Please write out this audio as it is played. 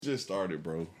Just started,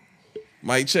 bro.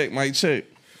 Mic check, mic check.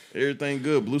 Everything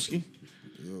good, Blueski?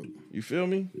 Yep. You feel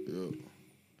me? Yep.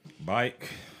 Bike.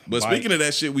 But speaking of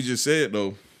that shit we just said,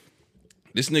 though,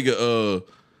 this nigga,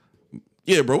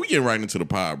 yeah, bro, we getting right into the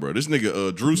pod, bro. This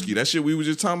nigga, Drewski, that shit we was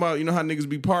just talking about, you know how niggas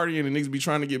be partying and niggas be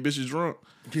trying to get bitches drunk?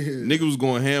 Yeah. Nigga was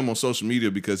going ham on social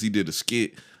media because he did a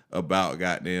skit about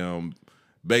goddamn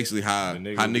basically how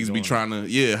niggas be trying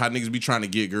to, how niggas be trying to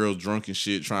get girls drunk and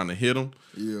shit, trying to hit them.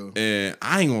 Yeah. And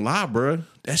I ain't gonna lie, bro,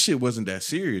 that shit wasn't that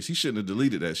serious. He shouldn't have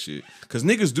deleted that shit. Cause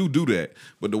niggas do that.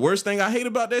 But the worst thing I hate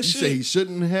about that shit. You say he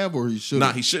shouldn't have or he should?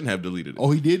 Nah, he shouldn't have deleted it. Oh,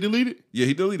 he did delete it? Yeah,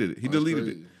 he deleted it. He deleted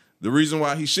it. The reason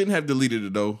why he shouldn't have deleted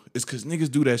it, though, is because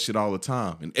niggas do that shit all the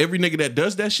time. And every nigga that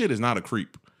does that shit is not a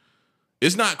creep.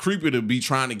 It's not creepy to be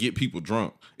trying to get people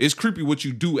drunk. It's creepy what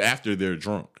you do after they're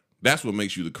drunk. That's what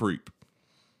makes you the creep.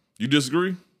 You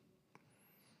disagree?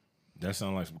 That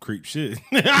sounds like some creep shit.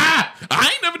 I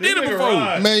ain't never did it before.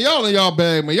 Right. Man, y'all in y'all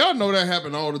bag, man. Y'all know that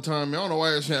happen all the time. Y'all know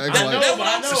why it's acting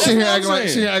I know. she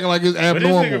acting like it's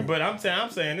abnormal. But I'm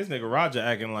saying this nigga Roger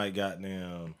acting like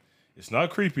goddamn. It's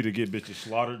not creepy to get bitches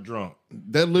slaughtered drunk.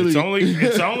 That literally,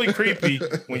 it's only creepy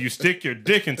when you stick your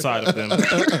dick inside of them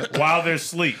while they're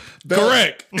asleep.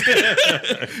 Correct.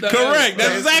 Correct.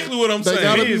 That's exactly what I'm saying. They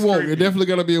gotta be woke. It definitely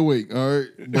gotta be awake. All right.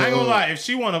 But, I ain't gonna lie. If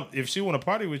she wanna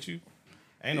party with you,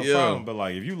 ain't no problem. But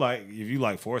like if you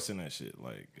like forcing that shit,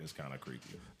 like it's kind of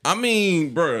creepy. I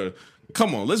mean, bruh,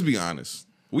 come on. Let's be honest.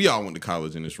 We all went to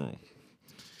college in this room.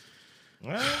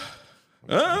 Blue?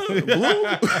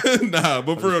 Nah,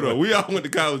 but for real though, we all went to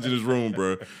college in this room,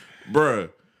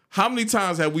 bruh. How many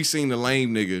times have we seen the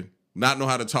lame nigga not know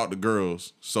how to talk to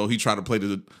girls, so he tried to play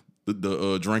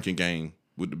the drinking game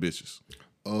with the bitches?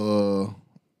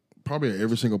 Probably at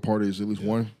every single party is at least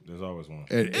one. There's always one.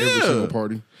 At every single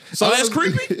party. So that's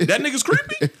creepy? That nigga's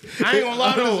creepy? I ain't gonna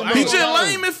lie though. He just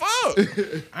lame as fuck.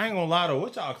 I ain't gonna lie though.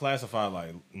 What y'all classify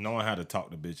like knowing how to talk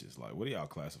to bitches? Like what do y'all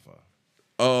classify?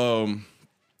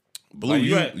 Blue,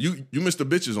 like you missed the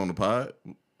bitches on the pod.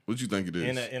 What you think it is?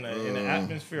 In an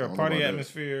atmosphere, a party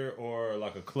atmosphere, or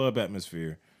like a club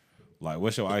atmosphere. Like,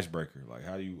 what's your icebreaker? Like,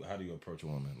 how do you approach a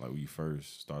woman? Like, when you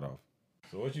first start off.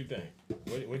 So, what you think?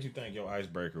 What you think your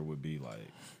icebreaker would be? Like,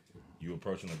 you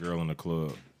approaching a girl in the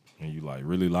club and you like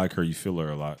really like her, you feel her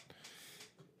a lot.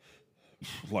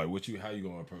 Like, how you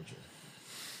gonna approach her?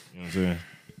 You know what I'm saying?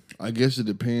 I guess it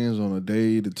depends on the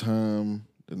day, the time,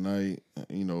 the night.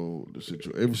 You know,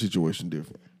 every situation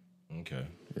different. Okay.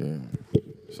 Yeah.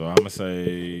 So I'm gonna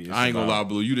say I ain't gonna lie,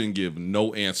 Blue. You didn't give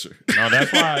no answer. No,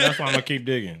 that's why I'm gonna keep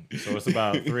digging. So it's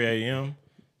about 3 a.m.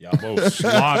 Y'all both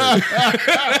slaughtered.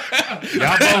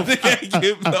 Y'all both can't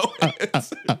give no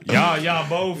answer.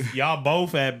 Y'all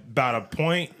both at about a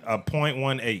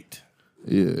 0.18.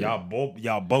 Yeah.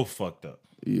 Y'all both fucked up.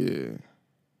 Yeah.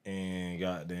 And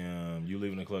goddamn, you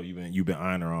leaving the club, you've been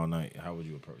eyeing her all night. How would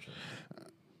you approach her?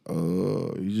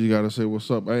 You just gotta say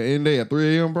what's up. And day at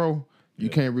 3 a.m., bro, you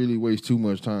can't really waste too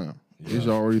much time. Yeah. It's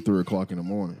already 3 o'clock in the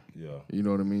morning. Yeah. You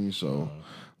know what I mean? So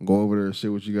go over there and say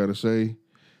what you gotta say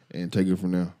and take it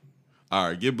from there. All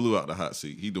right, get Blue out the hot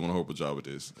seat. He doing a horrible job with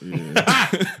this. Yeah.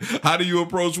 How do you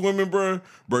approach women, bro?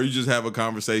 Bro, you just have a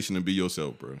conversation and be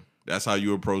yourself, bro. That's how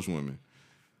you approach women.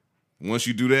 Once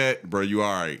you do that, bro, you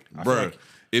all right. Bro, like,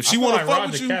 if she want to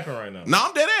fuck with you, right now.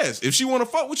 I'm dead ass. If she want to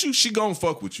fuck with you, she gonna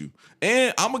fuck with you.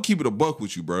 And I'm gonna keep it a buck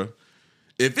with you, bro.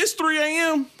 If it's 3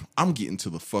 a.m., I'm getting to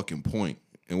the fucking point.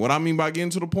 And what I mean by getting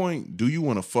to the point, do you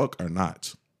want to fuck or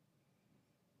not?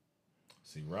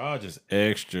 See, Raj is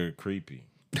extra creepy.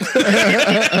 Raj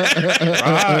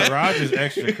is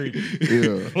extra creepy.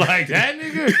 Yeah. Like that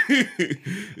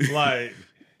nigga. Like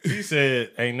he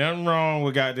said, ain't nothing wrong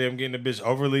with goddamn getting a bitch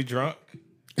overly drunk.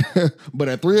 But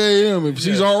at 3 a.m., if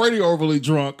she's already overly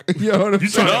drunk, you know what I'm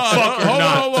saying? Hold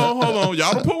on.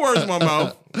 Y'all don't put words in my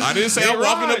mouth. I didn't say I'm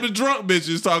walking up to drunk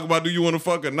bitches talking about do you want to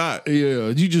fuck or not. Yeah,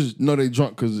 you just know they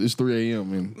drunk because it's 3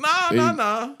 a.m. and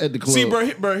Nah. At the club. See,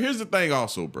 bro, here's the thing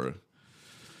also, bro.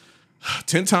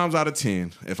 10 times out of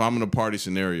 10, if I'm in a party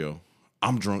scenario,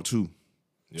 I'm drunk too.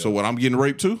 Yep. So what, I'm getting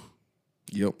raped too?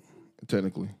 Yep,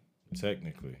 technically.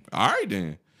 All right,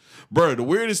 then. Bro, the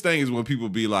weirdest thing is when people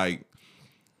be like,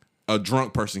 a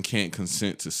drunk person can't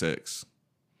consent to sex.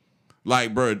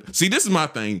 Like, bro, see, this is my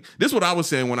thing. This is what I was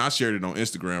saying when I shared it on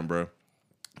Instagram, bro.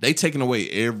 They taking away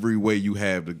every way you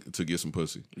have to get some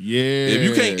pussy. Yeah.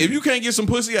 If you can't get some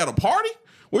pussy at a party,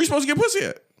 where you supposed to get pussy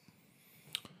at?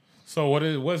 So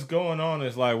what's going on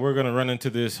is like we're gonna run into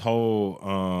this whole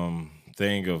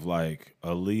thing of like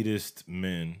elitist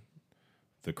men,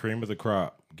 the cream of the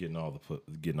crop, getting all the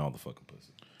fucking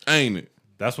pussy. Ain't it?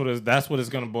 That's what it's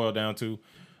gonna boil down to.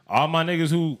 All my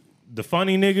niggas the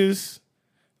funny niggas,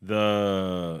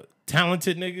 the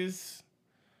talented niggas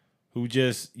who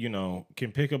just, you know,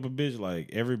 can pick up a bitch. Like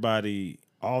everybody,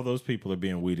 all those people are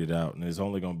being weeded out, and it's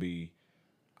only gonna be,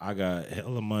 I got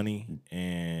hella money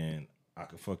and I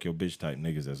can fuck your bitch type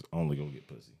niggas that's only gonna get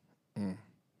pussy.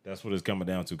 That's what it's coming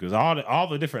down to. Because all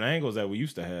the different angles that we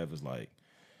used to have is like,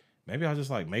 maybe I'll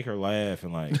just like make her laugh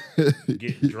and like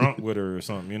get drunk with her or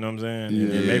something. You know what I'm saying? Yeah.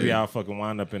 And then maybe I'll fucking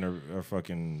wind up in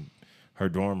her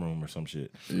dorm room or some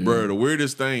shit. Yeah. Bro, the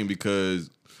weirdest thing,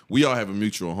 because we all have a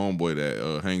mutual homeboy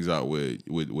that hangs out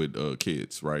with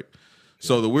kids, right? Yeah.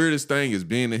 So the weirdest thing is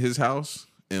being in his house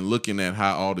and looking at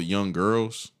how all the young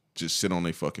girls just sit on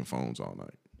their fucking phones all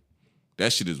night.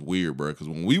 That shit is weird, bro. Because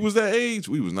when we was that age,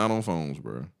 we was not on phones,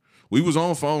 bro. We was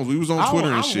on phones. We was on Twitter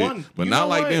and shit, but not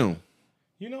like them.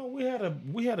 You know, we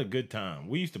had a good time.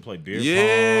 We used to play beer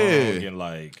pong and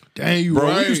like, dang, you bro,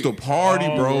 right. We used to party,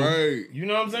 bro. Right. You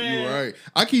know what I'm saying? You right.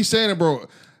 I keep saying it, bro.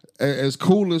 As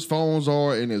cool as phones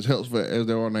are and as helpful as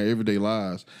they are in their everyday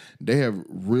lives, they have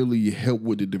really helped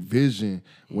with the division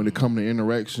when it comes to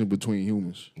interaction between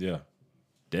humans. Yeah,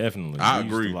 definitely. I we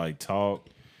agree. Used to, like, talk,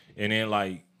 and then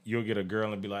like you'll get a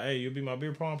girl and be like, "Hey, you'll be my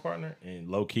beer pong partner," and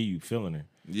low key you feeling her.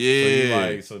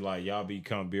 Yeah. So y'all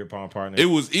become beer pong partners. It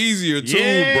was easier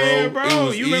too, bro. It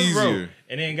was you easier. remember, bro.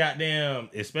 And then goddamn,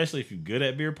 especially if you good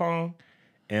at beer pong,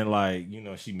 and like, you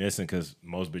know, she missing because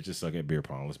most bitches suck at beer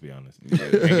pong. Let's be honest. And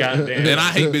goddamn, And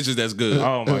I hate bitches that's good.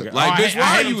 Oh my god. Like, bitch,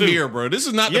 why are you too. here, bro? This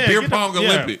is not the beer pong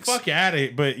Olympics. Fuck you out of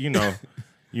here. But you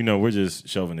know, we're just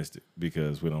chauvinistic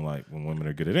because we don't like when women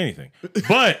are good at anything.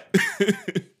 But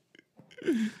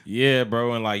yeah,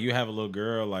 bro, and like you have a little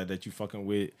girl like that you fucking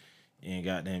with, and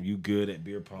goddamn you good at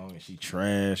beer pong and she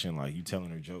trash, and like you telling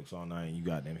her jokes all night and you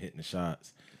goddamn hitting the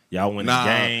shots. Y'all win the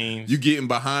games. You getting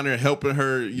behind her, helping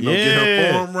her, you know, get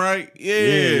her form right.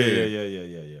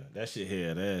 Yeah. That shit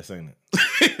head ass, ain't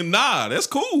it? Nah, that's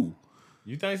cool.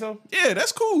 You think so? Yeah,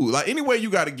 that's cool. Like, any way you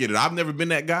got to get it. I've never been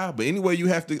that guy, but anyway you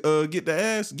have to get the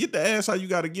ass how you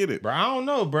got to get it. Bro, I don't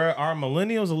know, bro. Are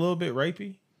millennials a little bit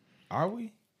rapey? Are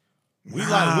we?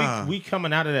 We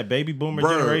coming out of that baby boomer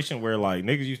generation where like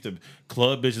niggas used to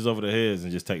club bitches over the heads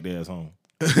and just take their ass home.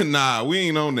 Nah, we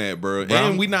ain't on that, bro.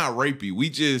 And we not rapey. We're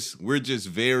just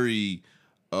very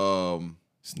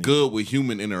good with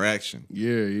human interaction.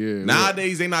 Yeah.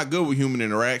 Nowadays they not good with human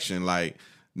interaction. Like,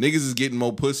 niggas is getting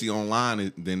more pussy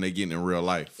online than they getting in real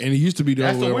life. And it used to be the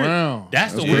other way around.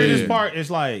 That's the weirdest part. It's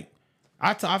like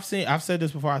I've said this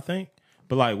before, I think,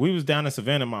 but like we was down in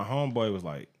Savannah, my homeboy was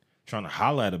like trying to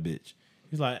holler at a bitch.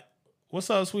 He's like, "What's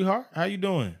up, sweetheart? How you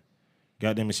doing?"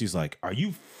 Goddamn it, she's like, "Are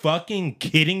you fucking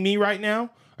kidding me right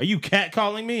now? Are you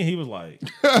catcalling me?" And he was like,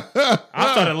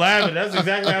 I started laughing. That's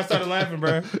exactly how I started laughing,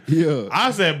 bro. Yeah.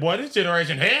 I said, "Boy, this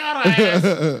generation hell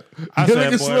ass." I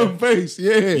said, "Boy, slim face,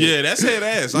 yeah, that's head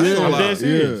ass." I ain't gonna lie.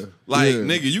 Yeah. Like,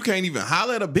 nigga, you can't even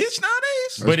holler at a bitch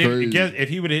nowadays. But if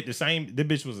he would have hit the same, the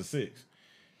bitch was a 6.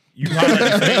 You holler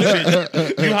at the same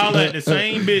bitch. You holler at the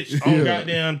same bitch on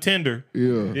goddamn Tinder.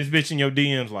 Yeah. This bitch in your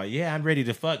DMs like, "Yeah, I'm ready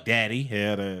to fuck daddy."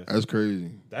 Hell, that's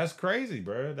crazy. That's crazy,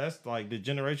 bro. That's like the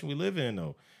generation we live in,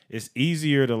 though. It's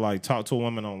easier to like talk to a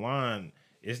woman online.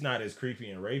 It's not as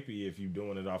creepy and rapey if you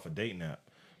doing it off a dating app.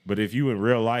 But if you in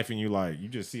real life and you like, you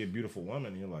just see a beautiful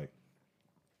woman and you're like,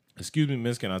 "Excuse me,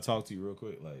 miss, can I talk to you real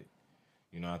quick?" Like,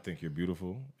 you know, I think you're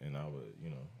beautiful, and I would, you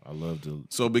know, I love to.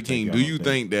 So, Big King, do you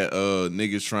think that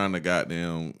niggas trying to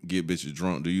goddamn get bitches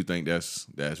drunk? Do you think that's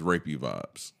rapey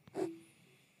vibes?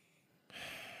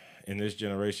 In this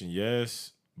generation,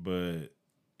 yes, but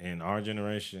in our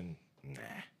generation, nah.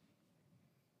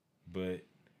 But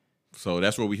so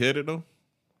that's where we headed, though.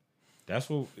 That's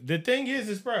what the thing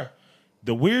is, bro.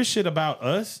 The weird shit about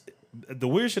us, the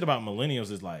weird shit about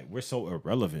millennials is like we're so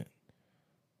irrelevant.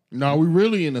 No, we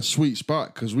really in a sweet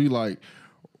spot because we like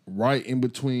right in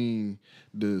between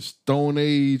the Stone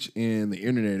Age and the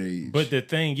Internet age. But the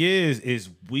thing is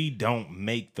we don't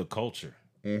make the culture.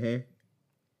 Mm-hmm.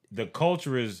 The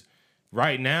culture is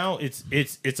right now. It's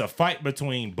a fight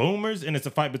between boomers and it's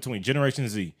a fight between Generation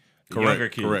Z. Younger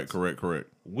kids. Correct.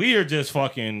 We are just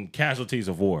fucking casualties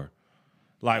of war.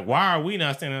 Like, why are we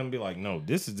not standing up and be like, no,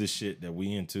 this is the shit that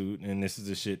we into, and this is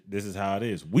the shit. This is how it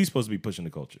is. We supposed to be pushing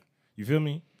the culture. You feel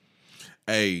me?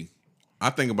 Hey,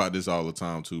 I think about this all the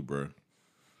time too, bro.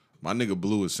 My nigga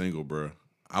Blue is single, bro.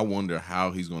 I wonder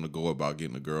how he's gonna go about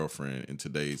getting a girlfriend in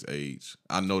today's age.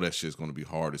 I know that shit's gonna be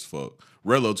hard as fuck.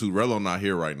 Rello too. Rello not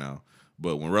here right now,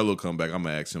 but when Rello come back, I'm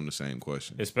gonna ask him the same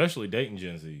question. Especially dating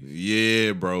Gen Z.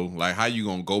 Yeah, bro. Like, how you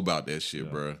gonna go about that shit,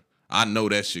 bro? I know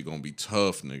that shit gonna be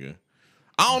tough, nigga.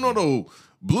 I don't know though.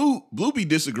 Blue be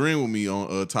disagreeing with me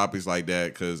on topics like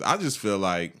that because I just feel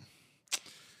like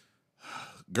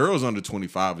girls under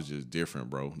 25 is just different,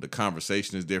 bro. The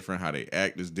conversation is different. How they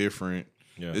act is different.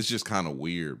 Yeah. It's just kind of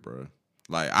weird, bro.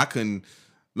 Like,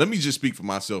 let me just speak for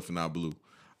myself and not Blue.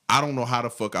 I don't know how the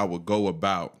fuck I would go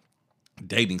about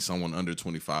dating someone under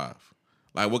 25.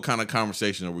 Like, what kind of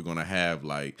conversation are we going to have?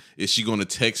 Like, is she going to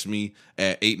text me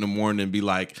at 8 a.m. and be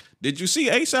like, did you see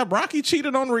A$AP Rocky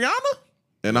cheated on Rihanna?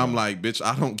 And I'm like, bitch,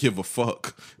 I don't give a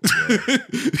fuck. Yeah.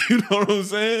 You know what I'm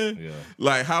saying? Yeah.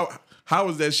 Like, how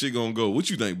is that shit going to go? What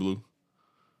you think, Blue?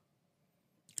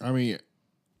 I mean,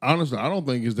 honestly, I don't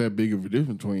think it's that big of a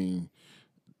difference between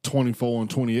 24 and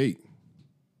 28.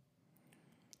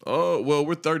 Oh, well,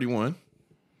 we're 31.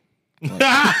 We want me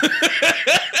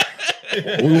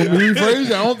to rephrase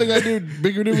it? I don't think I did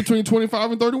bigger difference between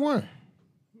 25 and 31.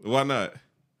 Why not?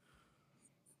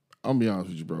 I'm gonna be honest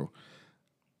with you, bro.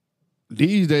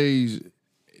 These days,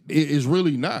 it's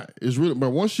really not. It's really,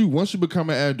 but once you become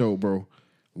an adult, bro.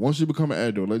 Once you become an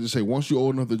adult, let's just say once you're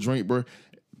old enough to drink, bro,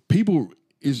 people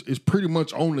is pretty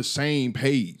much on the same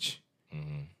page.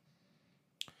 Mm-hmm.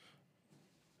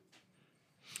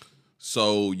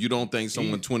 So you don't think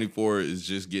someone 24 is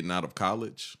just getting out of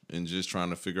college and just trying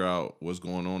to figure out what's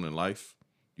going on in life?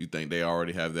 You think they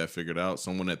already have that figured out?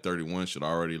 Someone at 31 should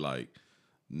already like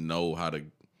know how to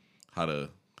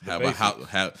have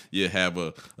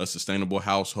a sustainable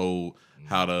household,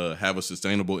 how to have a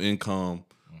sustainable income.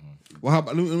 Well, how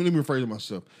about, let me rephrase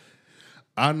myself.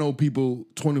 I know people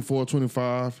 24,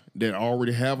 25 that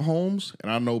already have homes,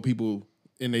 and I know people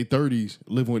in their 30s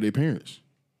living with their parents.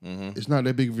 Mm-hmm. It's not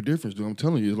that big of a difference, dude. I'm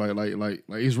telling you, it's like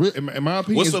it's real. In my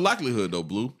opinion, what's the likelihood though,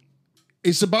 Blue?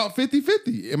 It's about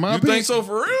 50-50. In my opinion, you think so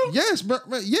for real? Yes, bro.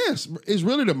 Yes, it's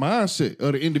really the mindset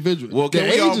of the individual. Well, the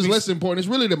age is less important. It's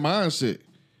really the mindset.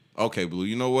 Okay, Blue.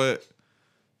 You know what,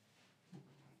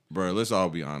 bro? Let's all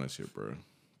be honest here, bro.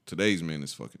 Today's men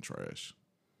is fucking trash.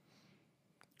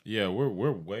 Yeah, we're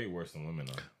way worse than women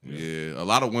though. Yeah, a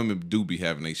lot of women do be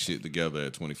having their shit together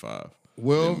at 25.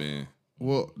 Well, man.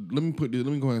 Well, let me go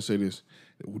ahead and say this.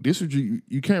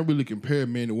 You can't really compare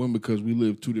men to women because we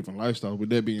live two different lifestyles. With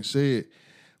that being said,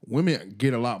 women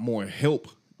get a lot more help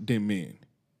than men.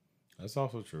 That's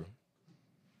also true.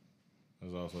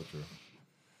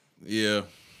 Yeah.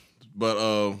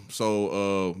 But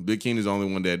so Big King is the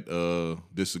only one that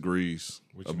disagrees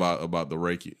about the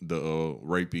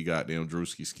rapey goddamn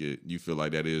Drewski skit. You feel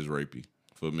like that is rapey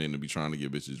for men to be trying to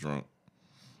get bitches drunk?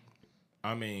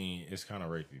 I mean, it's kind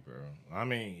of rapey, bro. I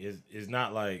mean, it's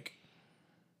not like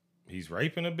he's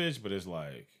raping a bitch, but it's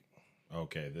like,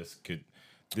 okay,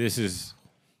 this is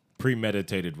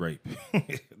premeditated rape.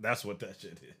 That's what that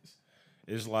shit is.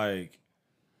 It's like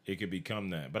it could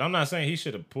become that. But I'm not saying he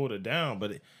should have pulled it down,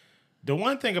 but the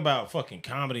one thing about fucking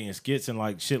comedy and skits and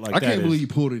like shit like that, I can't believe he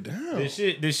pulled it down. This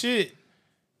shit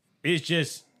is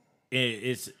just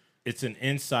it's an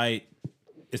insight.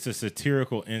 It's a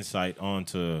satirical insight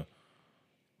onto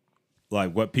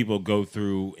like what people go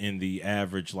through in the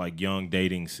average like young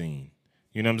dating scene.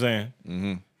 You know what I'm saying?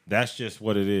 Mm-hmm. That's just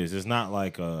what it is. It's not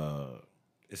like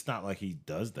he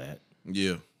does that.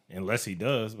 Yeah. Unless he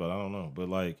does, but I don't know. But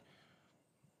like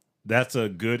that's a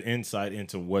good insight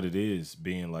into what it is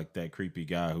being like that creepy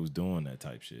guy who's doing that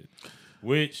type shit.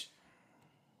 Which,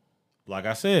 like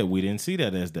I said, we didn't see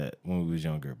that as that when we was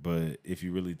younger. But if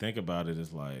you really think about it,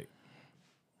 it's like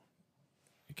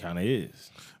it kind of is.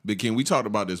 Big King, we talked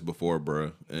about this before,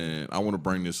 bro, and I want to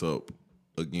bring this up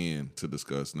again to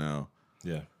discuss now.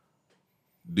 Yeah.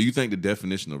 Do you think the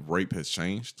definition of rape has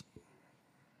changed?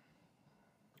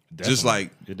 Definitely. Just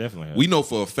like it definitely has. We know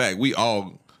for a fact, we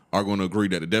all are going to agree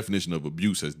that the definition of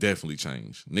abuse has definitely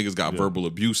changed. Niggas got verbal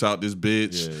abuse out this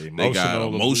bitch. Yeah, they got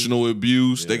emotional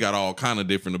abuse. Yeah. They got all kind of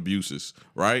different abuses,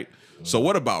 right? Mm-hmm. So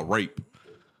what about rape?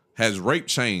 Has rape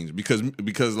changed?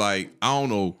 Because like, I don't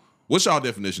know. What's y'all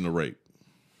definition of rape?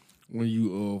 When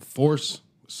you force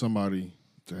somebody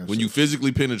to have when sex. You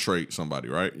physically penetrate somebody,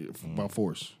 right? By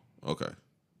force. Okay.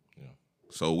 Yeah.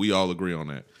 So we all agree on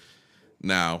that.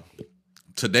 Now,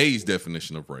 today's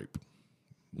definition of rape.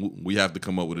 We have to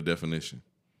come up with a definition.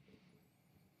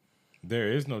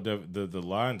 There is no the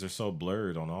lines are so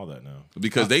blurred on all that now.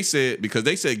 Because they said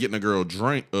getting a girl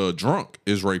drunk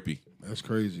is rapey. That's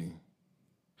crazy.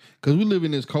 Because we live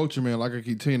in this culture, man. Like I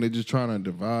keep telling you, they're just trying to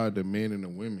divide the men and the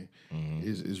women. Mm-hmm.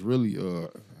 It's really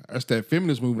that's that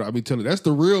feminist movement. I be telling you, that's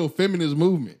the real feminist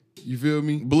movement. You feel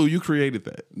me? Blue, you created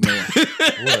that. No.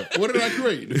 What did I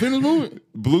create? The feminist movement?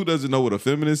 Blue doesn't know what a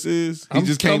feminist is. He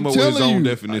just came up with his own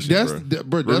definition,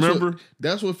 bro. Remember?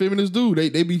 That's what feminists do.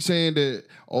 They be saying that,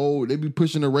 they be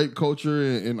pushing the rape culture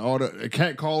and all the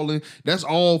catcalling. That's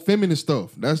all feminist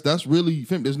stuff. That's really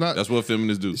feminist. That's what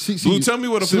feminists do. Blue, tell me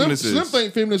what a feminist is. Slim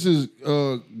think feminists is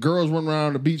girls running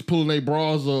around the beach pulling their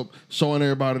bras up, showing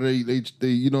everybody they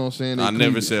you know what I'm saying? I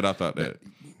never said I thought that.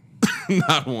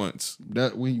 Not once.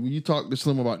 That when you talk to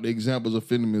Slim about the examples of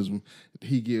feminism,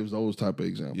 he gives those type of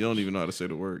examples. You don't even know how to say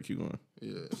the word. Keep going.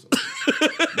 Yeah,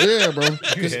 yeah, bro.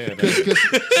 Because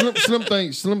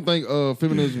Slim think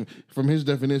feminism from his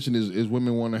definition is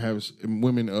women want to have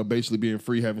women basically being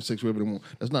free, having sex with whoever they want.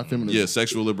 That's not feminism. Yeah,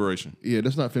 sexual liberation. Yeah,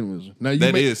 that's not feminism. Now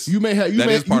That is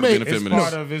part of being a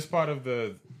feminist. It's part of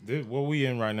the what we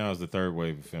in right now is the third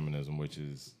wave of feminism, which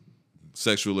is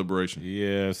sexual liberation.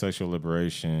 Yeah, sexual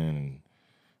liberation and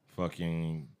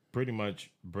fucking pretty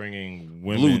much bringing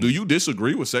women. Blue, do you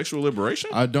disagree with sexual liberation?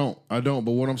 I don't. But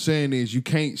what I'm saying is you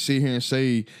can't sit here and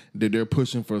say that they're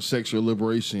pushing for sexual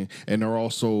liberation and they're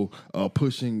also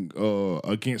pushing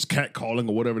against catcalling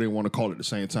or whatever they want to call it at the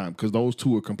same time, because those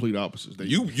two are complete opposites.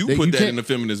 You put that in the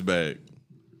feminist bag.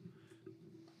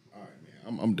 All right,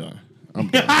 man. I'm done. I'm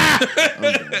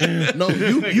done. No,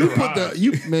 you put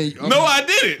the man. No, I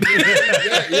didn't.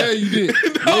 Yeah, you did.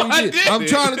 No, I didn't. I'm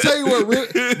trying to tell you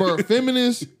what, bro.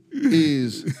 Feminist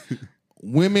is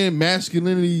women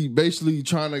masculinity, basically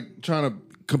trying to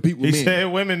compete with men. He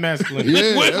said women masculinity.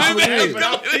 Yeah, that's what it is. But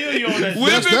I feel you on that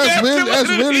shit. That's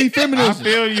really feminism. I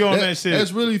feel you on that shit.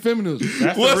 That's really feminism.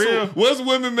 That's What's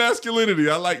women masculinity?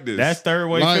 I like this. That's third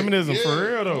wave feminism for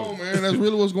real though. Come on, man, that's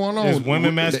really what's going on. It's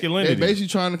women masculinity. They're basically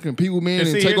trying to compete with men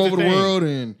and take over the world.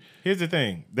 And here's the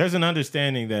thing: there's an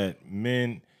understanding that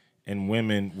men and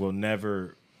women will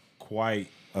never quite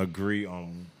agree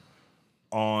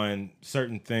on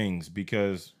certain things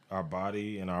because our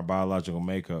body and our biological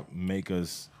makeup make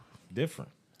us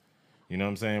different. You know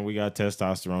what I'm saying? We got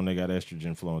testosterone, they got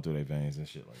estrogen flowing through their veins and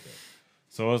shit like that.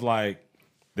 So it's like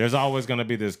there's always going to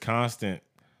be this constant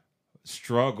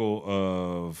struggle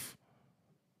of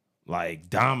like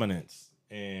dominance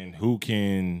and who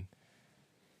can,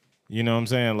 you know what I'm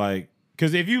saying? Like,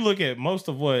 because if you look at most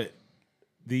of what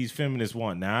these feminists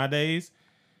want nowadays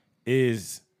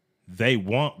is they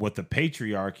want what the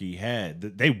patriarchy had.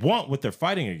 They want what they're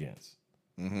fighting against.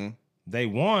 Mm-hmm. They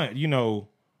want, you know,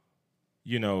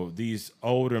 these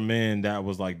older men that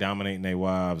was like dominating their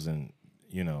wives and,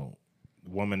 you know,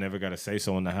 woman never got to say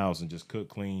so in the house and just cook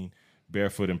clean,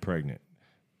 barefoot and pregnant.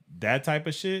 That type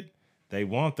of shit, they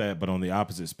want that, but on the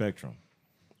opposite spectrum.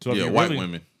 So white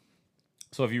women.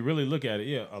 So if you really look at it,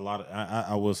 yeah, a lot of,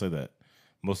 I will say that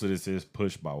most of this is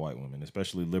pushed by white women,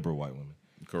 especially liberal white women.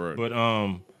 Correct. But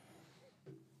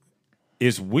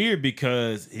it's weird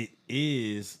because it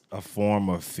is a form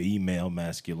of female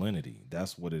masculinity.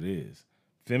 That's what it is.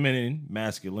 Feminine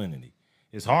masculinity.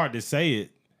 It's hard to say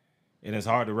it, and it's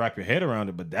hard to wrap your head around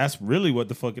it, but that's really what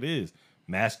the fuck it is.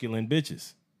 Masculine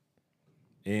bitches.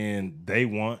 And they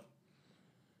want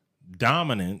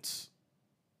dominance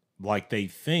like they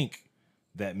think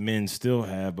that men still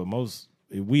have, but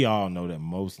we all know that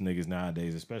most niggas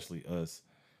nowadays, especially us,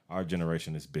 our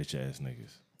generation is bitch ass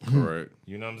niggas. Correct.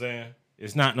 You know what I'm saying?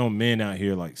 It's not no men out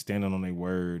here like standing on their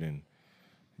word and,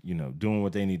 you know, doing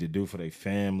what they need to do for their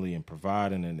family and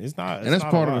providing. And it's not. And that's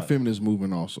part of the feminist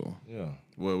movement also. Yeah.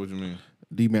 What you mean?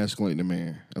 Demasculating the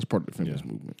man. That's part of the feminist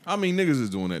movement. I mean, niggas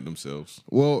is doing that themselves.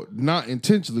 Well, not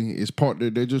intentionally. It's part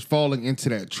that they're just falling into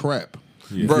that trap.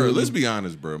 Yeah. Bro, let's be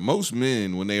honest, bro. Most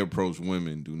men, when they approach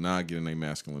women, do not get in a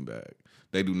masculine bag.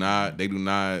 They do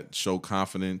not show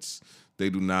confidence. They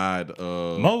do not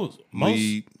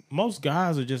lead. Most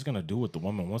guys are just gonna do what the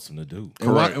woman wants them to do.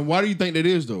 And why do you think that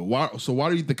is though? Why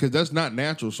do you think? Because that's not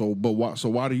natural. So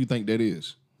why do you think that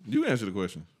is? You answer the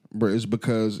question, bro. It's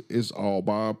because it's all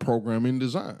by programming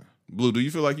design. Blue, do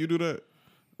you feel like you do that?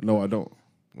 No, I don't.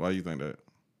 Why do you think that?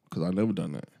 Because I've never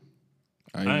done that.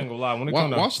 I ain't gonna lie. When it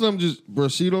comes to why Slim just, bro,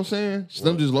 see what I'm saying?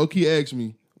 Slim just low key asked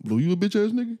me, Blue, you a bitch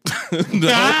ass nigga? No,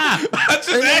 I just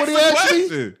asked the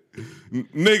question.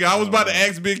 Nigga, I was about to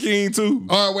ask Big King too.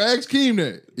 All right, well, ask Keem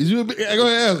that. Is you a bitch? Go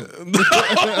ahead, ask him. No,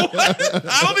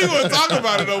 I don't even want to talk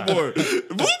about it no more.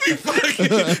 Blue be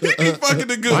fucking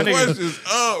the good questions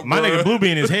up, my nigga Blue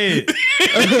be in his head.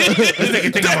 This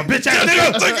nigga think I'm a bitch ass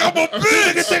nigga. Think I'm a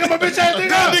bitch. Nigga think I'm a bitch ass nigga.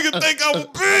 That nigga think I'm a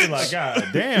bitch. Like, god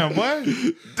damn, what?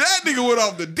 That nigga went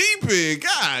off the deep end.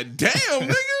 God damn,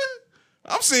 nigga.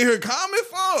 I'm sitting here calm as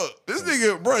fuck. This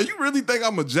nigga, bro, you really think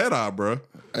I'm a Jedi, bro?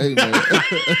 Hey man, He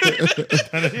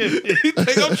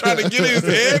think I'm trying to get in his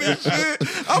head and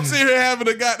shit. I'm sitting here having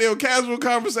a goddamn casual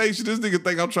conversation. This nigga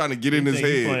think I'm trying to get in his He's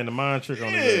head. playing the mind trick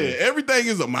on his Yeah, head. everything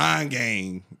is a mind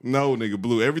game. No, nigga,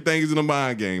 Blue. Everything is in a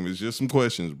mind game. It's just some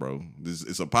questions, bro.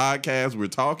 It's a podcast. We're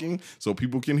talking so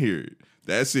people can hear it.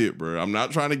 That's it, bro. I'm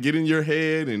not trying to get in your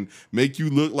head and make you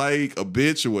look like a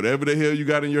bitch or whatever the hell you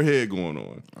got in your head going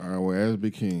on. all right, well, ask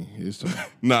Big King. It's time.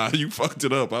 Nah, you fucked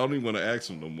it up. I don't even want to ask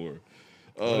him no more.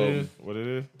 What it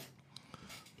is?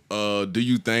 Do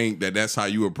you think that that's how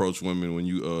you approach women when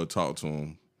you talk to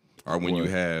them, or when you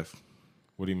What? have?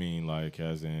 What do you mean, like,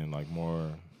 as in, like,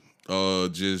 more?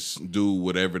 Just do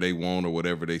whatever they want or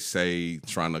whatever they say,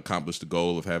 trying to accomplish the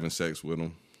goal of having sex with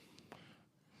them.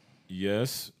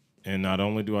 Yes, and not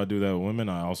only do I do that with women,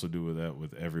 I also do that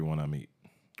with everyone I meet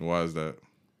Why is that?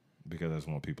 because I just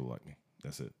want people like me.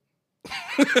 That's it.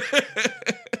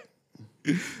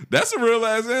 That's a real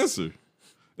ass answer,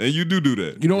 and you do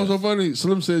that. You know what's so funny?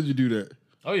 Slim says you do that.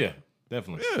 Oh yeah,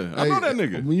 definitely. Yeah, I know that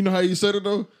nigga. You know how you said it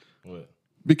though? What?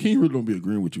 Big King really don't be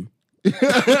agreeing with you. Nah,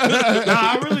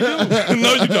 I really do.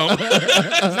 No, you don't.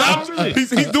 Nah, really.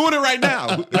 He's doing it right now.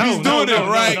 He's doing no, it no,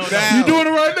 right no, no. now. You doing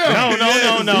it right now?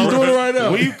 No. He's doing it right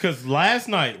now. Because last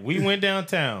night we went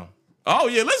downtown. Oh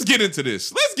yeah, let's get into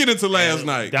this. Let's get into last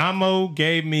night. Damo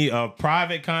gave me a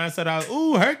private concert. I was,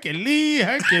 ooh, Hercules.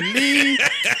 That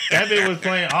bitch was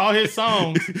playing all his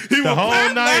songs the whole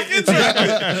Pat, night. lock, and drop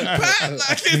it. Pat,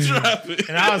 lock, and drop it.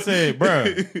 And I said, bro,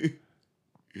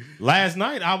 last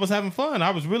night I was having fun. I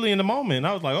was really in the moment.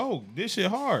 I was like, oh, this shit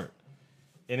hard.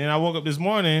 And then I woke up this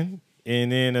morning,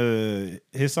 and then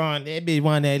his song, that bitch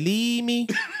wanna leave me,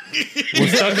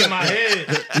 was stuck in my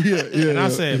head. Yeah. And I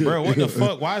said, bro, what the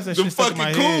fuck? Why is that The shit stuck in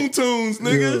my fucking coon head? tunes,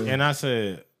 nigga. And I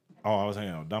said, oh, I was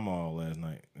hanging out with Damo last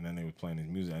night. And then they was playing his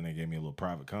music, and they gave me a little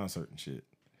private concert and shit.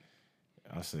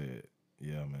 I said,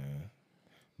 yeah, man.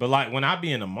 But like when I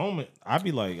be in the moment, I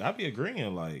be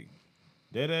agreeing, like,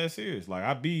 dead ass serious.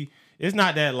 Like it's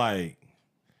not that like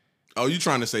Oh, you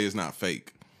trying to say it's not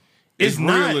fake? It's real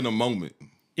not. in the moment.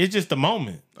 It's just the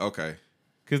moment. Okay,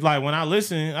 Cause like when I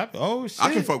listen, oh shit.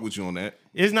 I can fuck with you on that.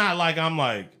 It's not like I'm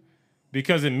like,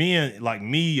 because in me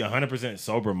 100%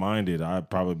 sober minded, I'd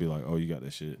probably be like, oh, you got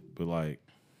that shit. But like,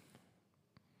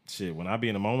 shit, when I be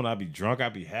in the moment, I be drunk, I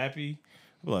be happy.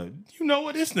 I be like, you know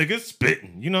what, this nigga's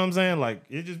spitting. You know what I'm saying? Like,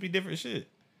 it just be different shit.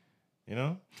 You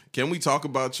know? Can we talk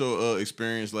about your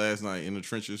experience last night in the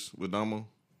trenches with Damo?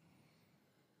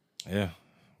 Yeah,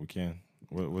 we can.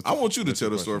 I want you to tell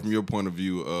the story from your point of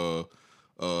view.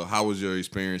 How was your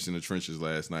experience in the trenches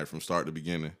last night from start to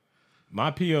beginning?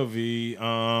 My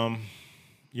POV,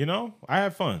 you know, I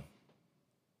had fun.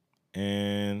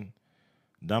 And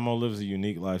Damo lives a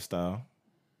unique lifestyle.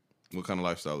 What kind of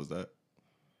lifestyle is that?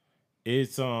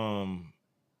 It's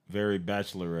very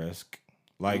bachelor-esque.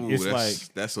 Like, Ooh, it's like,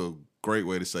 that's a great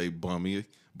way to say bummy.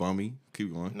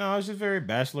 Keep going. no, it's just very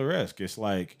bachelor-esque. It's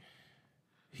like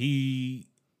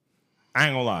I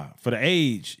ain't gonna lie, for the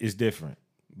age, it's different.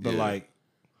 But Yeah. like,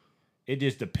 it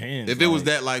just depends. If it was like-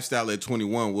 that lifestyle at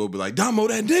 21, we'll be like, Damo,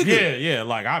 that nigga. yeah.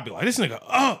 Like, I'd be like, this nigga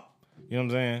up. You know what I'm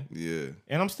saying? Yeah.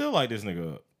 And I'm still like this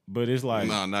nigga up. But it's like,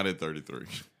 Nah, not at 33.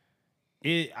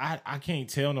 I can't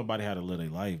tell nobody how to live their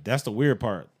life. That's the weird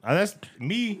part. That's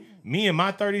me in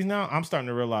my 30s now. I'm starting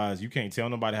to realize you can't tell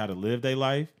nobody how to live their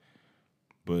life,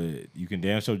 but you can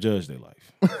damn sure judge their life.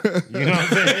 You know what I'm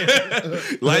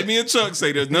saying? Like me and Chuck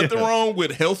say, there's nothing wrong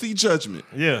with healthy judgment.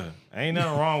 Yeah, ain't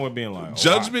nothing wrong with being like,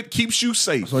 Judgment keeps you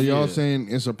safe. So y'all Yeah. saying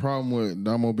it's a problem with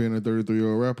Damo being a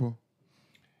 33-year-old rapper?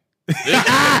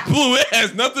 Blue, it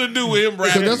has nothing to do with him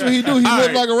rapping. Because that's what he do. He All look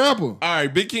right. like a rapper. All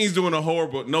right, Big King's doing a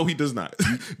horrible. No, he does not.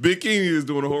 Big King is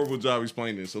doing a horrible job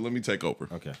explaining this. So let me take over.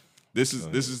 Okay. This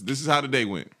is how the day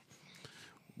went.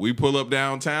 We pull up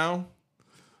downtown.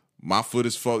 My foot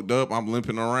is fucked up. I'm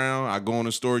limping around. I go in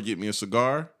the store, get me a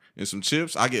cigar and some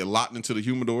chips. I get locked into the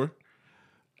humidor.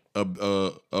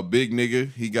 A big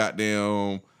nigga, he got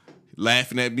down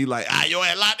laughing at me like, your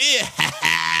ass locked in.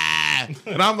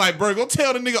 And I'm like, bro, go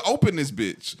tell the nigga open this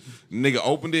bitch. The nigga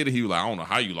opened it and he was like, I don't know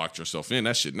how you locked yourself in.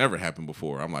 That shit never happened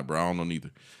before. I'm like, bro, I don't know neither.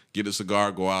 Get a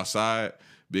cigar, go outside.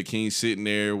 Big King sitting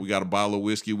there. We got a bottle of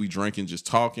whiskey. We drinking, just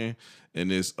talking. And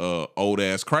this old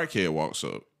ass crackhead walks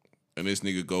up. And this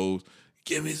nigga goes,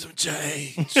 give me some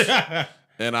change.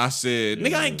 And I said,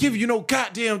 nigga, I ain't giving you no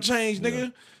goddamn change,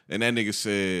 nigga. And that nigga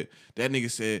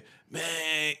said,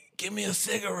 man, give me a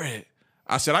cigarette.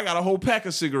 I said, I got a whole pack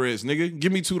of cigarettes, nigga.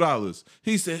 Give me $2.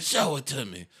 He said, show it to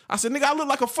me. I said, nigga, I look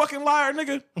like a fucking liar,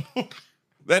 nigga.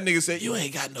 That nigga said, you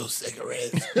ain't got no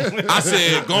cigarettes. I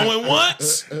said, going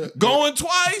once, going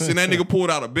twice. And that nigga pulled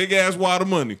out a big ass wad of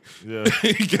money. Yeah.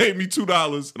 He gave me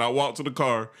 $2 and I walked to the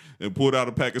car and pulled out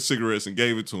a pack of cigarettes and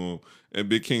gave it to him. And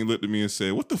Big King looked at me and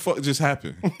said, what the fuck just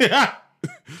happened?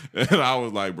 And I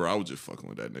was like, bro, I was just fucking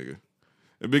with that nigga.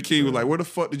 And Big King was like, where the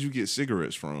fuck did you get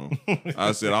cigarettes from?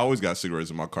 I said, I always got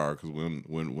cigarettes in my car because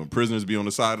when prisoners be on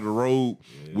the side of the road,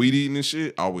 weed eating and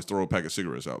shit, I always throw a pack of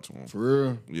cigarettes out to them. For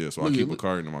real? Yeah, so I keep a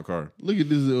carton in my car. Look at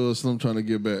this Slim trying to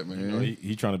get back, man. You know,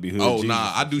 he trying to be hood. Oh, Jesus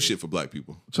nah, I do and shit for black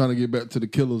people. Trying to get back to the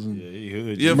killers. And Yeah, he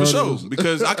hood. Yeah, for Murderers. sure.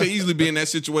 Because I could easily be in that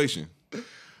situation.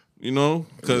 You know?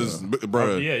 Because,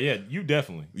 bro. Yeah, you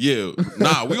definitely. Yeah.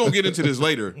 Nah, we gonna get into this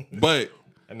later. But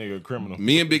That nigga a criminal.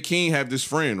 me and Big King have this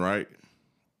friend, right?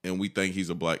 And we think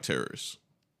he's a black terrorist.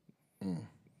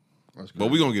 But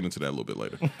we gonna get into that a little bit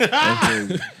later.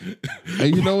 Hey,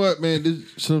 you know what, man?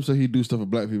 Slim said he do stuff for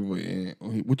black people. And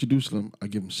what you do, Slim? I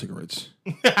give him cigarettes.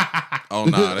 Oh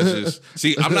nah, that's just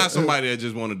see. I'm not somebody that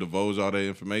just want to divulge all that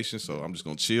information, so I'm just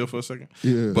gonna chill for a second.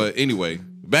 Yeah. But anyway,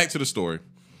 back to the story.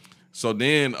 So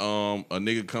then, a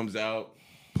nigga comes out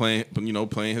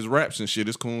playing his raps and shit.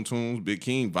 His coon tunes, Big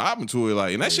King vibing to it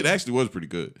like, and that shit actually was pretty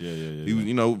good. Yeah. He was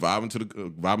vibing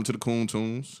to the coon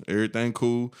tunes. Everything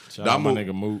cool. Shout out my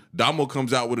nigga Moot. Damo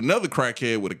comes out with another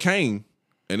crackhead with a cane,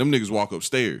 and them niggas walk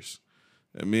upstairs.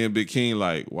 And me and Big King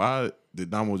like, why did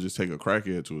Damo just take a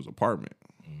crackhead to his apartment?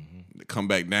 They come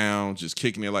back down, just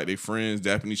kicking it like they friends,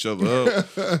 dapping each other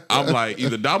up. I'm like,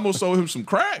 either Damo sold him some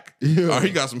crack, or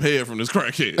he got some head from this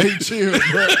crackhead. Hey, chill,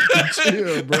 bro.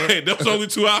 Chill, bro. Hey, those only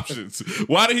two options.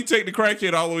 Why did he take the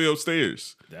crackhead all the way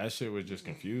upstairs? That shit was just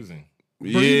confusing. Bro,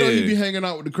 you know he be hanging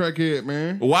out with the crackhead,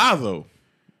 man. Why though?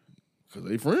 Because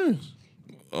they friends.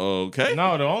 Okay.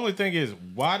 No, the only thing is,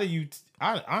 why do you?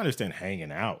 I understand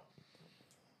hanging out.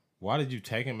 Why did you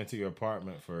take him into your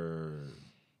apartment for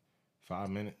 5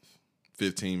 minutes?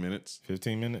 15 minutes.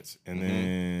 15 minutes, and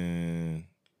then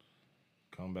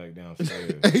come back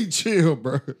downstairs Hey, chill,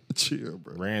 bro. Chill,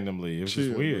 bro. randomly. It was Chill,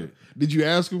 just weird. bro. Did you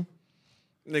ask him?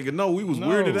 Nigga, no, we was No.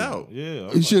 weirded out.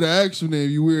 Yeah, You should have asked him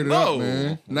if you weirded No. out,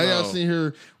 man. Now y'all seen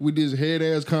her with this head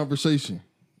ass conversation.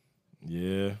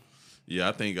 yeah. Yeah,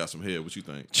 I think he got some head. What you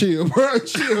think? Chill, bro.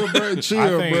 Chill, bro.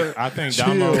 Chill, bro. I think Chill,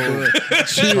 Damo bro.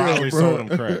 Chill, probably bro. sold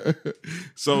him crack.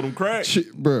 Sold him crack?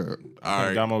 Bro. All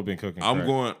right. Damo been cooking.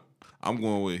 Crack. I'm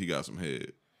going with he got some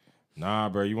head. Nah,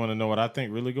 bro. You want to know what I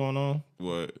think really going on?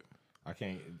 What? I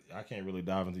can't really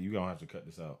dive into. You gonna have to cut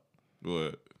this out,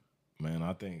 What? man.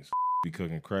 I think be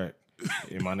cooking crack,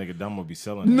 and my nigga Damo be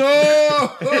selling. No.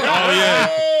 Oh yeah.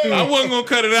 I wasn't gonna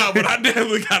cut it out, but I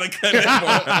definitely gotta cut it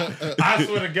out. I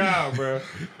swear to God, bro.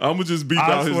 I'm gonna just beep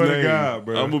I out his swear to name. God,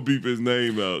 bro. I'm gonna beep his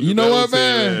name out. You know That what, was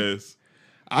sad man? ass.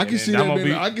 I can And see then that Damo being.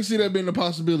 be- I can see that being a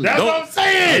possibility. That's what I'm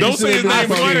saying. Don't say his I name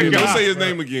swear to again. Don't God, say his bro.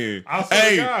 name again. I swear to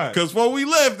Hey, God. because before we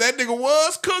left, that nigga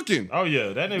was cooking. Oh yeah,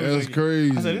 that nigga. That's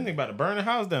crazy. I said, this nigga about to burn the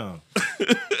house down.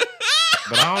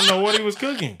 But I don't know what he was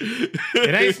cooking.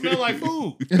 It ain't smell like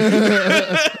food.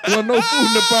 Well, no food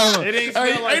in the apartment. It ain't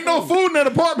smell like ain't no food. food in that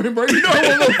apartment, bro. You know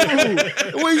there was no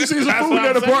food. Where you see some That's food in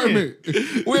what that I'm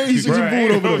apartment? Where you see some Bruh, food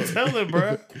ain't over no there? telling,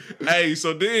 bro. Hey,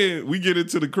 so then we get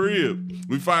into the crib.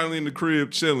 We finally in the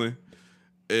crib chilling,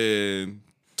 and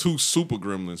two super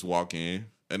gremlins walk in,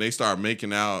 and they start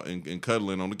making out and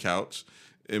cuddling on the couch.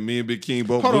 And me and Big King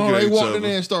both Hold look on, at they each walked other. in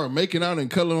there and started making out and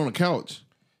cuddling on the couch.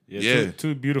 Yeah.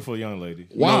 Two beautiful young ladies.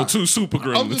 Why? No, two super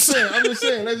gremlins. I'm just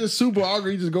saying, they just super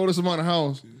awkward. You just go to somebody's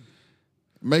house,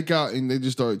 make out, and they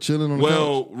just start chilling on the couch.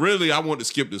 Well, really, I want to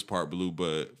skip this part, Blue.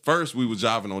 But first, we was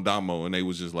jiving on Damo, and they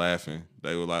was just laughing.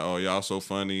 They were like, "Oh, y'all so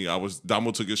funny."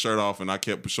 Damo took his shirt off, and I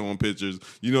kept showing pictures.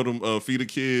 You know them feed a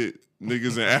kid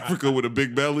niggas in Africa with the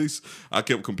big bellies. I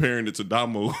kept comparing it to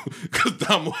Damo because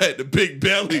Damo had the big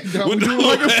belly. Damo with the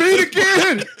look like a little feed a ass.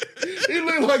 kid. He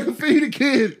looked like a feed a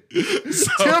kid.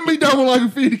 Tell me Damo like a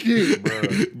feed a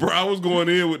kid. Bro, I was going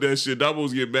in with that shit. Damo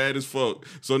was getting mad as fuck.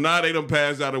 So now they done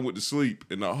passed out and went to sleep.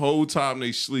 And the whole time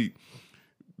they sleep,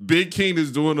 Big King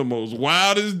is doing the most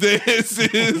wildest dances.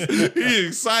 He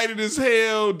excited as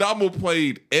hell. Damo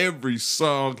played every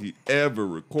song he ever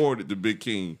recorded to Big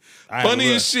King. Right,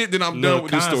 Funniest shit, then I'm done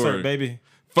with this concert, story. baby.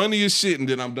 Funniest shit, and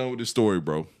then I'm done with this story,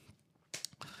 bro.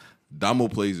 Damo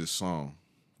plays this song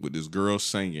with this girl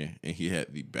singing, and he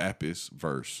had the bappest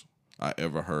verse I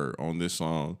ever heard on this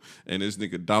song. And this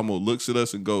nigga Damo looks at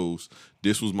us and goes,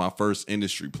 "This was my first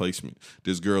industry placement.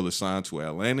 This girl is signed to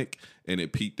Atlantic, and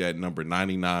it peaked at number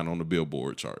 99 on the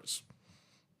Billboard charts."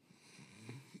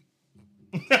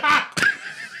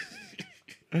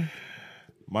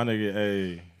 My nigga,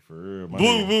 hey, for real. My Blue,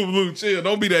 nigga. blue, blue, chill.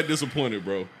 Don't be that disappointed,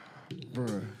 bro.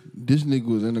 Bruh, this nigga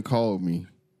was in the call with me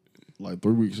like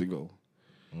 3 weeks ago.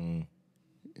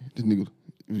 This nigga,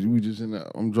 we just in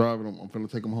that. I'm driving. I'm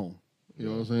finna take him home. You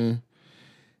know what I'm saying?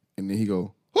 And then he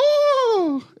go,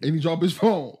 oh, and he drop his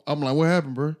phone. I'm like, what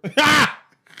happened, bro?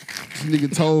 This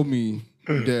nigga told me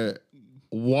that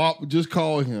WAP just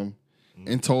called him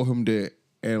and told him that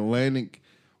Atlantic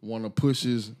want to push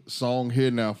his song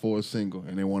Here Now for a single,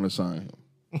 and they want to sign him.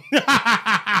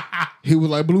 He was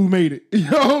like, Blue made it. You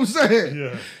know what I'm saying?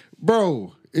 Yeah.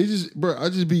 Bro,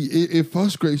 it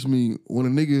frustrates me when a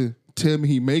nigga tell me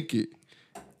he make it.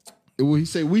 And when he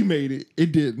say we made it,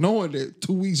 it did, knowing that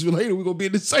 2 weeks later we're gonna be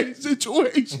in the same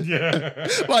situation. Yeah.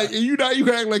 Like, and you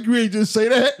can act like you ain't just say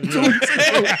that. 2 weeks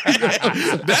ago.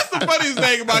 That's the funniest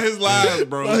thing about his lives,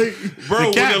 bro.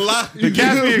 Bro, The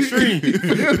cats be extreme.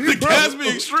 The cats be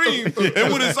extreme,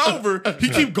 and when it's over, he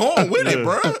keep going with it,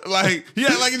 bro. Like he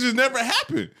act like it just never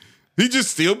happened. He just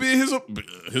still be in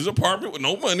his apartment with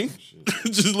no money,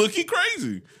 just looking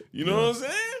crazy. You know what I'm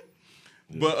saying?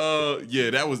 But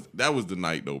yeah, that was the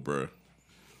night though, bro.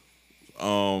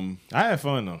 I had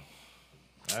fun though.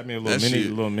 I had me a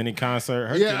little mini concert.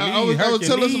 I was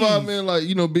telling us about, man, like,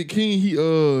 you know, Big King,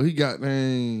 he got,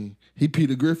 man, he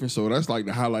Peter Griffin, so that's like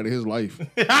the highlight of his life.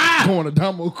 Going to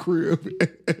Damo crib.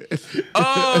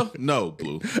 No,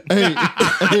 Blue. Hey,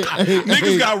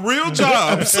 Niggas got real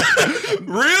jobs,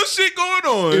 real shit going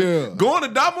on. Yeah. Going to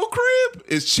Damo crib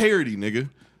is charity, nigga.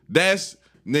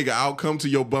 Nigga, I'll come to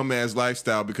your bum ass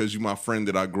lifestyle because you my friend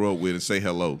that I grew up with and say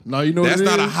hello. No, you know that's what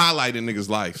it not is? a highlight in niggas'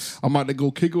 life. I'm about to go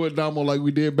kick it with Damo like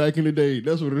we did back in the day.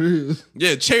 That's what it is.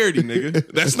 Yeah, charity,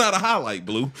 nigga. That's not a highlight,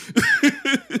 Blue.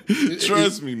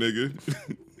 Trust me, nigga.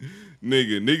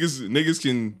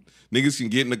 Niggas can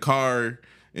get in the car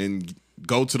and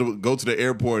go to the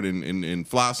airport and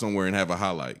fly somewhere and have a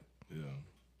highlight. Yeah.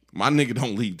 My nigga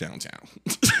don't leave downtown.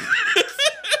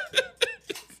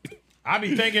 I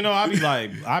be thinking though, I be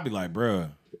like,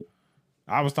 bruh.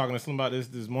 I was talking to Slim about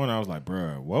this morning. I was like,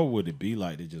 bruh, what would it be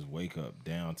like to just wake up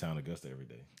downtown Augusta every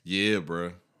day? Yeah,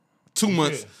 bruh. 2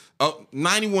 months.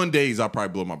 91 days, I'll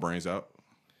probably blow my brains out.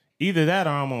 Either that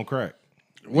or I'm on crack.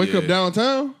 Wake up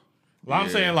downtown? Well, I'm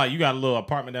saying, like, you got a little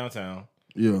apartment downtown.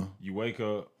 Yeah. You wake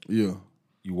up. Yeah.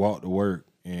 You walk to work.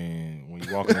 And when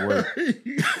you walk to work,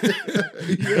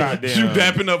 goddamn, You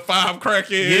dapping up 5 crackheads.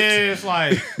 Yeah, it's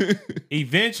like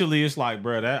eventually it's like,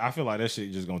 bro, I feel like that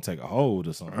shit just gonna take a hold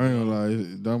or something. I ain't gonna lie,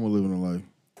 Damo living a life.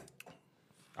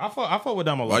 I fuck with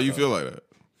Damo. Why you feel like that?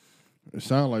 It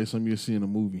sounds like something you see in a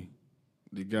movie.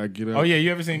 The guy get up. Oh yeah, you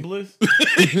ever seen Bliss?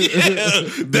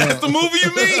 That's the movie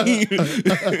you mean.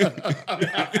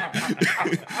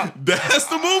 That's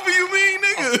the movie you mean,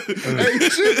 nigga. Hey,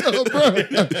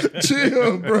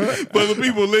 chill, bro. For the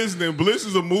people listening, Bliss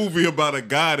is a movie about a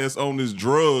guy that's on his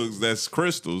drugs, that's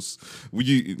crystals.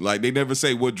 Like, they never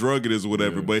say what drug it is or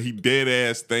whatever, but he dead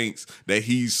ass thinks that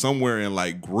he's somewhere in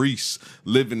like Greece,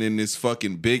 living in this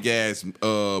fucking big ass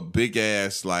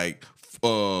like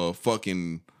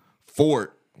fucking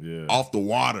fort off the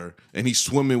water, and he's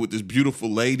swimming with this beautiful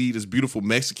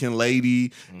Mexican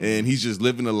lady, and he's just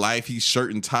living a life. He's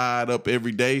shirt and tied up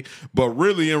every day, but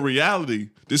really in reality,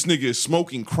 this nigga is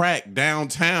smoking crack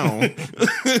downtown,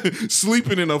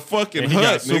 sleeping in a fucking and he hut,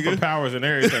 got nigga. Superpowers and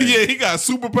everything. Yeah, he got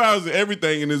superpowers and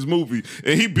everything in this movie,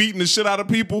 and he beating the shit out of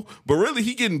people, but really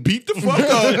he getting beat the fuck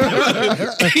up.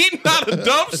 He not a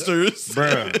dumpsters,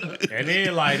 Bruh. And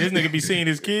then like this nigga be seeing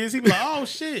his kids, he be like, oh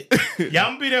shit, yeah,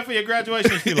 I'm gonna be there for your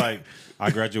graduation. He like,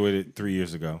 I graduated 3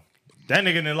 years ago. That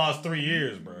nigga done lost 3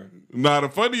 years, bro. Nah, the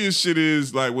funniest shit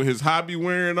is like when his hobby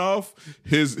wearing off,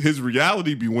 his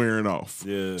reality be wearing off.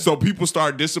 Yeah. So people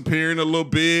start disappearing a little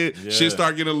bit. Yeah. Shit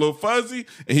start getting a little fuzzy,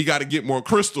 and he got to get more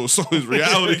crystals so his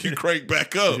reality can crank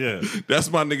back up. Yeah. That's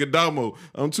my nigga Damo.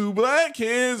 I'm 2 black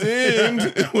cans in.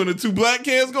 When the 2 black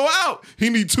cans go out, he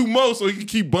need 2 more so he can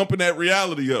keep bumping that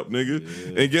reality up, nigga.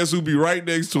 Yeah. And guess who be right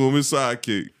next to him? His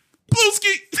sidekick.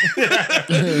 Blueski.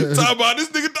 Talk about this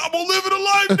nigga Damo living a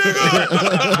life, nigga.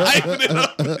 Hyping it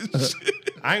up and shit.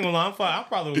 I ain't gonna lie, I'm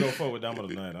probably gonna go forward with Damo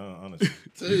tonight, honestly.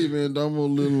 Tell you, man, Damo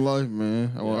living life,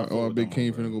 man. I Big Damo,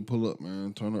 King bro. finna go pull up,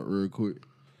 man. Turn up real quick.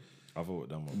 I'll forward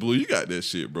Damo. Blue, you got that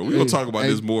shit, bro. We gonna talk about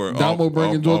this more. Damo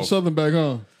bringing Georgia off. Southern back,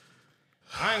 huh?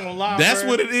 I ain't gonna lie, That's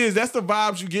bro. what it is. That's the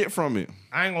vibes you get from it.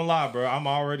 I ain't gonna lie, bro. I'm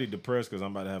already depressed because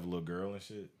I'm about to have a little girl and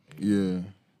shit. Yeah.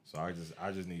 So I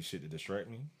just need shit to distract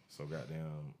me. So goddamn,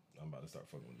 I'm about to start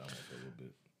fucking with Damo for a little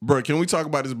bit. Bro, can we talk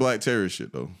about this black terrorist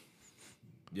shit though?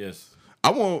 Yes.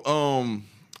 I want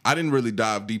I didn't really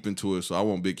dive deep into it, so I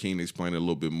want Big King to explain it a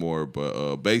little bit more.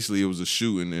 But basically, it was a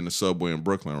shooting in the subway in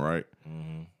Brooklyn, right?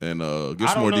 Mm-hmm. And give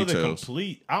some more details.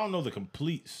 I don't know the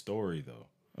complete story though.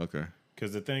 Okay.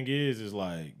 Because the thing is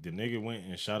like the nigga went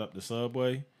and shot up the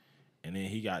subway, and then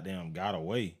he goddamn got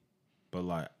away. But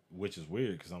like, which is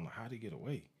weird because I'm like, how'd he get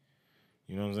away?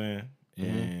 You know what I'm saying?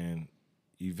 Mm-hmm. And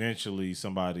eventually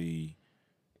somebody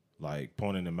like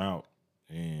pointed him out,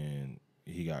 and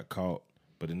he got caught.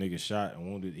 But the nigga shot and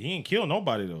wounded. He ain't kill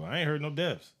nobody though. I ain't heard no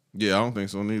deaths. Yeah, I don't think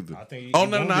so neither. I think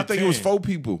no. I think it was 4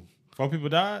 people. 4 people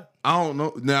died? I don't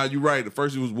know. Now you're right. At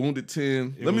first it was wounded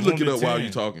 10. Let me was look it up wounded while 10.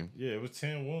 you talking. Yeah, it was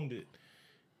 10 wounded.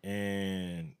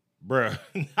 And bruh,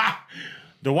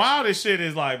 the wildest shit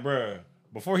is like, bruh,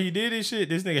 before he did this shit,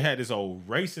 this nigga had this old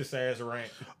racist ass rant.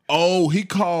 Oh, he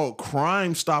called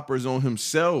Crime Stoppers on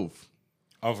himself.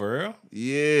 Oh, for real?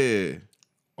 Yeah.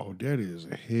 Oh, that is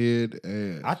a head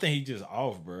ass. I think he just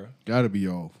off, bruh. Gotta be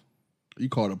off. You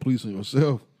called the police on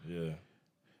yourself. Yeah.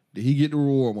 Did he get the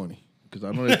reward money? Because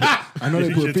I know they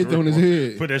He put just 50 on his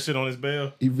head. Put that shit on his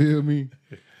bail. You feel me?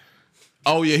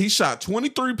 Oh yeah, he shot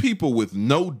 23 people with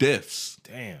no deaths.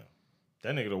 Damn.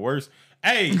 That nigga the worst.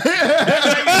 Hey. Chill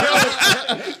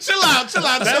out.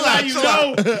 That's how you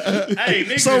know. Hey,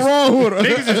 niggas, So wrong with her.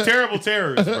 niggas is terrible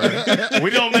terrorists, bro. We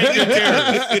don't make good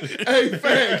terrorists. Hey,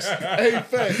 facts.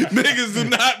 Niggas do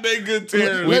not make good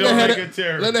terrorists. We don't that make had good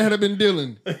terrorists. Let that have been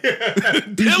Dylan.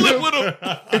 Dealing with him.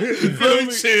 Really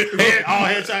chill. All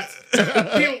headshots.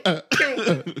 Pew,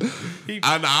 pew.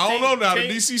 I don't know now. The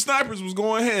Ting. DC snipers was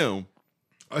going ham.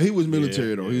 He was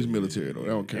military though. He was military though. That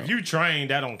don't count. If you train,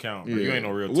 that don't count. Bro. You Yeah. ain't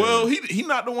no real Well, terrorist. he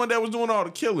not the one that was doing all the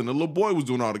killing. The little boy was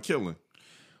doing all the killing.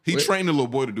 He trained the little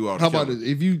boy to do all the How killing. about this?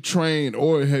 If you trained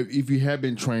or if you have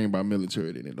been trained by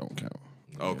military, then it don't count.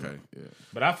 Okay.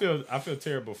 But I feel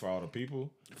terrible for all the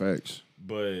people. Facts.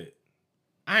 But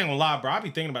I ain't gonna lie, bro. I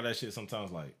be thinking about that shit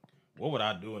sometimes. Like, what would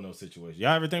I do in those situations?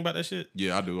 Y'all ever think about that shit?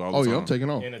 Yeah, I do all the Oh time. yeah, I'm taking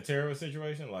off. In a terrorist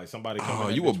situation, like somebody coming. Oh,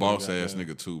 at you bitch a with boss gun. ass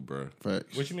nigga too, bro.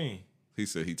 Facts. What you mean? He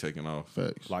said he taking off.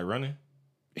 Facts. Like running?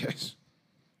 Yes.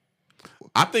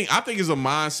 I think it's a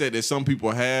mindset that some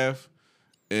people have,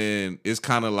 and it's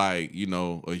kind of like, you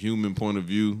know, a human point of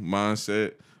view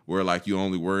mindset where like you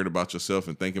only worried about yourself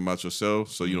and thinking about yourself,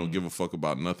 so you don't give a fuck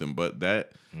about nothing but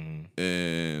that.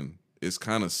 And it's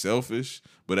kind of selfish,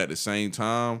 but at the same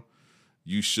time,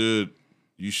 you should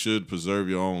preserve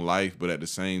your own life, but at the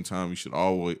same time, you should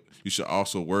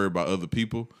also worry about other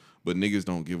people. But niggas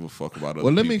don't give a fuck about other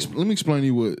Well, let people. me explain to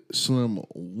you what Slim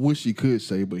wish he could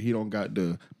say, but he don't got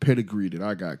the pedigree that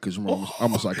I got because I'm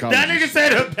a psychologist. That nigga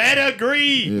said a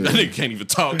pedigree. That nigga can't even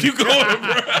talk. Keep going,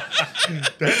 bro.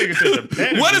 That nigga said a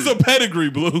pedigree. What is a pedigree,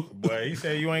 Blue? Boy, he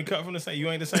said you ain't cut from the same. You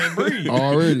ain't the same breed.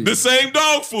 Already. The same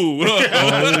dog food.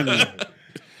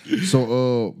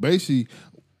 So basically,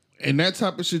 in that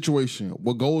type of situation,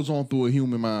 what goes on through a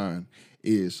human mind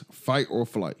is fight or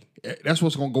flight. That's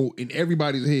what's gonna go in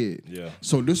everybody's head. Yeah.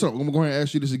 So I'm gonna go ahead and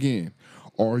ask you this again.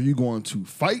 Are you going to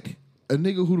fight a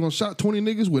nigga who done shot 20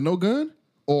 niggas with no gun?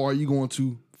 Or are you going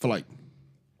to flight?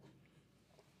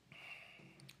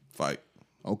 Fight.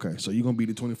 Okay, so you're gonna be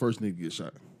the 21st nigga to get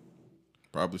shot.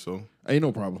 Probably so. Ain't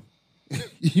no problem.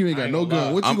 You ain't got ain't no gonna lie.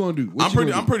 gun. What you gonna do? What I'm you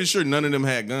gonna do? pretty sure none of them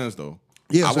had guns though.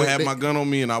 Yeah, I so would have they- my gun on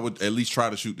me and I would at least try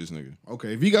to shoot this nigga.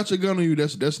 Okay, if you got your gun on you,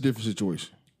 that's a different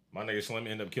situation. My nigga Slim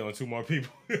ended up killing 2 more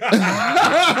people. Hey,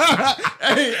 That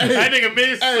nigga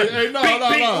missed. hey,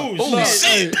 no. Ooh,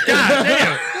 shit. God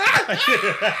damn.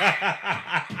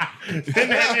 Then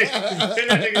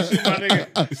that nigga shoot my nigga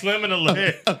Slim in the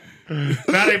leg.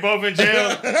 Now they both in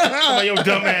jail. I'm like, yo,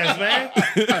 dumb ass, man.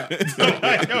 I'm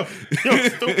like, yo,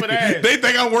 stupid ass. They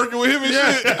think I'm working with him and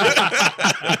shit.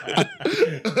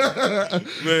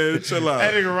 Man, chill That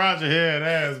out. nigga Roger head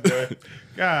ass, bro.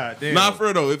 God damn. Nah, for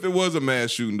real though, if it was a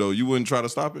mass shooting though, you wouldn't try to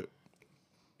stop it?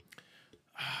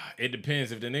 It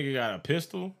depends. If the nigga got a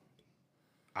pistol,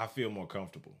 I feel more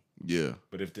comfortable. Yeah.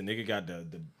 But if the nigga got the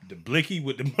blicky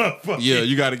with the motherfucker, Yeah,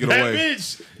 you gotta get that away.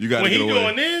 Bitch, You gotta when get he away.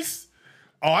 doing this,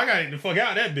 oh, I gotta get the fuck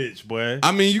out of that bitch, boy.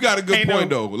 I mean, you got a good Ain't point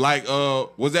no- though. Like,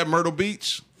 was that Myrtle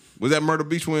Beach? Was that Myrtle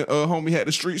Beach when homie had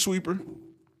the street sweeper?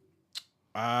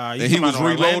 And And he was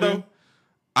reloading?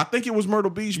 I think it was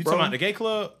Myrtle Beach, You bro. talking about the gay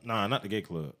club? Nah, not the gay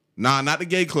club. Nah, not the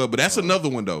gay club, but that's another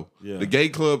one though. Yeah. The gay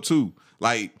club too.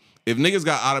 Like, if niggas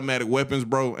got automatic weapons,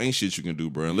 bro, ain't shit you can do,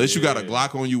 bro. Unless you got a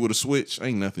Glock on you with a switch,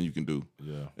 ain't nothing you can do.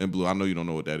 Yeah. And Blue, I know you don't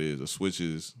know what that is. A switch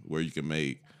is where you can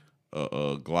make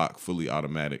a Glock fully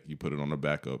automatic. You put it on the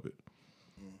back of it.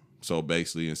 So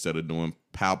basically, instead of doing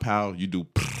pow pow, you do.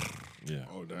 Yeah.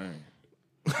 Oh dang.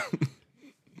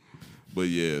 But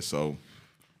yeah, so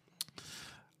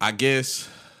I guess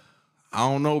I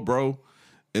don't know, bro.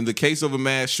 In the case of a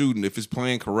mass shooting, if it's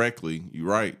planned correctly, you're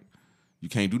right. You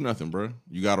can't do nothing, bro.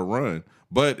 You gotta run.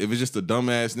 But if it's just a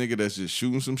dumbass nigga that's just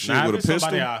shooting some shit Now, with a if it's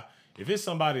pistol, if it's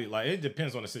somebody, like, it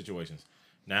depends on the situations.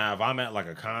 Now, if I'm at like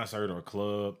a concert or a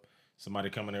club, somebody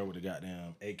coming there with a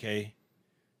goddamn AK.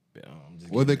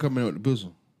 What they coming out with the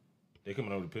pistol? They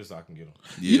coming over the pistol, I can get them.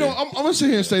 Yeah. You know, I'm gonna sit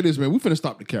here and say this, man. We finna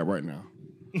stop the cap right now.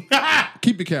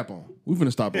 Keep the cap on. We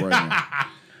finna stop it right now.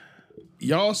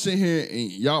 Y'all sit here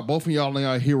and y'all, both of y'all in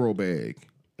our hero bag.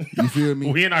 You feel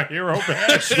me? We in our hero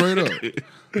bag. Straight up.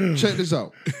 Check this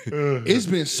out. It's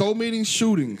been so many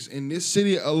shootings in this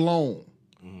city alone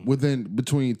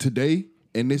between today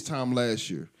and this time last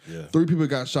year. Yeah. 3 people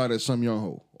got shot at some young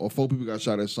hoe, or 4 people got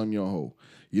shot at some young hoe.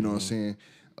 You know what I'm saying?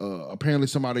 Apparently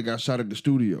somebody got shot at the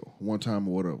studio one time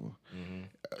or whatever.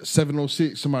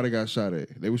 706, somebody got shot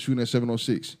at. They were shooting at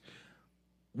 706.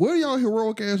 Where y'all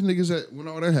heroic ass niggas at when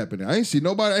all that happened? I ain't see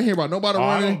nobody. I ain't hear about nobody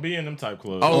running. I don't be in them type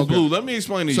clubs. Oh, okay. Blue, let me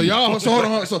explain to you. So y'all, hold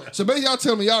on. So basically y'all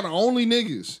tell me y'all the only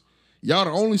niggas. Y'all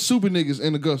the only super niggas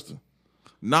in Augusta.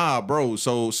 Nah, bro.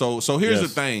 So here's the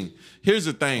thing. Here's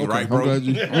the thing, okay, right, bro?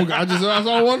 That's all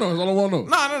I want to know. That's all I want to know.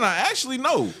 No. Actually,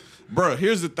 no. Bro,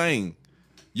 here's the thing.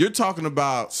 You're talking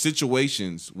about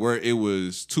situations where it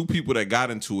was 2 people that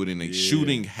got into it and a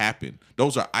shooting happened.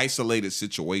 Those are isolated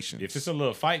situations. If it's a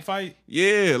little fight.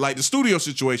 Yeah, like the studio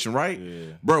situation, right? Yeah.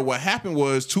 Bro, what happened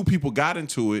was 2 people got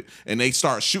into it and they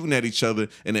start shooting at each other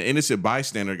and an innocent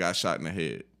bystander got shot in the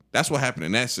head. That's what happened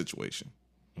in that situation.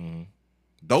 Mm-hmm.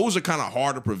 Those are kind of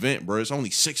hard to prevent, bro. It's only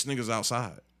 6 niggas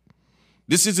outside.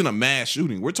 This isn't a mass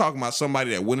shooting. We're talking about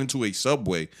somebody that went into a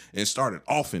subway and started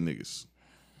offing niggas.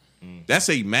 That's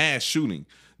a mass shooting.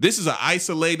 This is an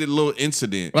isolated little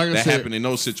incident that happened in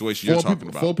those situations you're talking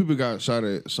about. 4 people got shot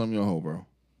at some young hoe, bro.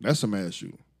 That's a mass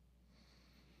shooting.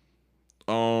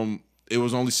 It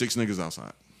was only 6 niggas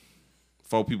outside.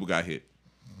 4 people got hit.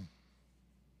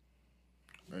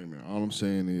 Hey man, all I'm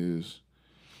saying is,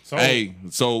 let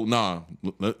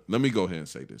me go ahead and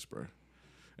say this, bro.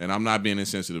 And I'm not being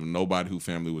insensitive to nobody whose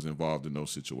family was involved in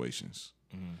those situations.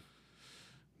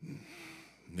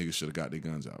 Niggas should have got their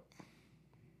guns out.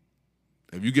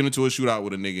 If you get into a shootout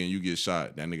with a nigga and you get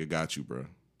shot, that nigga got you, bro.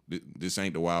 This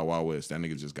ain't the Wild Wild West. That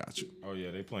nigga just got you. Oh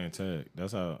yeah, they playing tag.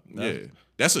 That's a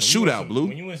shootout, Blue.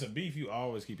 When you win some beef, you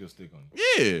always keep your stick on it.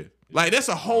 Yeah. Like that's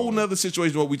a whole nother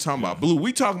situation what we talking about. Blue,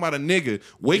 we talking about a nigga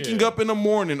waking up in the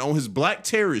morning on his black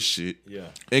terrorist shit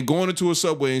and going into a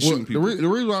subway and shooting people. The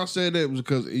reason why I said that was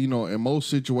because, you know, in most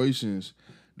situations,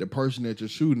 the person that you're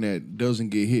shooting at doesn't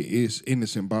get hit. It's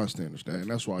innocent bystanders. And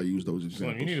that's why I use those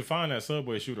examples. You need to find that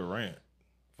subway shooter rant.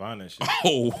 Find that shit.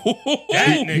 Oh,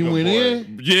 that nigga, he went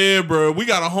in? Yeah, bro. We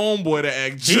got a homeboy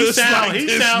that act just like this nigga,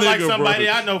 He sound like somebody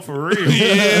I know for real.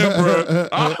 Yeah, bro.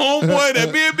 Our homeboy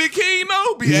that me and Big King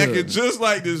know be acting just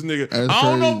like this nigga. That's I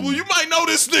don't crazy. know, Blue. You might know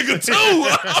this nigga too.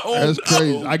 That's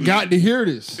crazy. I got to hear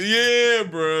this. Yeah,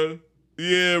 bro.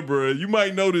 Yeah, bro. You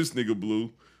might know this nigga,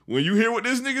 Blue. When you hear what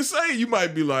this nigga say, you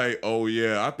might be like, oh,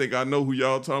 yeah, I think I know who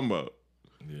y'all talking about.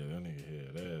 Yeah, that nigga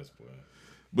head ass, boy.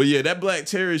 But yeah, that black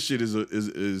terrorist shit is a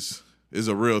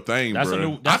real thing,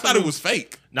 bro. I thought it was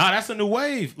fake. Nah, that's a new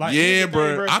wave. Like, yeah,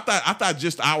 bro. I thought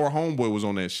just our homeboy was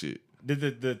on that shit.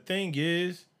 The thing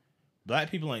is, black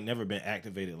people ain't never been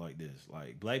activated like this.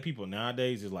 Like, black people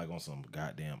nowadays is like on some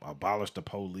goddamn abolish the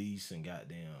police and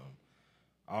goddamn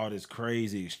all this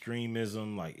crazy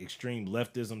extremism, like extreme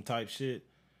leftism type shit.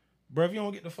 Bro, if you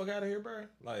don't get the fuck out of here, bro,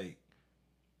 like,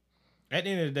 at the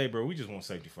end of the day, bro, we just want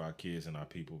safety for our kids and our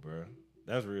people, bro.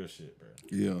 That's real shit, bro.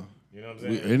 Yeah. You know what I'm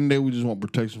saying? At the end of the day, we just want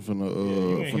protection from the...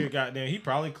 you ain't hear goddamn... He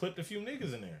probably clipped a few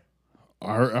niggas in there.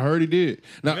 I heard he did.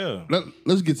 Now,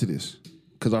 let's get to this.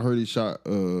 Because I heard he shot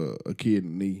a kid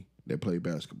in the knee that played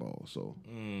basketball. So,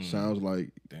 sounds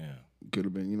like... Damn. Could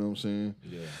have been, you know what I'm saying?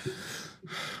 Yeah.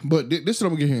 But this is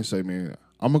what I'm going to get here and say, man.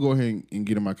 I'm going to go ahead and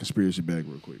get in my conspiracy bag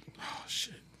real quick. Oh,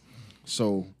 shit.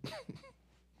 So,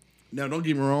 now don't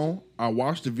get me wrong. I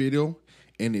watched the video,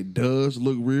 and it does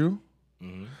look real.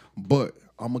 Mm-hmm. But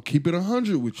I'm going to keep it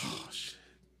 100 with you. Oh, shit.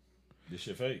 This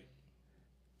shit fake.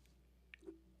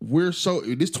 This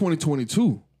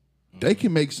 2022. They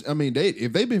can make. I mean,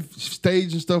 if they've been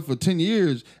staging stuff for 10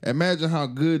 years, imagine how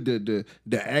good the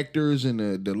actors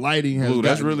and the lighting has. Blue,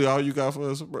 that's really all you got for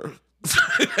us, bro.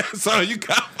 That's all you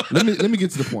got. Let me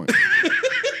get to the point.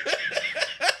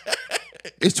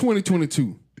 It's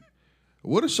 2022.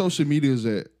 What are social medias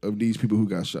of these people who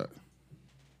got shot?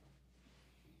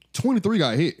 23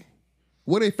 got hit.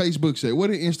 What they Facebooks at? What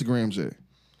they Instagrams at?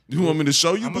 You want me to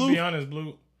show you, I'm Blue? I'm gonna be honest,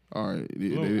 Blue. All right.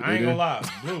 Blue, I ain't gonna lie.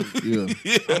 Blue. Yeah.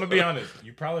 I'm gonna be honest.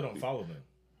 You probably don't follow them.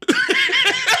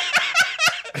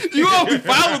 You only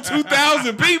follow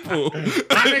 2,000 people. You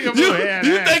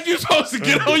think you supposed to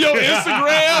get on your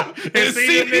Instagram and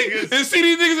see these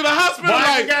niggas in the hospital? Boy,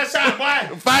 like, got shot,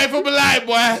 boy. Fight for my life,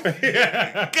 boy.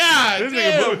 God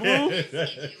damn, Blue.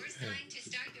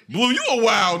 Blue, you a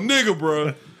wild nigga,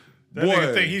 bro. That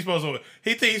nigga think he's supposed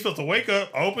to wake up,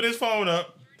 open his phone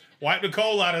up, wipe the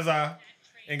coal out his eye,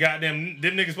 and goddamn,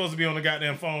 them niggas supposed to be on the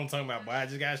goddamn phone talking about, boy, I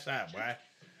just got shot, boy.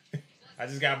 I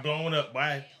just got blown up,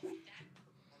 boy.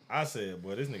 I said,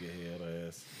 boy, this nigga held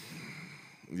ass.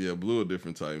 Yeah, Blue a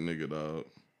different type nigga, dog.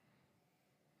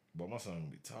 But my son gonna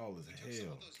be tall as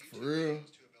hell. For real?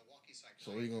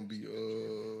 So he gonna be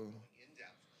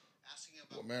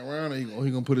well, man, around he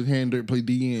gonna put his hand there, play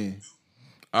DN.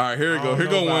 All right, here we go. Here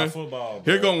go one. Football,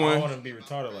 here go one. I want him to be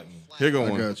retarded like me. Here go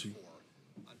one. I got you.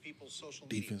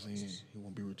 Defense end, he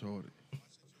won't be retarded.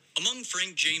 Among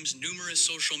Frank James' numerous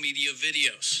social media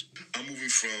videos, I'm moving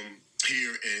from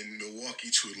here in Milwaukee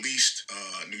to at least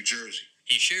New Jersey.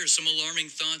 He shares some alarming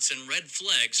thoughts and red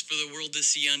flags for the world to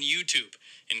see on YouTube,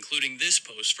 including this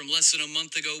post from less than a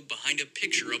month ago behind a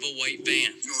picture of a white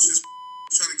van. You know, since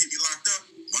trying to get me locked up,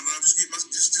 why don't I just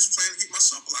plan to get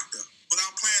myself locked up? But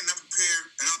I'll plan and I'm prepared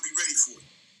and I'll be ready for it.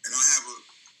 And I'll have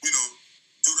do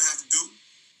what I have to do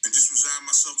and just resign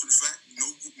myself to the fact,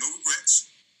 no regrets,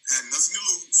 had nothing to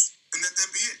lose, and let that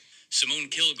be it. Simone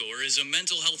Kilgore is a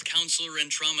mental health counselor and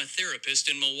trauma therapist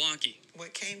in Milwaukee.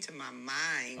 What came to my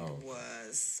mind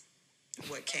was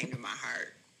what came to my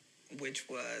heart, which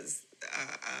was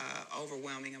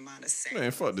overwhelming amount of sadness.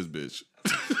 Man, fuck this bitch.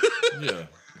 Yeah.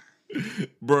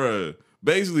 Bruh.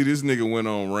 Basically, this nigga went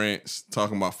on rants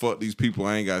talking about fuck these people.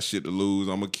 I ain't got shit to lose.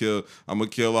 I'm gonna kill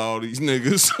all these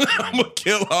niggas. I'm gonna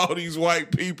kill all these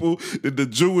white people. The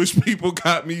Jewish people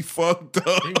got me fucked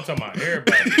up. He was talking about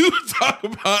everybody. He was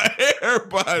talking about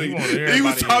everybody. He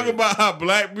was talking about how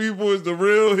black people is the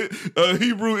real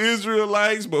Hebrew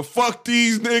Israelites, but fuck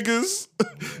these niggas.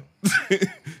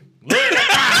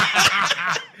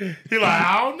 He like,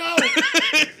 I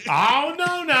don't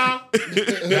know now.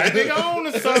 That nigga on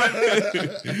the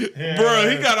side. Yeah.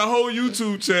 Bruh, he got a whole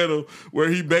YouTube channel where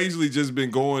he basically just been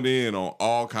going in on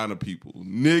all kind of people.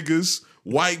 Niggas,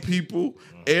 white people,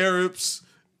 Arabs,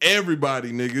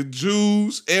 everybody, nigga.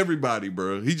 Jews, everybody,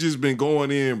 bruh. He just been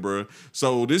going in, bruh.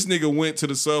 So this nigga went to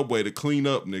the subway to clean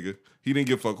up, nigga. He didn't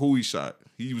give a fuck who he shot.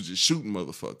 He was just shooting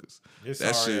motherfuckers.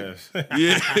 That shit.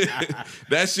 Yeah.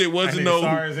 That shit wasn't no.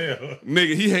 Sorry as hell.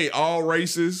 Nigga, he hate all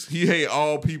races. He hate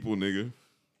all people, nigga.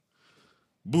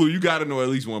 Blue, you gotta know at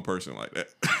least one person like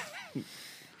that.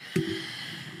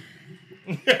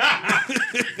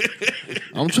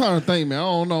 I'm trying to think, man. I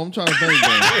don't know. I'm trying to think,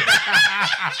 man.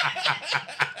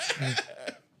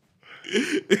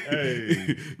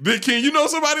 Hey. Big King, you know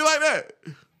somebody like that?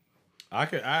 I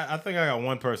think I got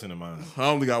one person in mind. I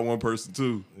only got one person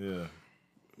too. Yeah.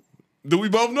 Do we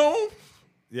both know him?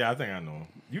 Yeah, I think I know him.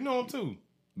 You know him too.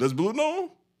 Does Blue know him?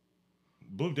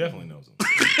 Blue definitely knows him.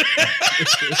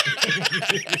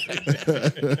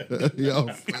 Yo,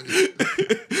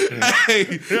 Hey,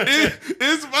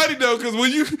 it's funny though, because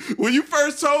when you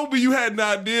first told me you had an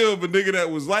idea of a nigga that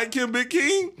was like him, Big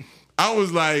King, I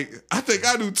was like, I think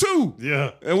I do too.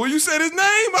 Yeah. And when you said his name,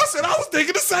 I said I was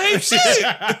thinking the same shit.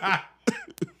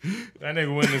 That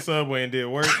nigga went in the subway and did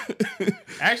work.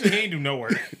 Actually, he ain't do no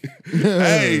work.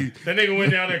 Hey, That nigga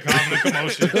went down there causing a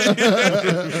commotion.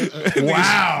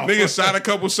 Wow. nigga shot a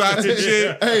couple shots and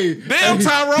shit. hey, Damn,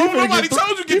 Tyrone, nobody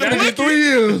told you get the get blicky. 3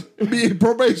 years. Be in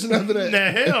probation after that.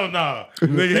 Nah, hell no.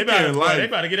 Nigga, he getting life. They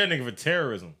about to get that nigga for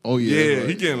terrorism. Oh Yeah, yeah,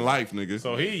 he getting life, nigga.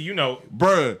 So he,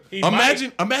 Bruh, He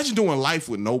imagine doing life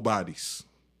with nobodies.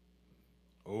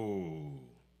 oh,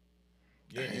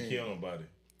 you ain't kill nobody.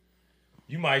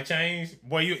 You might change,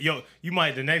 boy. You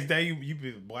might the next day you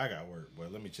be, boy, I got work, boy.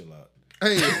 Let me chill out.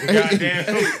 Hey,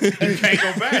 Goddamn, you can't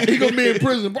go back. he gonna be in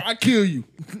prison, bro. I kill you.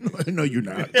 No, you're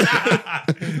not.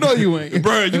 No, you ain't,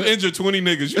 Bruh, you injured 20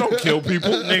 niggas. You don't kill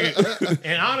people. Nigga.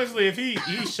 And honestly, if he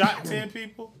shot 10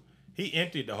 people, he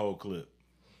emptied the whole clip.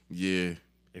 Yeah.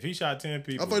 If he shot 10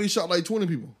 people, I thought he shot like 20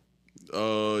 people.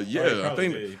 Yeah, I probably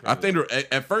think did. I think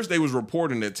at first they was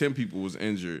reporting that 10 people was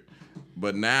injured,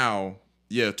 but now,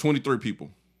 yeah, 23 people.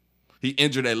 He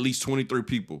injured at least 23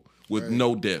 people with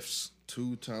no deaths.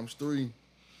 2 times 3.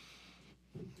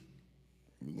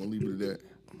 We're gonna leave it at that.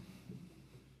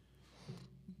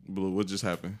 Blue, what just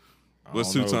happened?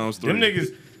 What's don't 2 know. times 3? Them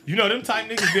niggas, them type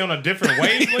niggas be on a different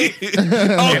wavelength.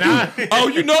 Oh,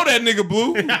 you know that nigga,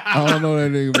 Blue. I don't know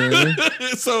that nigga, man.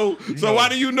 so why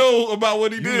do you know about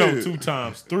what he You did? know 2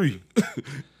 times 3.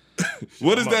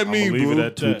 What does that mean, leave it Blue?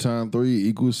 at 2 that. times 3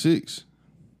 equals 6.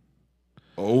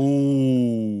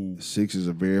 Oh, 6 is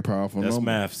a very powerful That's number.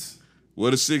 maths.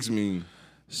 what does 6 mean?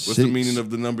 What's the meaning of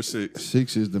the number 6?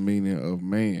 6 is the meaning of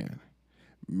man.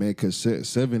 Man, because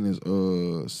 7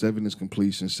 is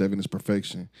completion, 7 is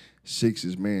perfection, 6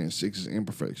 is man, 6 is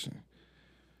imperfection.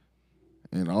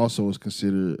 And also is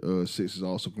considered 6 is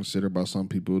also considered by some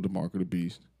people the mark of the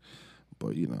beast.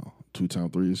 But 2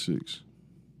 times 3 is 6.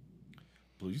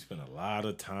 Blue, you spend a lot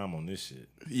of time on this shit.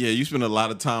 Yeah, you spend a lot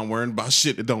of time worrying about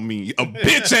shit that don't mean a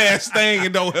bitch ass thing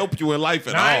and don't help you in life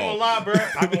at all. I ain't gonna lie, bro.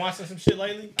 I've been watching some shit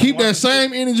lately. Keep that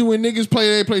same energy when niggas play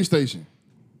their PlayStation.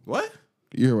 What?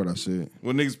 You hear what I said?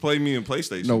 When niggas play me in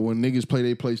PlayStation? No, when niggas play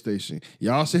their PlayStation.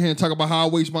 Y'all sit here and talk about how I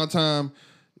waste my time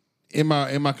in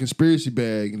my conspiracy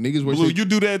bag. Niggas waste. Blue, you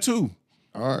do that too.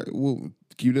 All right, well,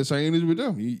 keep that same energy with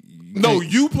them.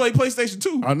 You play PlayStation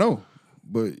too. I know,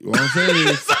 but what I'm saying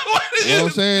is,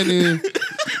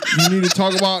 you need to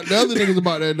talk about the other niggas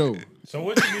about that though. So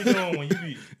what you be doing when you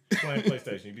be playing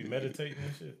PlayStation? You be meditating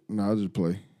and shit? No, I just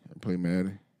play. I play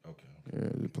Madden. Okay. Yeah,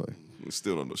 I just play.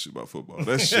 Still don't know shit about football.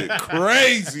 That shit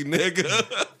crazy,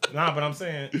 nigga. Nah, but I'm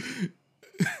saying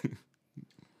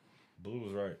Blue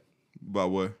was right. About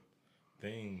what?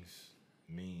 Things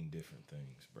mean different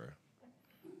things, bro.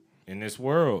 In this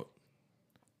world,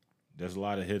 there's a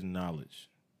lot of hidden knowledge.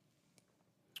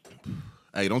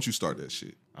 Hey, don't you start that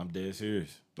shit. I'm dead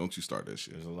serious. Don't you start that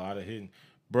shit. There's a lot of hidden,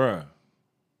 bruh.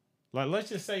 Like, let's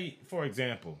just say, for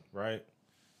example, right?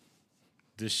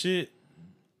 The shit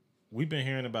we've been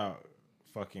hearing about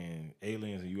fucking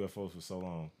aliens and UFOs for so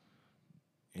long,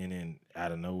 and then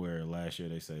out of nowhere last year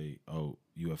they say, "Oh,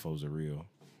 UFOs are real,"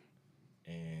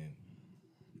 and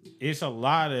it's a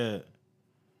lot of,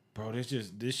 bro. This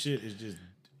shit is just.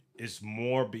 It's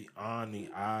more beyond the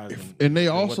eyes, and they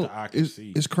than also what the eye can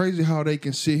see. It's crazy how they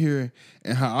can sit here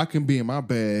and how I can be in my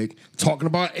bag talking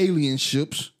about alien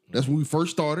ships. That's when we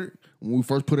first started. When we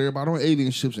first put everybody on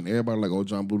alien ships, and everybody like, "Oh,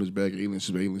 John Blue in his bag, alien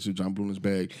ship, John Blue in his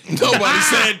bag." Nobody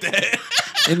said that.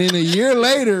 And then a year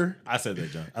later, I said that,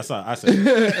 John. I said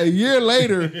that. a year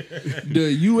later,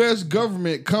 the U.S.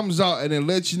 government comes out and then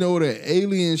lets you know that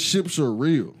alien ships are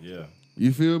real. Yeah.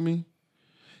 You feel me?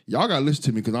 Y'all gotta listen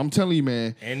to me because I'm telling you,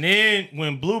 man. And then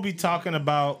when Blue be talking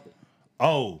about,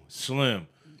 "Oh, Slim,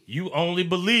 you only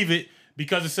believe it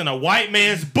because it's in a white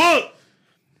man's book,"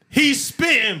 he's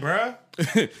spitting, bruh.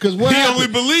 Because he only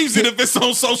believes it if it's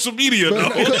on social media, though.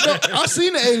 I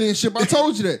seen the alien ship. I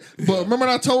told you that. But remember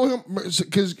I told him,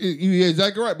 because you're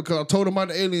exactly right, because I told him about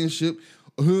the alien ship.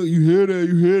 You hear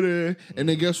that. And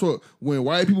then guess what? When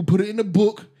white people put it in the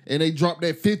book and they dropped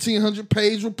that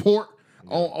 1,500-page report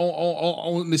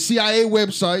on the CIA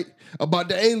website about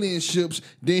the alien ships,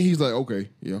 then he's like, okay,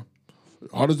 yeah.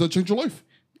 How does that change your life?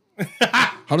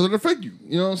 How does that affect you?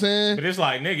 You know what I'm saying? But it's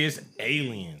like, nigga, it's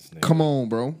aliens. Nigga. Come on,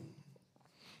 bro.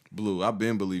 Blue, I've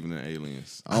been believing in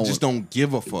aliens. I just don't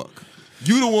give a fuck.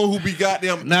 You the one who be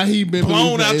goddamn now he been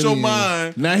blown out aliens. your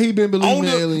mind. Now he been believing in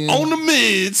aliens. On the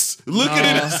mids, looking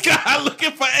in the sky,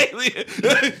 looking for aliens.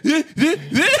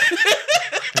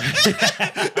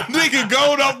 Nigga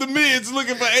going off the mids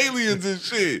looking for aliens and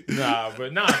shit. Nah,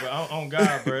 but on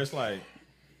God, bro, it's like,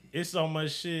 it's so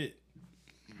much shit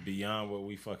beyond what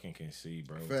we fucking can see,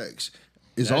 bro. Facts.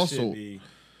 It's that also... And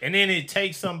then it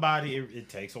takes somebody, it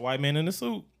takes a white man in a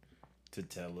suit to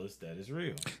tell us that it's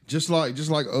real. Just like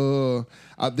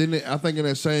I think in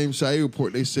that same CIA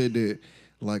report they said that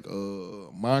like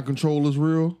mind control is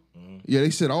real. Mm-hmm. Yeah, they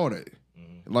said all that.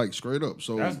 Mm-hmm. Like straight up.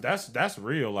 So that's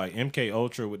real. Like MK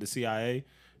Ultra with the CIA,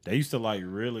 they used to like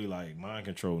really like mind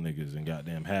control niggas and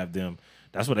goddamn have them.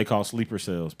 That's what they call sleeper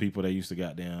cells. People they used to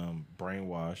goddamn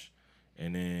brainwash,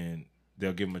 and then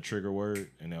they'll give them a trigger word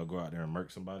and they'll go out there and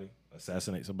murk somebody,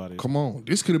 assassinate somebody. Come on,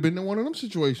 this could have been in one of them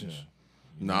situations. Yeah.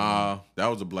 Nah, that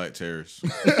was a black terrorist. He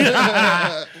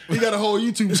got a whole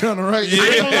YouTube channel, right? Yeah. I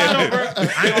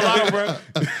ain't gonna lie, bro.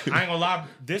 I ain't gonna lie.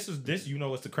 This. You know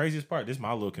what's the craziest part? This is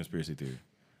my little conspiracy theory.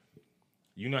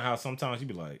 You know how sometimes you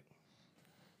be like,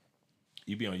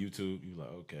 you be on YouTube, you be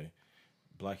like, okay,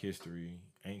 Black History,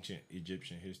 ancient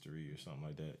Egyptian history, or something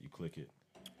like that. You click it,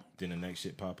 then the next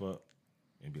shit pop up,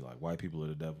 and be like, white people are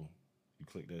the devil. You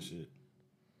click that shit,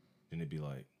 then it be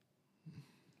like,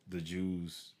 the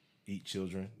Jews eat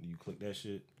children. You click that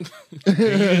shit. And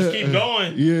you just keep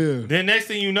going. Yeah. Then next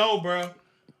thing you know, bro,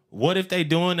 what if they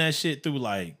doing that shit through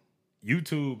like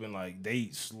YouTube and like they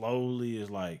slowly is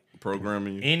like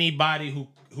programming you? Anybody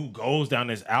who goes down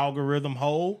this algorithm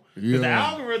hole. Yeah. The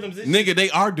algorithms, nigga, they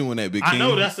are doing that, Big King. I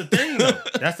know, that's the thing though.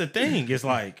 That's the thing. It's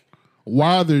like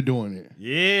why they're doing it.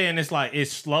 Yeah, and it's like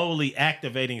it's slowly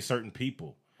activating certain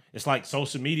people. It's like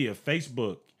social media,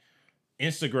 Facebook,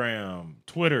 Instagram,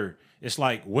 Twitter. It's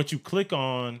like what you click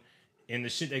on and the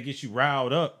shit that gets you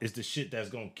riled up is the shit that's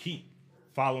going to keep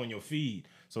following your feed.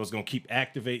 So it's going to keep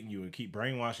activating you and keep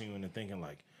brainwashing you into thinking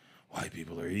like, white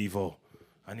people are evil.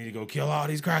 I need to go kill all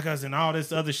these crackers and all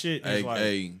this other shit.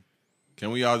 Hey, can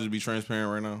we all just be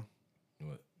transparent right now?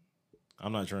 What?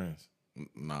 I'm not trans.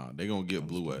 Nah, they going to get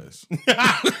blue ass. They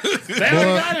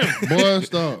already got him. Boy,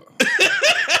 stop.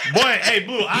 Boy, hey,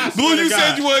 Blue, I Blue, swear to you God.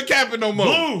 said you wasn't capping no more.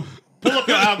 Blue, pull up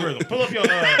your algorithm. Pull up your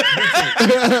YouTube.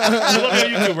 Pull up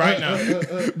your YouTube right now.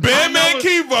 Bandman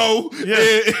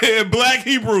Kivo and Black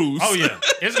Hebrews. Oh, yeah.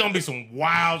 It's going to be some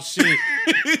wild shit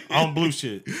on Blue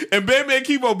shit. And Bandman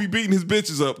Kivo be beating his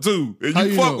bitches up, too. And How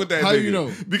you you fuck know? with that How nigga. you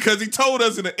know? Because he told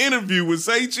us in an interview with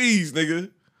Say Cheese, nigga.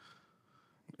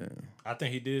 I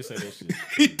think he did say that shit.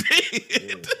 He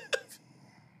did.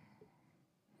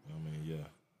 I mean, yeah.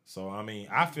 So, I mean,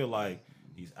 I feel like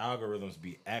these algorithms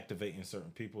be activating certain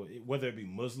people, whether it be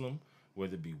Muslim,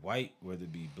 whether it be white, whether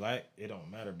it be black, it don't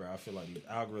matter, bro. I feel like these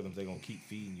algorithms, they going to keep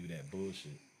feeding you that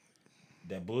bullshit.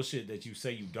 That bullshit that you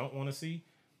say you don't want to see,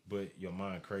 but your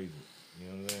mind craves it. You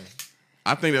know what I'm saying?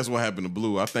 I think that's what happened to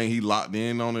Blue. I think he locked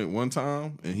in on it one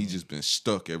time, and he just been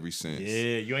stuck ever since.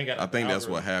 Yeah, you ain't got I think that's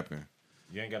what happened.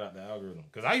 You ain't got out the algorithm.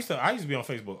 Because I used to be on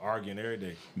Facebook arguing every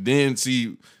day. Then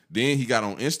he got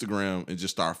on Instagram and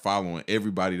just started following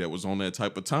everybody that was on that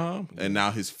type of time. And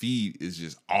now his feed is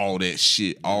just all that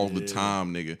shit all the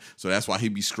time, nigga. So that's why he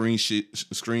be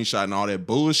screenshotting all that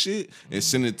bullshit and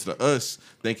sending it to us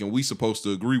thinking we supposed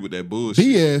to agree with that bullshit.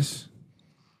 BS.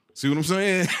 See what I'm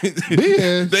saying?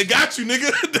 BS. They got you,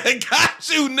 nigga. They got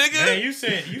you, nigga. Man, you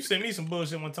sent me some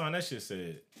bullshit one time. That shit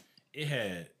said it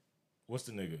had what's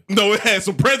the nigga? No, it had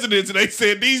some presidents and they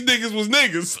said these niggas was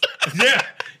niggas. Yeah.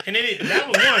 And then that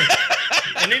was one.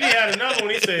 And then he had another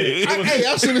one. He said it was,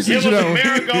 I should have seen it you was though.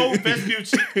 Amerigo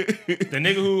Vespucci, the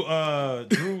nigga who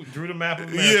drew the map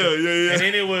of America. Yeah. And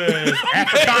then it was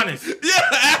Africanus. Yeah,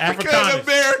 African Africanus.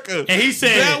 America. And he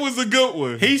said that was a good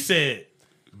one. He said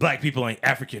black people ain't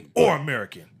African or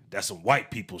American. That's some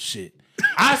white people shit.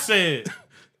 I said,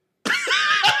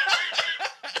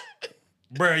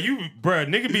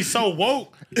 nigga be so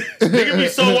woke. Nigga be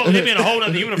so woke. They be in a whole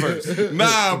other universe.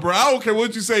 Nah, bro, I don't care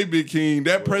what you say, Big King.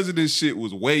 That president shit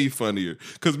was way funnier.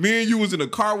 Cause me and you was in a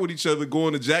car with each other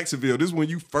going to Jacksonville. This is when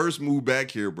you first moved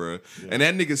back here, bro. Yeah. And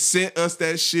that nigga sent us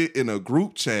that shit in a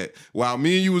group chat while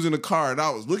me and you was in the car, and I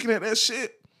was looking at that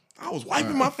shit. I was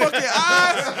wiping my fucking eyes.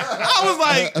 I was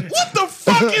like, what the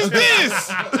fuck is this?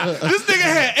 This nigga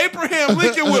had Abraham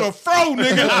Lincoln with a fro,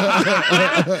 nigga.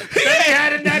 That nigga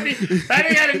had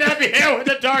a nappy hair with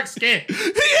a dark skin.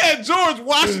 He had George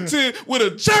Washington with a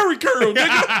Jerry curl, nigga.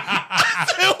 I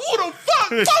said, who the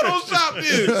fuck photoshopped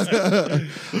this?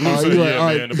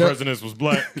 The president was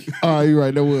black. All right, you're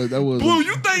right. That was. Blue,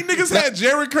 you think niggas had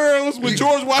Jerry curls when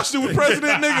George Washington was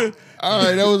president, nigga? All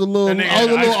right, that was a little. I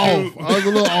was a little off. I was a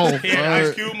little off. Yeah,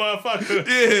 Ice Cube,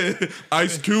 motherfucker. Yeah,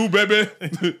 Ice Cube, baby.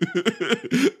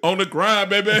 On the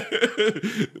grind, baby.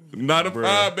 Not a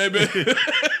pride, baby.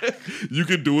 You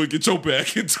can do it. Get your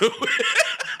back into it.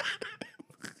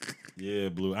 Yeah,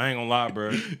 Blue. I ain't gonna lie,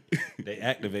 bro. They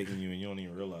activating you and you don't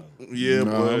even realize it. Yeah,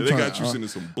 bro. They got you sending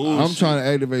some bullshit. I'm trying to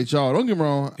activate y'all. Don't get me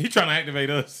wrong. He trying to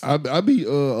activate us. I be a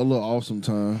little off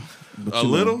sometimes. A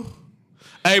little?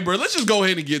 Hey, bro, let's just go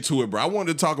ahead and get to it, bro. I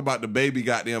wanted to talk about the baby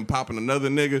goddamn popping another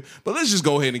nigga, but let's just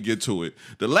go ahead and get to it.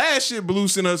 The last shit Blue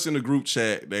sent us in the group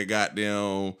chat that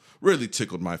goddamn really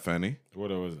tickled my fanny. What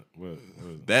was it? What was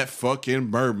it? That fucking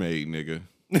mermaid, nigga.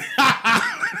 You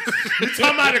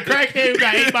talking about the crackhead who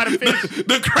got ate by the fish?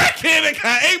 The crackhead that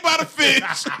got ate by the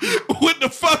fish with the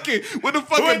fucking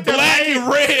black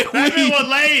and red That weed. bitch was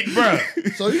laid, bro.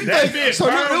 So you That think? bitch So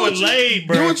bird was laid,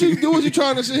 bro. Do what you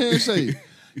trying to sit here and say.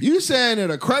 You saying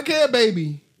that a crackhead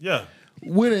baby Yeah.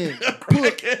 went and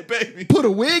Crackhead baby. put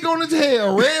a wig on his head, a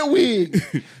red wig,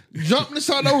 jumped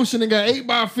inside the ocean and got ate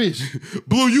by a fish.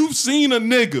 Blue, you've seen a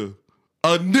nigga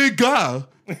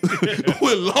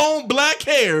with long black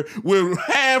hair, with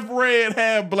half red,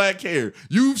 half black hair.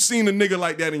 You've seen a nigga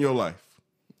like that in your life.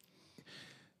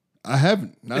 I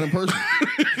haven't, not in person.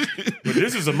 But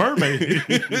this is a mermaid.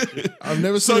 I've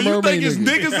never So seen a you mermaid think it's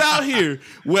nigga. niggas out here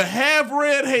with half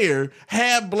red hair,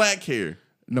 half black hair?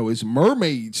 No, it's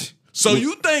mermaids. So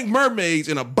you think mermaids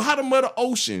in the bottom of the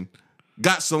ocean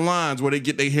got salons where they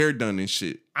get their hair done and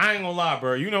shit? I ain't gonna lie,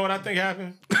 bro. You know what I think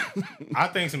happened? I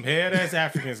think some head-ass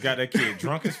Africans got that kid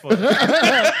drunk as fuck.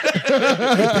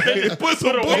 Put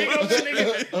some Put a wig on that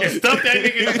nigga and stuff that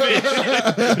nigga in the fish.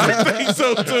 I think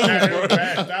so too, bro.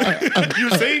 You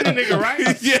seen the nigga, right?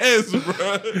 Yes,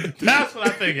 bro. That's what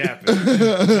I think happened.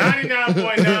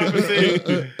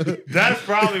 99.9%. That's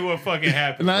probably what fucking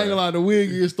happened. And I ain't gonna lie, the wig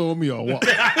is throwing me off.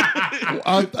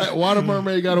 Why the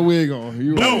mermaid got a wig on?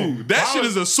 You right. No, that shit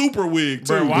is a super wig,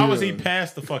 too. Bro, why was he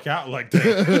passed the fuck out like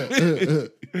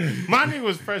that? My nigga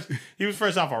was fresh. He was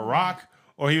fresh off a rock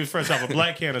or he was fresh off a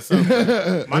black can or something.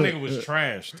 My nigga was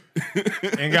trashed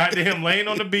and goddamn laying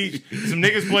on the beach. Some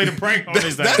niggas played a prank on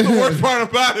his ass. That's the worst part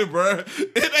about it, bro.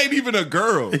 It ain't even a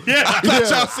girl. Yeah. I thought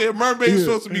y'all said mermaids were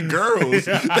supposed to be girls.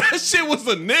 That shit was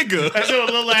a nigga. That shit was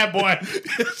a little ass boy.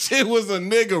 That shit was a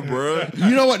nigga, bro.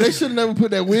 You know what? They should have never put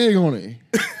that wig on it.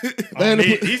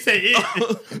 He said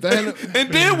it.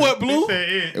 And then what, Blue? He said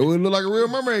it. It would look like a real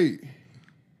mermaid.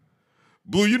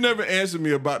 Blue, you never answered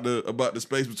me about the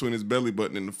space between his belly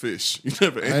button and the fish. You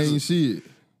never I answered. ain't see it.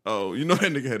 Oh, you know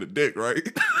that nigga had a dick, right?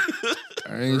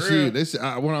 I ain't see it. They said,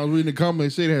 when I was reading the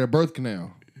comments, they said they had a birth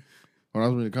canal. When I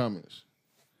was reading the comments.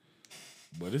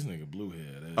 But this nigga Blue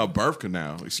head. A birth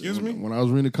canal. Excuse me? When I was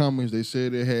reading the comments, they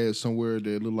said they had somewhere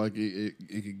that looked like it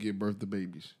could give birth to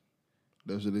babies.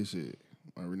 That's what they said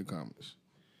when I read the comments.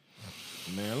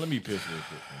 Man, let me piss real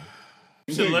quick, man.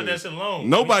 You should let that shit alone.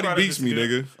 Nobody beats me,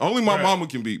 nigga. Only my mama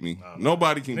can beat me.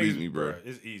 Nobody can beat me, bro.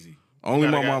 It's easy. Only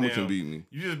my mama can beat me.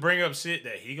 You just bring up shit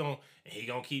that he gonna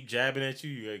keep jabbing at you.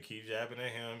 You gotta keep jabbing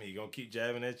at him. He gonna keep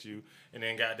jabbing at you. And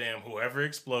then goddamn, whoever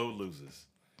explode loses.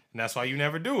 And that's why you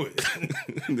never do it.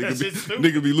 That shit's stupid.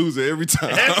 Nigga be losing every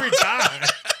time. Every time.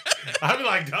 I be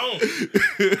like, don't.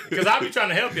 Because I be trying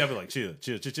to help you. I be like, chill.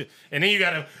 And then you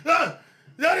gotta, yeah.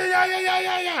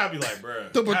 I be like,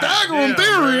 bruh. The Pythagorean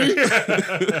theory.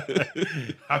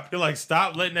 I feel like,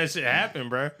 stop letting that shit happen,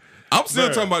 bruh. I'm still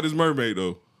talking about this mermaid,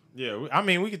 though. Yeah, I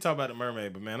mean, we can talk about the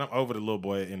mermaid, but man, I'm over the little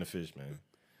boy in the fish, man.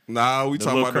 Nah, we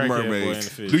talking about the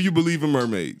mermaids. Do you believe in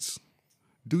mermaids?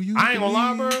 Do you? I ain't gonna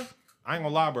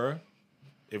lie, bro.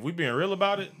 If we being real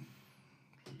about it,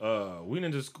 we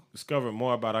didn't just discover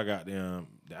more about our goddamn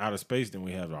the outer space than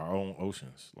we have our own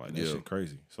oceans. Like that shit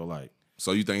crazy. So like,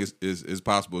 so you think it's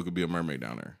possible it could be a mermaid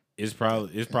down there? It's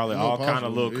probably all kind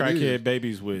of little crackhead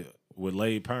babies with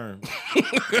laid perms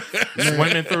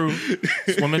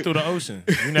swimming through the ocean.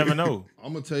 You never know.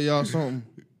 I'm gonna tell y'all something.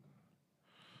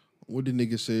 What the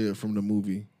nigga said from the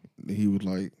movie? He was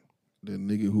like the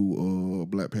nigga who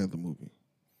Black Panther movie.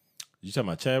 You talking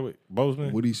about Chadwick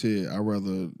Boseman? What he said? I'd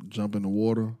rather jump in the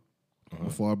water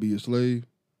before I be a slave.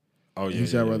 Oh yeah. He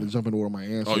said I'd rather jump in the water my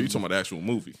ancestors. Oh, you talking about the actual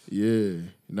movie? Yeah,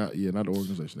 not the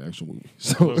organization, the actual movie.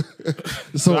 So,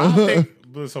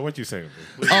 so what you saying?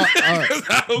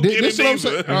 I don't get this it what I'm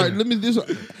saying. either. All right, let me.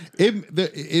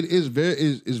 It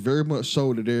is very much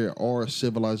so that there are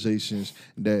civilizations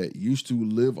that used to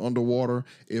live underwater,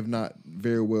 if not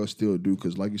very well still do.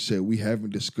 Because, like you said, we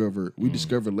haven't discovered. We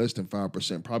discovered less than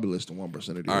 5%, probably less than 1%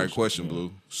 of the. All right, ocean. question,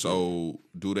 Blue. So,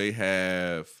 do they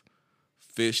have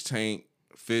fish tank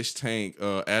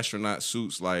astronaut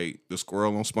suits like the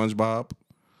squirrel on SpongeBob,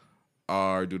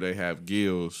 or do they have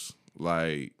gills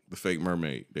like the fake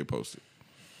mermaid they posted?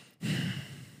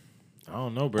 I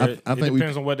don't know, bro. I think it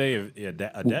depends on what they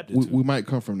adapted to. We might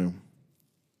come from them.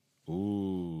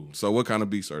 Ooh. So what kind of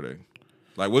beasts are they?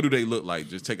 Like, what do they look like?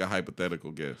 Just take a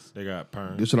hypothetical guess. They got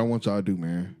perms. This is what I want y'all to do,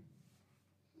 man.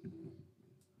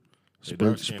 They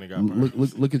dark skin, they got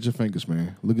perms. Look at your fingers,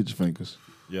 man. Look at your fingers.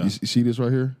 Yeah. You see this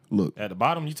right here? Look. At the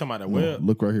bottom, you talking about the No, web?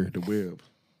 look right here. The web.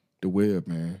 The web,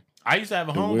 man. I used to have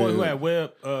a homeboy who web. had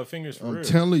web fingers for real. I'm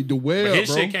telling you, the web, But his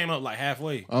bro. shit came up like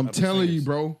halfway. I'm up his telling you, fingers.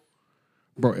 bro.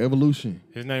 Bro, evolution.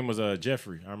 His name was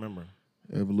Jeffrey. I remember.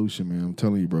 Evolution, man. I'm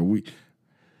telling you, bro.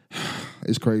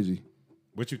 It's crazy.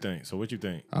 What you think? So what you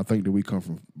think? I think that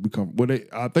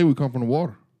I think we come from the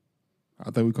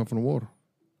water.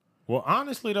 Well,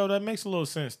 honestly though, that makes a little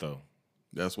sense though.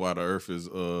 That's why the Earth is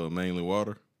mainly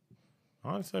water.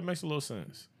 Honestly, that makes a little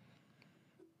sense.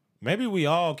 Maybe we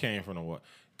all came from the water.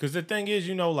 Because the thing is,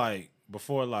 like,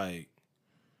 before, like,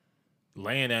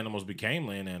 land animals became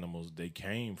land animals, they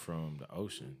came from the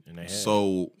ocean. And they had...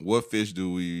 So what fish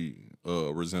do we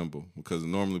resemble? Because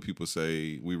normally people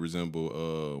say we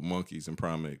resemble monkeys and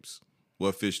primates.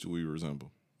 What fish do we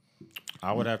resemble?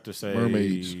 I would have to say...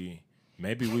 Mermaids.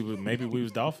 Maybe we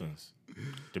was dolphins.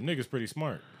 Them niggas pretty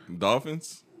smart.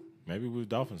 Dolphins? Maybe we was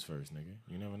dolphins first, nigga.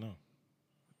 You never know.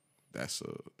 That's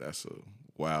a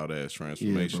wild ass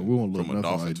transformation bro, we won't look from a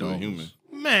nothing dolphin like to a dolphins.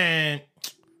 human. Man,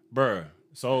 bruh.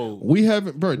 So We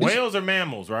haven't, bro. whales are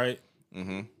mammals, right?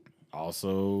 Mm-hmm.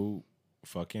 Also,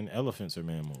 fucking elephants are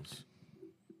mammals.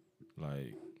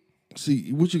 Like,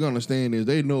 See, what you gotta understand is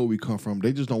they know where we come from.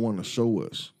 They just don't want to show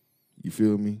us. You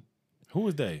feel me? who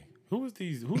is they? Who is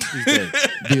these they?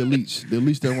 The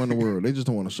elites that run the world. They just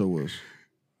don't want to show us.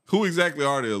 Who exactly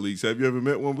are the elites? Have you ever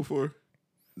met one before?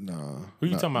 Nah. Who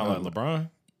you talking about? Like LeBron?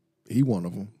 He one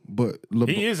of them, but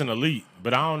He is an elite,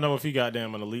 but I don't know if he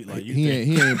goddamn an elite like you he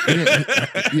think. ain't.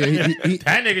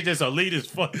 That nigga just elite as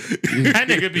fuck. That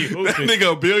nigga be That hooping.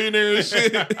 nigga a billionaire and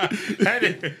shit. that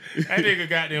nigga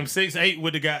goddamn 6'8"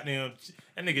 with the goddamn.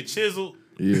 That nigga chiseled.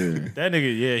 Yeah. That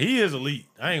nigga, yeah, he is elite.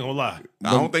 I ain't gonna lie.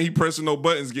 I don't think he pressing no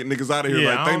buttons, getting niggas out of here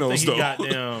Yeah, like I don't Thanos think he though.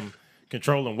 goddamn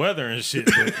controlling weather and shit.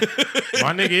 But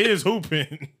my nigga is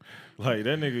hooping. Like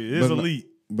that nigga is elite.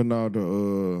 But now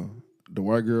the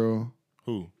white girl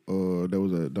Who? that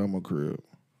was at Damo crib,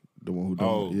 the one who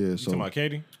Oh, yeah. you So talking about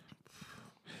Katie?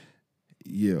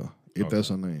 yeah, if Okay. that's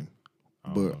her name.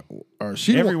 But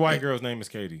Every white girl's name is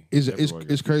Katie. Every white girl.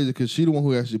 It's crazy because she the one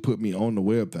who actually put me on the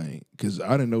web thing because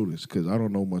I didn't know this because I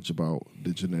don't know much about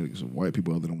the genetics of white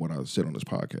people other than what I said on this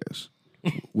podcast,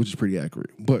 which is pretty accurate.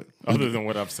 But Other than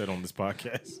what I've said on this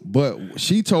podcast. but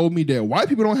she told me that white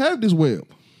people don't have this web.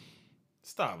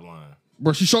 Stop lying.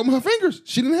 Bro, she showed me her fingers.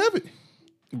 She didn't have it.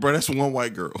 Bro, that's one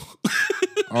white girl.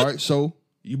 All right, so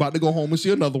you about to go home and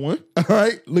see another one. All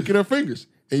right, look at her fingers.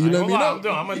 And you let me know.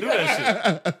 I'm gonna do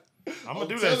that shit. I'm gonna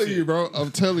do that telling shit. you, bro.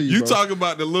 I'm telling you. You bro. talking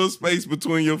about the little space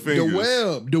between your fingers.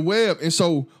 The web. And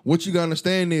so what you gotta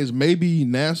understand is maybe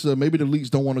NASA, maybe the elites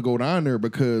don't want to go down there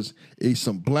because it's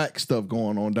some black stuff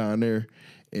going on down there.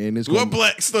 And it's What gonna,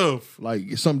 black stuff? like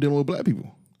it's something dealing with black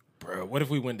people. Bro, what if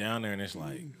we went down there and it's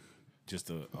like just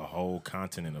a whole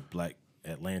continent of black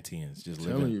Atlanteans just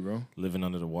Telling you, bro. living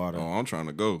under the water, Oh, I'm trying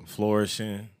to go.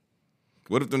 flourishing?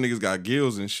 What if them niggas got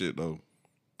gills and shit though?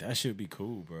 That should be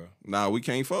cool, bro. Nah, we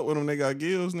can't fuck with them. They got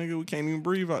gills, nigga. We can't even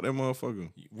breathe out that motherfucker.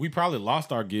 We probably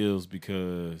lost our gills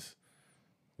because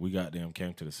we goddamn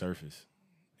came to the surface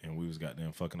and we was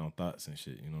goddamn fucking on thoughts and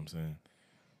shit. You know what I'm saying?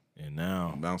 And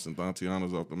now, Bouncing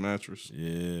Tatianas off the mattress.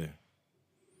 yeah,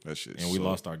 That shit. and we suck.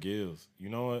 lost our gills. You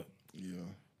know what? Yeah.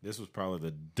 This was probably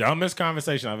the dumbest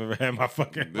conversation I've ever had in my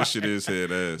fucking This life. shit is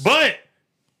head ass. But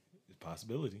it's a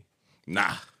possibility.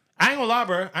 Nah. I ain't gonna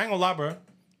lie, bro.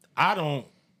 I don't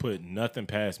put nothing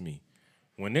past me.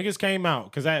 When niggas came out,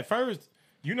 because at first,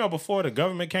 before the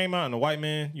government came out and the white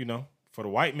man, for the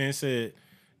white man said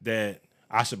that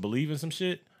I should believe in some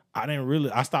shit,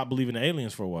 I stopped believing in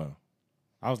aliens for a while.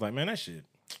 I was like, man, that shit,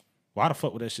 why the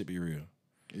fuck would that shit be real?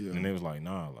 Yeah. And they was like,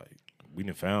 nah, like, we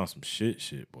done found some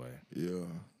shit, boy. Yeah.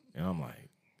 And I'm like,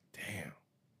 damn.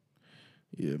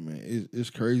 Yeah, man. It's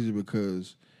crazy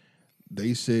because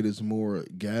they said there's more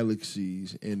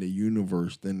galaxies in the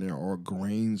universe than there are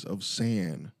grains of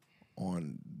sand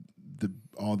on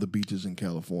all the beaches in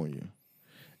California.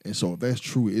 And so if that's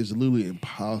true, it's literally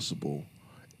impossible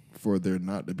for there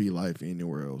not to be life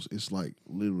anywhere else. It's like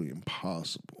literally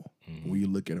impossible when you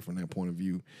look at it from that point of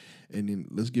view. And then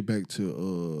let's get back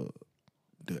to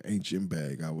the ancient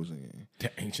bag I was in.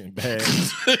 The ancient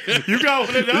bags. You got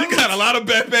one of those? You got a lot of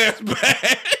bad ass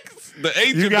bags. The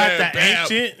ancient You got bag the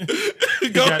bag.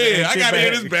 ancient. Go got the ahead. I ancient gotta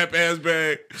hear bag. this bad ass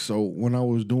bag. So when I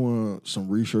was doing some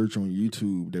research on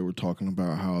YouTube, they were talking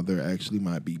about how there actually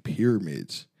might be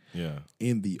pyramids Yeah.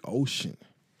 in the ocean.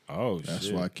 Oh, That's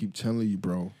shit. why I keep telling you,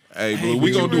 bro. Hey, Hey, Blue, but we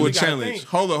you gonna do really a gotta challenge. think.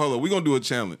 Hold on. We gonna do a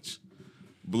challenge.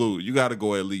 Blue, you gotta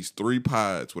go at least 3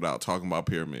 pods without talking about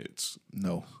pyramids.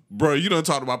 No. Bro, you done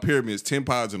talked about pyramids 10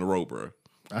 pods in a row, bro.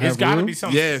 It's got to be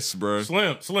something. Yes, bro.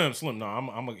 Slim. No, I'm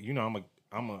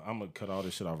gonna cut all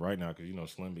this shit off right now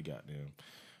because Slim be goddamn.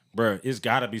 Bro, it's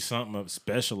got to be something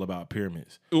special about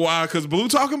pyramids. Why? Because Blue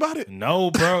talking about it? No,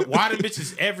 bro. Why the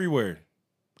bitches everywhere?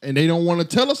 And they don't want to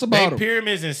tell us about There's them.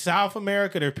 pyramids in South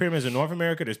America. There's pyramids in North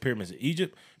America. There's pyramids in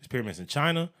Egypt. There's pyramids in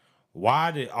China.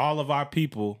 Why did all of our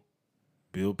people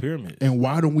build pyramids? And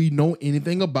why don't we know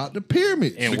anything about the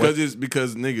pyramids? And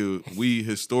Because nigga, we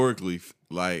historically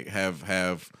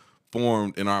have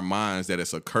formed in our minds that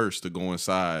it's a curse to go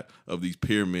inside of these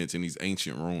pyramids and these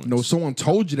ancient ruins. no, someone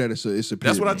told you that it's a pyramid.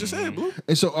 That's what I just said, Blue.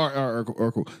 And so, all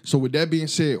right, cool. So with that being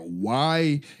said,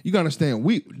 why you gotta understand?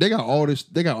 They got all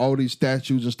these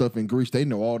statues and stuff in Greece. They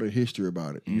know all the history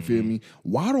about it. You feel me?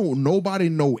 Why don't nobody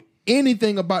know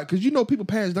anything about? Because people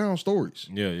pass down stories.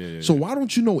 Yeah. So why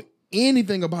don't you know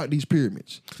anything about these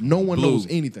pyramids? No one Blue, knows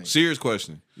anything. Serious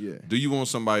question. Yeah. Do you want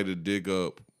somebody to dig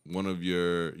up one of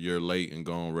your late and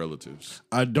gone relatives?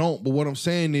 I don't. But what I'm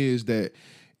saying is that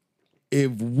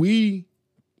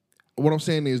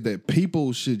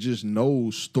people should just know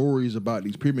stories about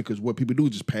these pyramids because what people do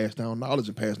is just pass down knowledge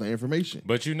and pass down information.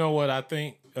 But you know what I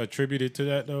think attributed to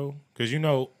that though? Because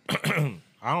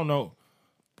I don't know.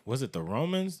 Was it the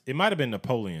Romans? It might have been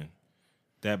Napoleon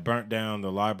that burnt down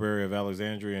the Library of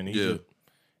Alexandria in Egypt.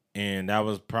 And that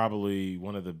was probably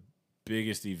one of the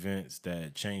biggest events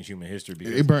that changed human history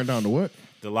because It burned down to what?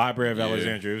 the Library of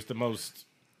Alexandria was the most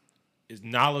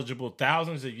knowledgeable,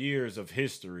 thousands of years of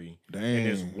history in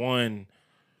this one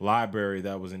library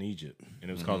that was in Egypt. And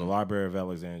it was called the Library of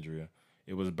Alexandria.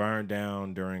 It was burned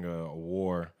down during a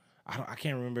war. I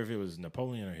can't remember if it was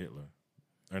Napoleon or Hitler.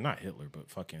 Or not Hitler, but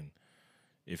fucking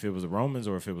if it was the Romans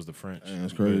or if it was the French.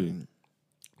 That's crazy.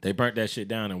 They burnt that shit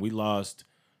down, and we lost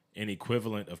an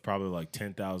equivalent of probably like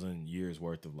 10,000 years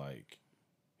worth of like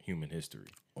human history.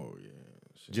 Oh yeah,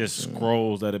 just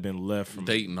scrolls that have been left from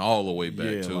dating all the way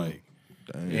back too. Like,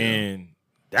 and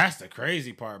that's the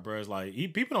crazy part, bro. It's like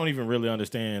people don't even really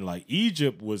understand. Like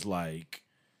Egypt was like,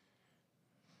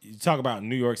 you talk about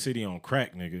New York City on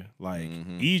crack, nigga. Like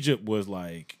Egypt was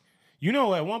like, you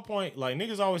know, at one point, like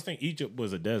niggas always think Egypt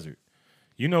was a desert.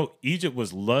 You know, Egypt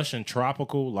was lush and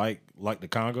tropical, like the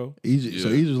Congo. Egypt, so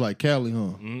Egypt's like Cali,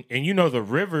 huh? And you know the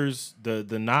rivers, the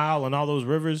Nile and all those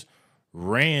rivers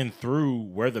ran through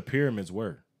where the pyramids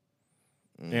were.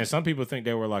 And some people think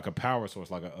they were like a power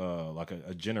source, like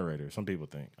a generator. Some people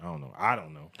think. I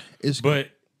don't know. But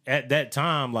at that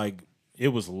time, like it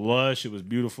was lush, it was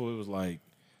beautiful, it was like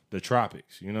the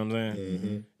tropics. You know what I'm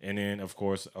saying? And then of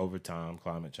course over time,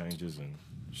 climate changes and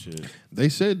shit. They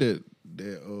said that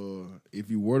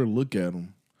if you were to look at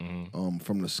them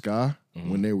from the sky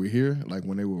when they were here, like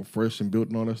when they were fresh and built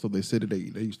and all that stuff, they said that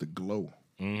they used to glow,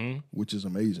 which is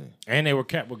amazing. And they were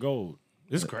capped with gold.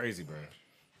 It's crazy, bro.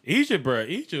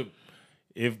 Egypt,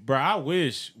 I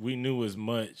wish we knew as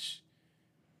much.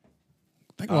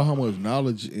 Think about how much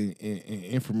knowledge and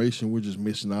information we're just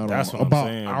missing out That's on what about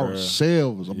I'm saying,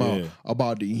 ourselves,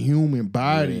 about the human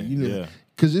body. You know,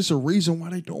 because it's a reason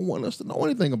why they don't want us to know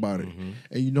anything about it.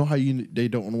 And you know how they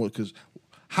don't know it because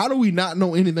how do we not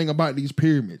know anything about these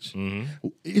pyramids?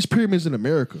 It's pyramids in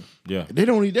America. Yeah, they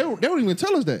don't even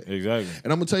tell us that. Exactly.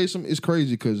 And I'm gonna tell you something. It's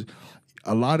crazy because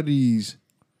a lot of these.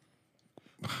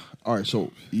 All right,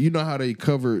 so you know how they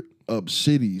covered up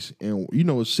cities, and you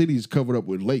know cities covered up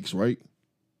with lakes, right?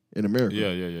 In America.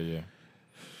 Yeah.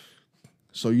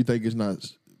 So you think it's not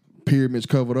pyramids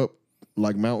covered up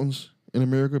like mountains in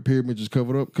America? Pyramids is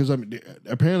covered up? Because I mean,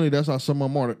 apparently that's how some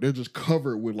of them are. They're just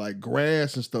covered with like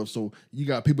grass and stuff. So you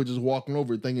got people just walking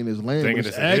over thinking it's land. Thinking but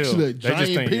it's actually a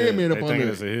giant pyramid up under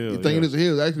you. It's a hill. You thinking it's a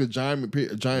hill. It's actually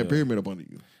a giant pyramid up under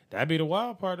you. That'd be the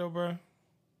wild part though, bro.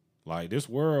 Like this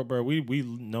world, bro, we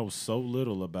know so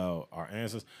little about our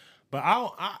ancestors. But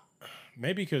I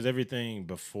maybe because everything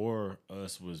before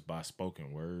us was by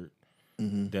spoken word,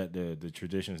 that the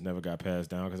traditions never got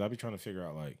passed down. Because I be trying to figure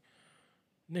out, like,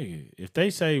 nigga, if they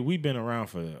say we've been around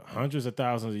for hundreds of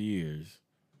thousands of years,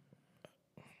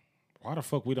 why the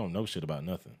fuck we don't know shit about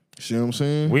nothing? See what I'm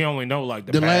saying? We only know like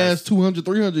the last 200,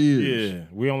 300 years. Yeah,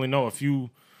 we only know a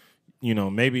few. You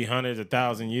know, maybe hundreds of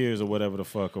 1,000 years or whatever the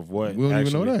fuck of what. We don't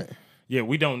even know that. Yeah,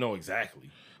 we don't know exactly.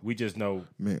 We just know,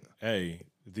 man. Hey,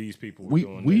 these people were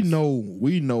doing we this.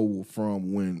 We know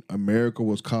from when America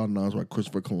was colonized by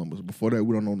Christopher Columbus. Before that,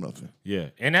 we don't know nothing. Yeah,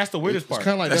 and that's the weirdest part. It's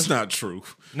kind of like that's not true.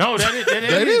 No, that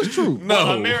is true.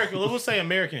 No, America. Let's say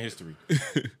American history.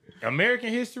 American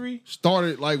history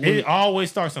started like it always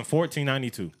starts in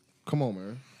 1492. Come on,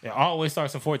 man. It always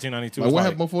starts in 1492. Like, what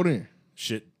happened before then?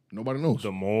 Shit. Nobody knows.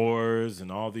 The Moors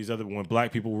and all these other, when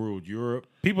black people ruled Europe.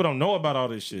 People don't know about all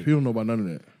this shit. People don't know about none of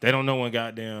that. They don't know when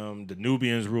goddamn the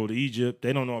Nubians ruled Egypt.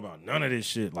 They don't know about none of this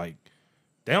shit. Like,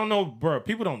 they don't know, bro.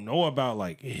 People don't know about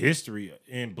like history.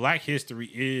 And black history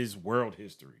is world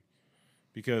history.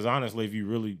 Because honestly, if you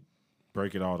really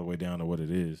break it all the way down to what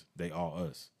it is, they all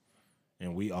us.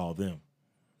 And we all them.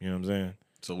 You know what I'm saying?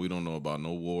 So we don't know about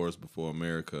no wars before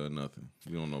America or nothing.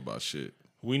 We don't know about shit.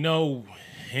 We know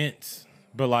hints.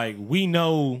 But, like, we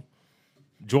know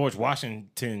George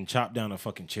Washington chopped down a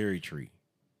fucking cherry tree.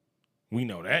 We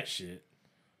know that shit.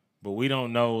 But we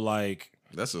don't know, like...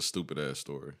 That's a stupid-ass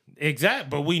story. Exact,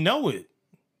 but we know it.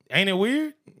 Ain't it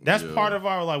weird? That's part of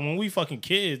our, like, when we fucking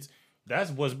kids,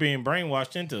 that's what's being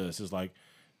brainwashed into us. It's like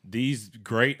these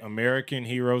great American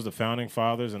heroes, the founding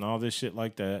fathers and all this shit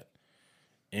like that.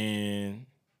 And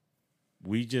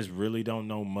we just really don't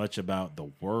know much about the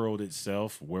world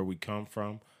itself, where we come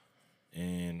from.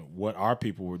 And what our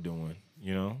people were doing,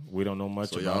 you know, we don't know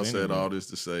much about. So y'all said all this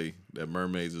to say that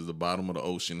mermaids is the bottom of the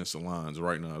ocean and salons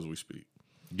right now as we speak.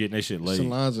 Getting that shit laid.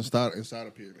 Salons inside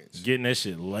of pyramids. Getting that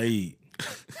shit laid.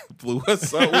 Blue,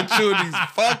 what's up with you and these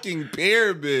fucking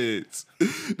pyramids?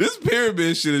 This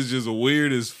pyramid shit is just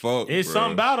weird as fuck. It's bro.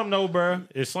 something about them, though, bro.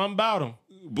 It's something about them.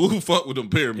 Blue fuck with them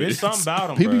pyramids. It's something about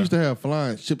them. People bro. used to have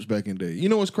flying ships back in the day. You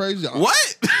know what's crazy?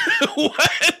 What?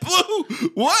 What, Blue?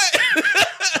 What?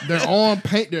 They're on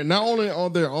paint. They're not only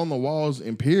on there on the walls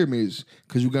in pyramids,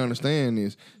 because you gotta understand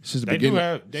this since the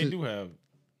beginning. They do have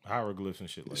hieroglyphs and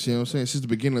shit like that. See what I'm saying? Since the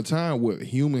beginning of time, what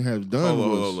human has done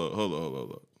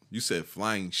Hold up. You said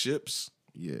flying ships?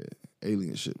 Yeah,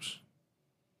 alien ships.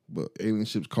 But alien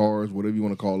ships, cars, whatever you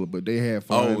want to call it. But they had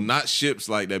flying. Oh, not ships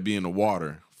like that be in the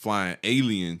water. flying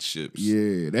alien ships.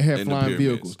 Yeah, they had in the flying pyramids.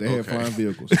 vehicles. They had flying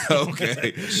vehicles.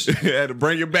 Okay. Had to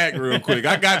bring it back real quick.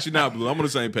 I got you now, Blue. I'm on the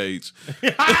same page.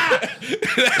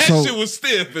 That So- shit was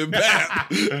stiff and bad.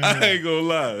 I ain't gonna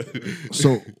lie.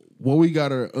 So what we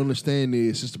gotta understand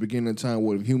is, since the beginning of time,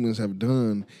 what humans have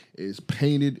done is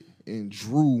painted and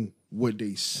drew what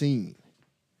they seen.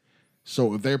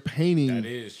 So if they're painting, That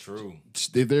is true.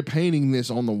 if they're painting this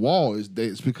on the wall,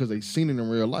 it's because they seen it in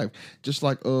real life. Just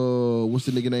like what's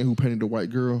the nigga name who painted the white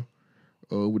girl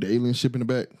with the alien ship in the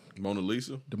back? Mona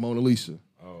Lisa? The Mona Lisa.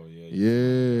 Oh yeah.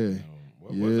 Yeah.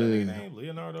 What was that nigga name?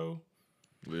 Leonardo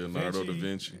Leonardo da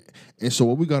Vinci. And so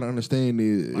what we gotta understand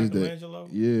is that Michelangelo?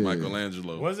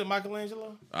 Michelangelo. Was it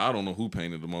Michelangelo? I don't know who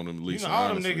painted the Mona Lisa. You know,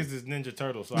 all honestly. them niggas is Ninja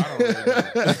Turtles, so I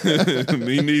don't really know.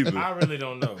 Me neither. I really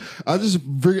don't know. I just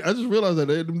realized that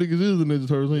them niggas is the Ninja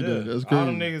Turtles, ain't Yeah. they? That's crazy. All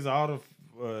them niggas, all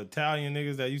the Italian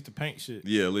niggas that used to paint shit.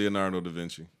 Yeah, Leonardo da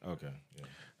Vinci. Okay. Yeah.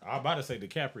 I was about to say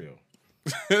DiCaprio.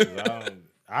 'Cause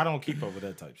I don't keep up with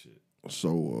that type shit.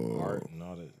 So Art and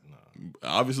all that. Nah.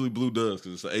 Obviously, Blue does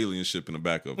because it's an alien ship in the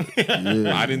back of it.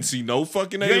 yeah, I didn't see no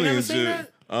fucking ain't alien never seen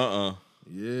ship. that? yeah.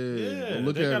 Yeah,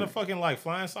 Look they at got a it. fucking like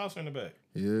flying saucer in the back.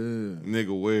 Yeah.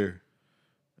 Nigga, where?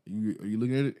 Are you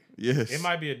looking at it? Yes. It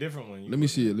might be a different one. Let me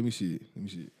see it. Let me see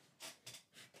it.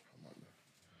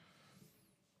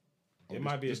 It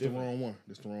might be a This the different. wrong one.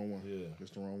 This the wrong one. Yeah. This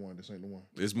the wrong one. This ain't the one.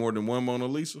 It's more than one Mona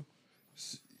Lisa?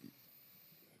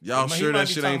 Y'all He sure might that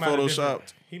be shit talking ain't about a different-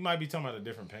 photoshopped? He might be talking about a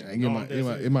different painting.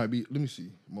 It might be. Let me see.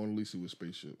 Mona Lisa with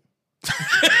spaceship.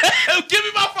 Give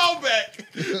me my phone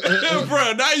back.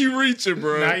 Bro, now you reaching,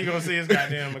 bro. Now you gonna see his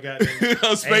goddamn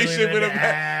A spaceship in the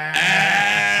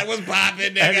back. What's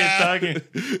popping, That nigga? been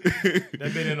thugging.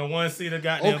 That been in a one-seater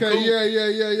goddamn Okay, coupe.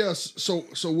 yeah.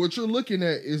 So what you're looking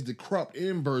at is the cropped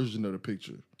in version of the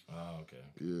picture. Oh, okay.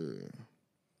 Yeah.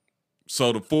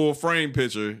 So the full frame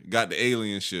picture got the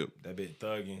alien ship. That bit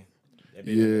thugging. That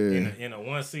bit Yeah. in a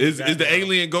one-seater. Is the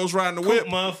alien ghost riding the whip?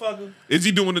 motherfucker? Is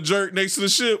he doing the jerk next to the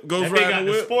ship? Ghost That bit got riding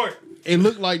the the whip? sport. It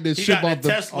looked like the He ship got off the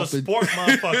the Tesla off the. sport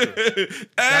motherfucker.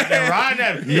 Got that riding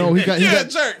that bit. No, he got You're a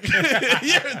jerk.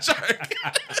 You're a jerk.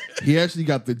 he actually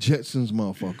got the Jetsons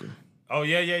motherfucker. Oh,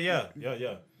 yeah.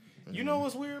 You know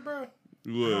what's weird, bro? I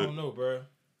don't What? know, bro.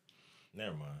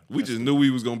 Never mind. We just knew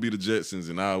we was gonna be the Jetsons,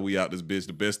 and now we out this bitch.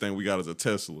 The best thing we got is a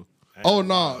Tesla. Oh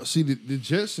no! See the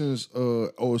Jetsons.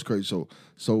 It's crazy.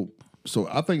 So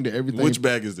I think that everything. Which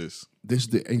bag is this? This is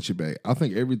the ancient bag. I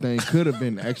think everything could have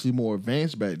been actually more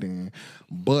advanced back then,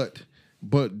 but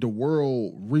the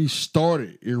world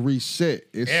restarted. It reset.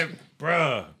 It's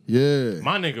Bruh. yeah.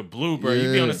 My nigga Blue, bro.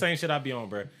 You be Yeah. on the same shit I be on,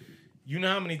 bro. You know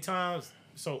how many times?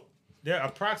 So there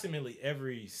approximately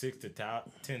every 6,000 to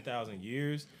 10,000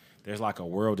 years, there's like a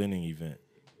world-ending event.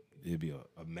 It'd be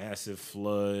a massive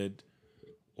flood,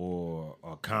 or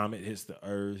a comet hits the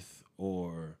Earth,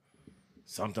 or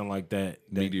something like that.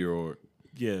 Meteor.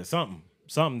 Yeah,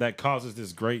 something that causes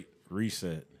this great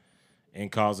reset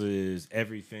and causes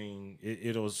everything.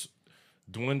 It'll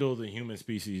dwindle the human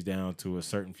species down to a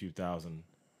certain few thousand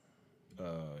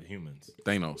humans.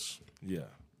 Thanos. Yeah,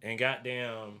 and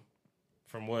goddamn,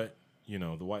 from what the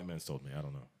white man told me, I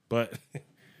don't know, but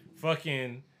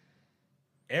fucking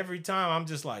every time I'm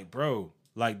just like, bro,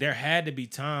 like there had to be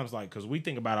times like, because we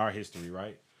think about our history,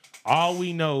 right? All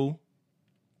we know.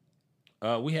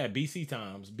 We had BC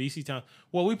times.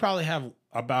 Well, we probably have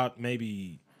about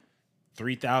maybe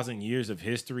 3,000 years of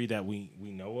history that we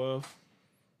know of,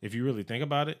 if you really think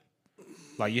about it.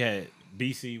 Like you had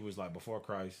BC was like before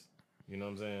Christ, you know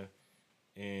what I'm saying?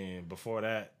 And before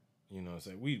that, you know what I'm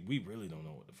saying? We really don't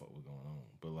know what the fuck was going on.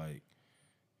 But like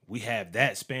we have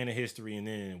that span of history, and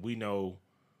then we know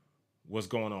what's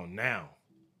going on now.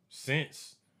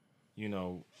 Since,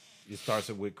 it starts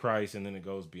with Christ and then it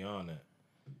goes beyond that.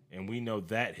 And we know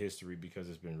that history because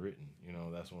it's been written.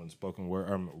 That's when spoken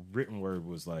word, written word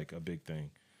was like a big thing.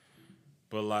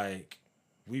 But like,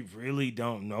 we really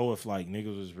don't know if like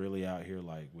niggas was really out here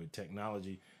like with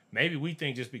technology. Maybe we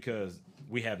think just because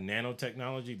we have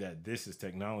nanotechnology that this is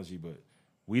technology, but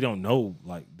we don't know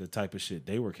like the type of shit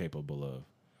they were capable of.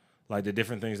 Like the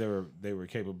different things they were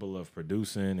capable of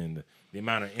producing, and the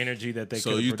amount of energy that they.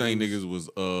 So could you produce. think niggas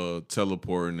was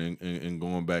teleporting and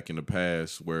going back in the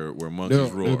past where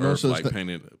monkeys rule Earth like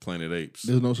Planet Apes?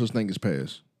 There's no such thing as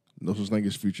past. No such thing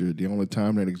as future. The only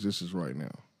time that exists is right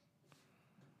now.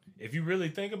 If you really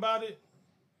think about it,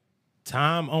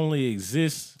 time only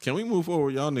exists. Can we move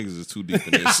forward? Y'all niggas is too deep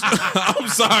in this. I'm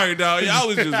sorry, dog. Y'all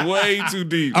is just way too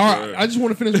deep. All right, bro. I just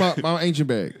want to finish my ancient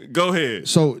bag. Go ahead.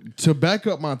 So to back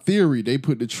up my theory, they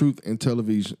put the truth in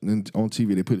television on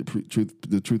TV. They put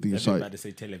the truth in your I'm sight. about to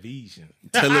say television.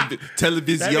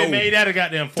 Television. That made that a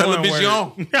goddamn foreign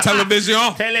Television. word.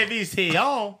 Television.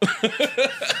 Television.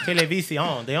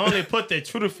 Television. They only put the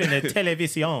truth in the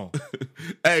television.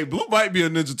 Hey, Blue might be a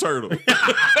Ninja Turtle.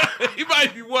 He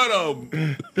might be one of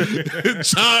them.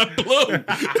 John Blue.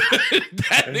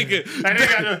 That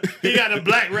nigga. He got a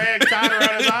black rag tied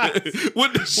around his eyes.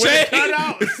 With the shade.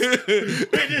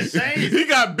 With the shade. He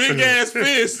got big ass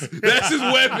fists. That's his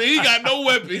weapon. He got no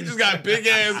weapon. He just got big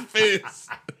ass fists.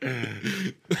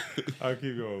 I'll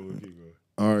keep going.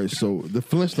 All right, so the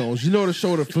Flintstones. You know the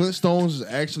show The Flintstones is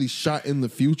actually shot in the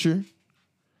future.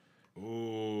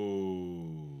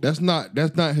 Ooh. That's not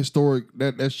historic.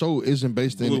 That show isn't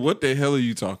based in. Blue, what the hell are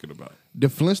you talking about? The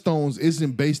Flintstones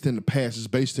isn't based in the past. It's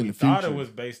based in the future. I thought it was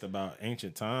based about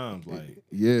ancient times, like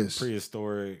yes,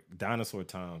 prehistoric dinosaur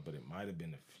times, but it might have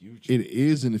been the future. it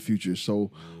is in the future.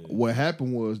 So what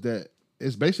happened was that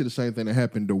it's basically the same thing that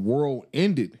happened. The world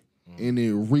ended and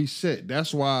it reset.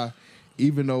 That's why,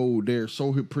 even though they're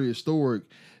so prehistoric,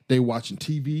 they watching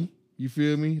TV. You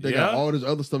feel me? They got all this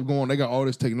other stuff going on. They got all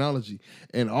this technology,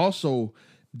 and also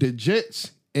the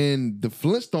Jets and the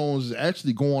Flintstones is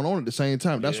actually going on at the same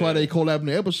time. That's why they collab in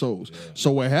the episodes.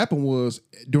 So what happened was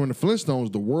during the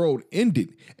Flintstones, the world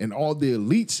ended and all the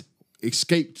elites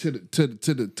escaped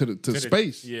to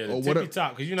space. Yeah, or the tippy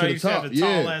top. Because you know To the you used to have top, the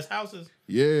tall ass houses.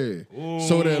 Yeah.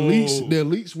 So the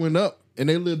elites went up and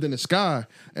they lived in the sky,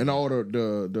 and all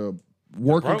the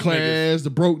working broke class, niggas. the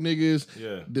broke niggas,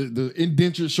 Yeah. the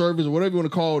indentured servants, or whatever you want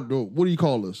to call what do you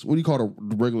call us? What do you call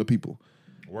the regular people?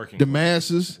 Working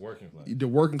Masses, Working class. the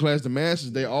working class, the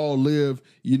masses, they all live,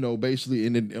 basically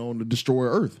on the destroyer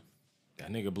Earth. That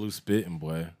nigga Blue spitting,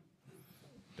 boy.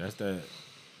 That's that.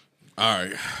 All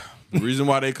right. The reason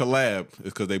why they collab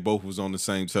is because they both was on the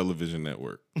same television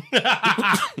network.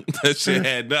 That shit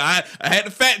had I had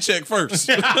to fact check first.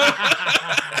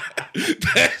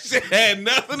 That shit had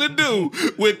nothing to do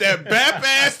with that bap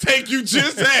ass take you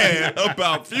just had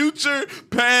about future,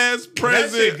 past,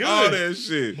 present, good. all that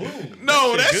shit. Blue,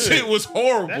 No, that good. shit was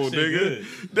horrible, That shit nigga. good.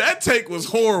 That take was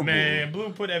horrible. Man,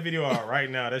 Blue put that video out right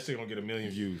now. That shit gonna get 1 million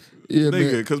views. Yeah,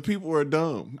 Nigga, man. because people are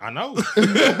dumb. I know.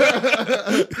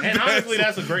 And honestly,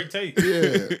 that's a great take.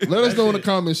 Yeah. Let us know in the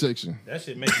comment section. That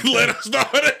shit makes you Let us know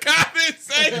in the comment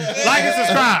section. like and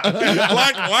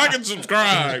subscribe. like and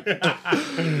subscribe.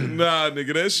 Nah,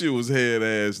 nigga, that shit was head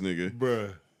ass, nigga.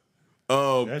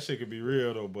 Bruh. That shit could be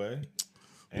real though, boy.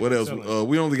 What else? Telling.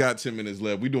 We only got 10 minutes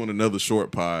left. We doing another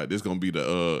short pod. This gonna be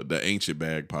the ancient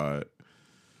bag pod.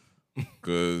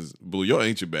 Cause Blue, your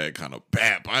ancient bag kind of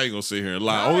bap. I ain't gonna sit here and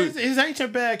lie. His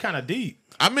ancient bag kind of deep.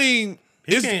 I mean,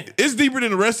 can't- it's deeper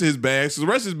than the rest of his bags. So the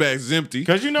rest of his bags is empty.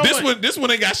 'Cause you know this what?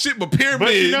 one ain't got shit but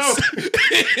pyramids you know-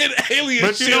 and alien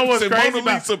But ships you know what's and crazy Mona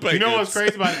about Lisa paintings. you know what's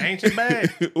crazy about an ancient bag?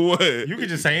 What? You can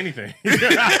just say anything.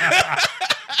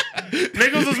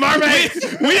 Niggas was mermaids.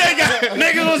 We ain't got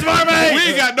Niggas was mermaids. we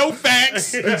ain't got no facts,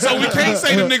 so we can't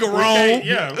say the nigga wrong.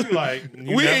 Yeah, we like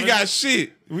We ain't got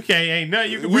shit. We can't. Ain't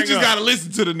nothing you can. We bring just up. gotta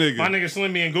listen to the My nigga. nigga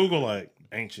Slimmy and Google like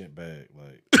ancient bag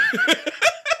like.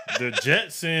 The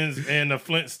Jetsons and the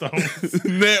Flintstones.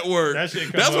 Network. That shit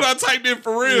come That's what I up. typed in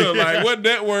for real. Like what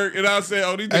network? And I said,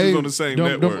 oh, these niggas on the same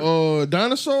network.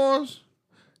 Dinosaurs,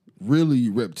 really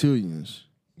reptilians.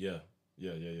 Yeah.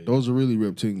 Those are really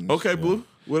reptilians. Okay, Blue.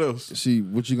 What else? See,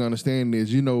 what you gotta understand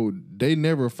is, they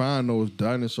never find those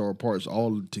dinosaur parts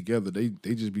all together. They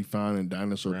just be finding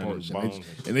dinosaur Random parts, bones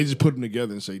and they just put them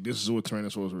together and say, "This is what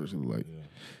Tyrannosaurus Rex look like." Yeah.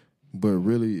 But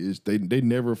really, they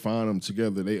never find them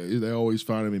together. They always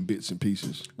find them in bits and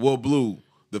pieces. Well, Blue,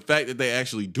 the fact that they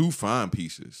actually do find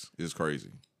pieces is crazy.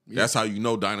 Yeah. That's how you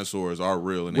know dinosaurs are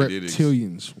real and they did exist.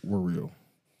 Reptilians were real.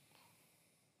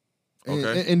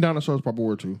 Okay. And dinosaurs probably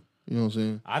were too. You know what I'm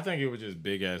saying? I think it was just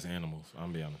big ass animals. I'm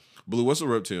gonna be honest. Blue, what's a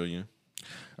reptilian?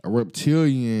 A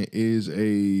reptilian is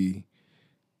a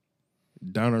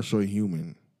dinosaur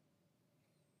human.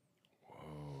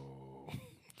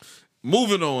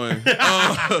 Moving on.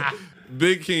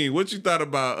 Big King, what you thought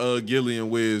about Gilly and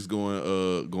Wiz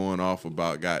going off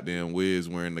about goddamn Wiz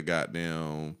wearing the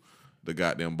goddamn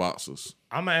boxers?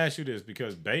 I'm gonna ask you this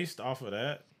because based off of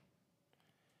that,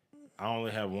 I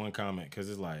only have one comment because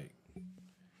it's like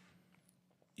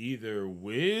either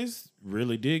Wiz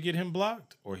really did get him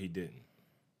blocked or he didn't.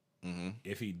 Mm-hmm.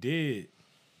 If he did,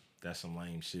 that's some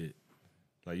lame shit.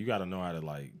 Like you got to know how to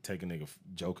like take a nigga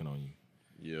joking on you.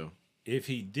 Yeah. If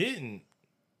he didn't,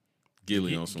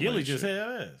 Gilly on some Gilly lame just shit.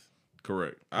 had ass.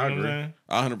 Correct. I agree.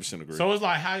 I 100% agree. So it's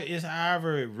like it's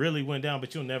however it really went down,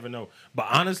 but you'll never know. But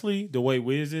honestly, the way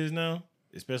Wiz is now,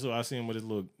 especially when I see him with his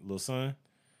little son,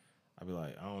 I'd be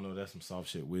like, I don't know, that's some soft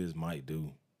shit Wiz might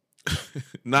do. Nah, You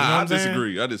know I what I'm saying?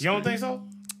 disagree. I disagree. You don't think so?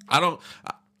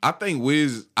 I think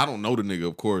Wiz, I don't know the nigga,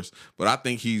 of course, but I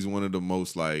think he's one of the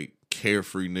most like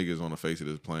carefree niggas on the face of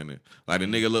this planet. Like the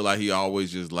nigga look like he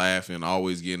always just laughing,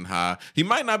 always getting high. He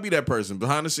might not be that person.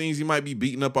 Behind the scenes, he might be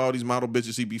beating up all these model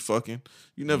bitches he be fucking.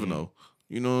 You never know.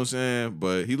 You know what I'm saying?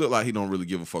 But he look like he don't really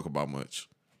give a fuck about much.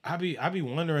 I be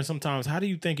wondering sometimes, how do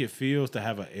you think it feels to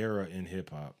have an era in hip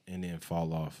hop and then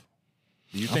fall off?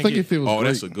 Do you I think it feels Oh, great.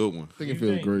 that's a good one. I think it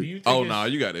feels great. Oh, nah,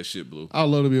 you got that shit, Blue. I'd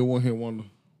love to be a one-hit wonder.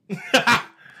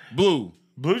 Blue.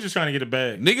 Blue's just trying to get a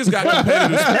bag. Niggas got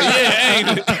competitive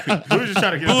ain't it? Blue's just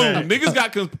trying to get Blue, a bag. niggas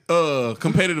got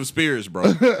competitive spirits, bro.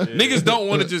 Niggas don't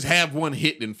want to just have one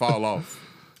hit and fall off.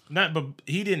 But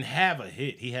he didn't have a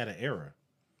hit. He had an era.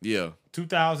 Yeah.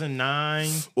 2009.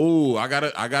 Oh, I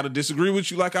gotta disagree with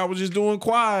you like I was just doing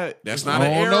quiet. That's not an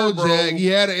I era, don't know, bro. Jack. He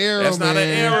had an era, That's not an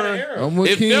man. era. I'm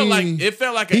with It King.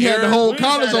 felt like an He era. had the whole Wiz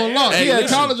college had an on lock. era. He had Hey,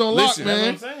 listen, college on lock, listen. man.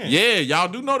 That's what I'm saying. Yeah, y'all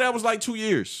do know that was like 2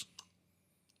 years.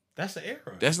 That's the era.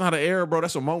 That's not an era, bro.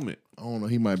 That's a moment. I don't know.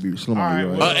 He might be slim. All right,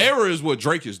 Right, well- An era is what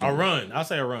Drake is doing. A run. I'll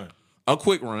say a run. A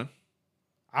quick run.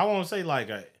 I won't say like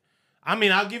a. I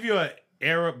mean, I'll give you an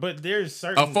era, but there's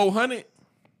certain. A 400.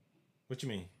 What you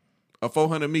mean? A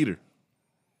 400 meter.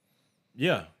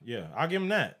 Yeah, I'll give him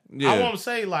that. Yeah. I won't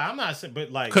say like I'm not saying,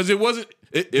 but like Because it wasn't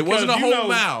a you whole know-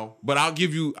 mile, but I'll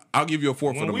give you a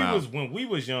fourth for the mile. when we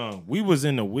was young, we was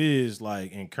in the Wiz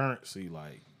like in Currency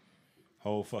like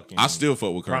whole fucking. I still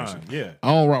fuck with Currency. prime. Yeah.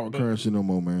 I don't rock with Currency no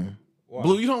more, man.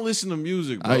 Blue, you don't listen to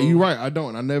music, bro. You're right. I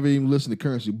don't. I never even listen to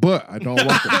Currency, but I don't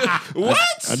rock with What?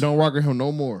 I don't rock with him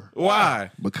no more.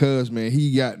 Why? Because, man,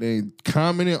 he got there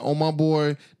commented on my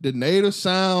boy, the Native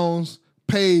Sounds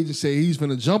page, and said he's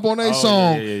finna jump on that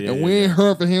song, and we ain't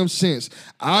heard from him since.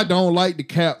 I don't like the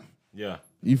cap. Yeah.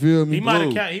 You feel me? He might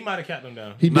Blue. have capped him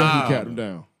down. He definitely Nah. capped him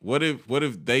down. What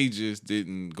if they just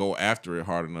didn't go after it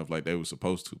hard enough like they were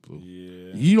supposed to, Blue?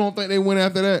 Yeah. You don't think they went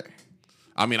after that?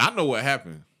 I mean, I know what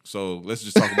happened. So let's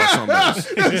just talk about something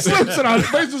else. Slim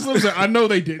said, I know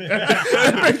they did.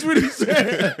 That's what he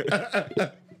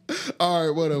said. All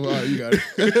right, whatever. All right, you got it.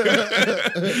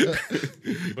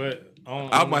 But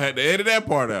I might have to edit that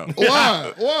part out.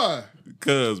 Why? Why?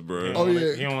 Cause, bro. Oh,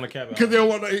 yeah. He don't want to cap it. Because they don't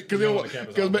want to. Because they don't want.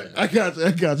 Because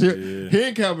I got you. Yeah. He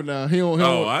ain't capping now. He don't.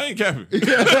 Oh, I ain't capping.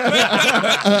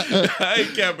 I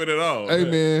ain't capping at all. Hey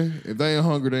man, if they ain't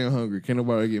hungry, they ain't hungry. Can't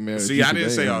nobody get mad. See, at you I if didn't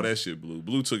they say ain't all hungry. that shit, Blue.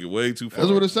 Blue took it way too far.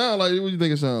 That's what it sounds like. What do you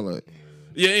think it sounds like?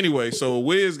 Yeah, anyway, so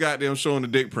Wiz got them showing the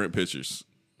dick print pictures.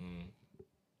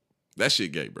 That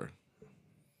shit gay, bro.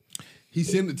 He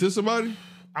sent it to somebody.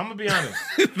 I'm gonna be honest.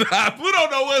 Nah, Blue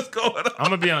don't know what's going on. I'm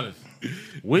gonna be honest.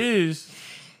 Wiz,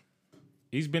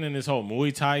 he's been in this whole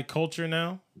Muay Thai culture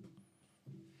now,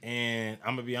 and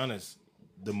I'm gonna be honest.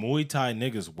 The Muay Thai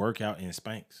niggas work out in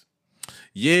Spanx.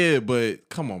 Yeah, but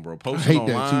come on, bro. I Posting hate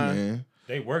that online. too, man.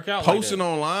 They work out. Posting like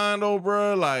that. online though,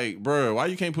 bro. Like, bro, why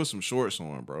you can't put some shorts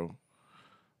on, bro?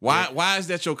 Why is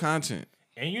that your content?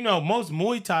 And you know, most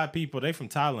Muay Thai people, they from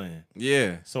Thailand.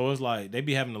 Yeah. So it's like they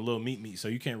be having a little meat, so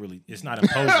you can't really. It's not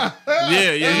imposing. Yeah,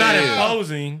 It's not yeah.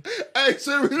 imposing. Hey,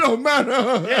 so it don't matter.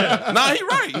 Yeah. Nah, he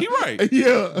right. He right.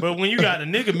 Yeah. But when you got the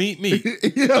nigga meat,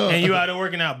 Yeah. and you out there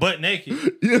working out butt naked,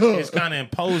 Yeah. it's kind of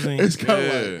imposing. It's kind of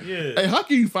Yeah. like, yeah. hey, how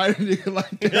can you fight a nigga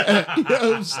like that? You know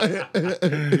what I'm saying?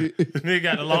 Nigga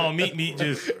got the long meat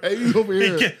just Hey, you over he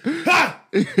here. get, ha!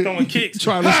 Throwing kicks,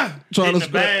 Trying to- ha! trying to Hitting the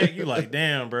spread- bag. You like,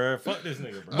 damn, bro, fuck this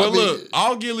nigga, bro. But look,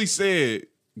 all Gilly said,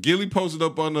 Gilly posted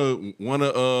up on one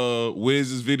of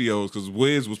Wiz's videos because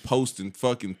Wiz was posting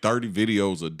fucking 30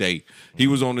 videos a day. He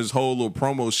was on this whole little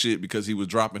promo shit because he was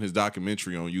dropping his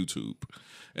documentary on YouTube.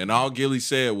 And all Gilly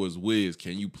said was, Wiz,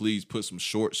 can you please put some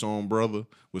shorts on, brother,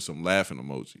 with some laughing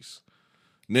emojis?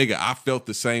 Nigga, I felt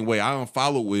the same way. I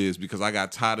unfollowed Wiz because I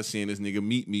got tired of seeing this nigga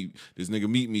meet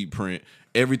me print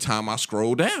every time I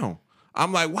scroll down.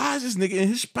 I'm like, why is this nigga in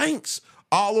his Spanx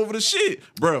all over the shit?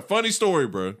 Bruh, funny story,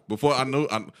 bruh. Before I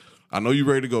know you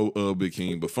ready to go, Big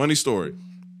King, but funny story.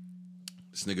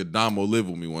 This nigga Damo lived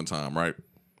with me one time, right?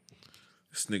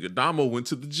 This nigga Damo went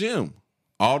to the gym.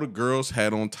 All the girls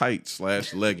had on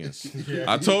tights/leggings.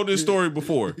 I told this story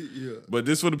before, but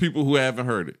this for the people who haven't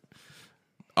heard it.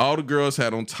 All the girls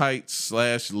had on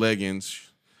tights/leggings.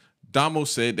 Damo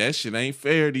said that shit ain't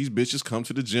fair. These bitches come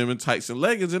to the gym in tights and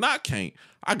leggings, and I can't.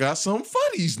 I got something for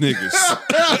these niggas.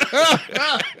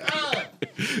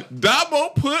 Damo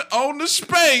put on the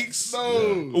Spanx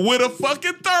with a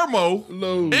fucking thermo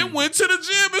No. and went to the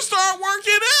gym and started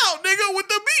working out, nigga, with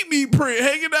the meat print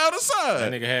hanging down the That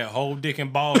side. nigga had whole dick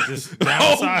and balls just down the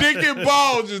Whole side. dick and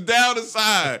balls just down the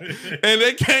side. And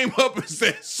they came up and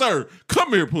said, "Sir, come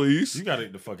here, please." You gotta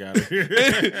get the fuck out of here.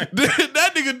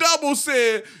 That nigga Double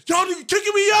said, "Y'all nigga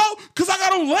kicking me out because I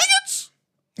got on leggings?"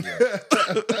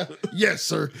 Yes,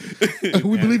 sir.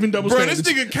 We believe in double Bro, this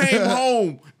standards. nigga came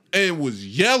home and was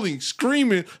yelling,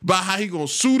 screaming about how he gonna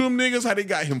sue them niggas, how they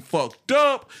got him fucked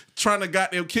up, trying to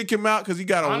goddamn kick him out because he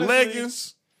got on Honestly,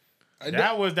 leggings.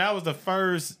 that was the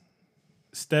first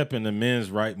step in the men's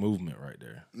right movement right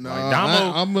there. Nah,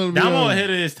 Like I'm gonna be Damo honest. ahead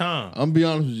of his time. I'm gonna be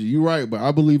honest with you. You're right, but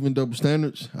I believe in double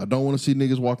standards. I don't want to see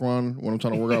niggas walk around when I'm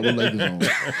trying to work out with leggings on.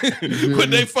 You feel But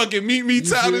me? they fucking meet me You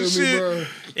time feel and me, shit. bro?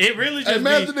 It really just Hey,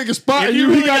 man, be- if the nigga spotting if you,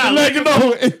 really he got the legging got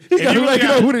on. He got the really legging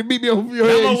got- on. Who they beat me over your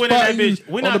head? Damo he went in that spotting you bitch.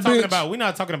 We're on not the talking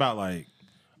bench. about like,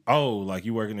 oh, like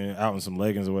you working out in some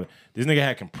leggings or whatever. This nigga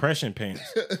had compression pants.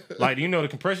 Like, do you know the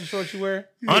compression shorts you wear?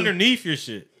 Underneath your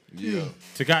shit. Yeah.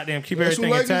 To goddamn keep That's what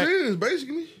everything leggings intact. is,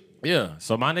 basically. Yeah.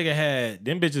 So my nigga had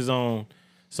them bitches on.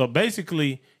 So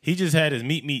basically, he just had his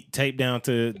meat taped down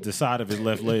to the side of his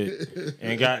left leg.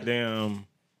 And goddamn,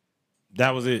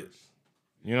 that was it.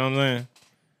 You know what I'm saying?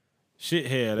 Shit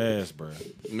had ass, bro.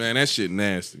 Man, that shit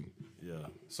nasty. Yeah.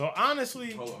 So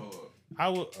honestly, Hold up. I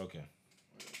would. Okay.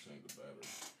 Change the battery.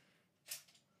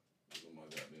 My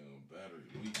goddamn battery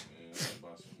weak, man. I gotta buy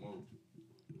some more.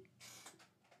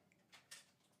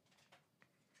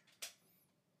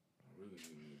 I really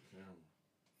need a camera.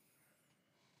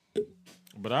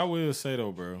 But I will say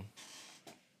though, bro,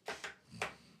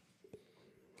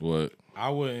 What? I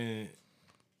wouldn't.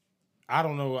 I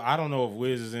don't know if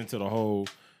Wiz is into the whole.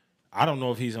 I don't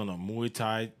know if he's on a Muay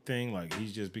Thai thing. Like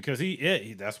he's just because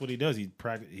he that's what he does. He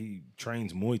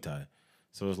trains Muay Thai,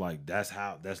 so it's like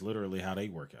that's literally how they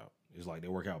work out. It's like they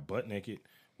work out butt naked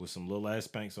with some little ass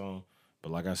spanks on.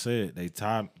 But like I said, they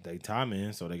tie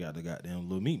in, so they got the goddamn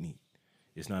little meat.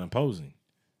 It's not imposing.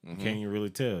 You can't even really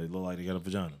tell. It look like they got a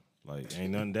vagina. Like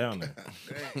ain't nothing down there.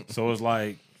 So it's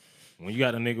like when you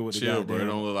got a nigga with the Chill, bro. It goddamn,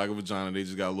 don't look like a vagina. They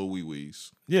just got little wee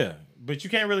wees. yeah, but you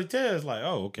can't really tell. It's like,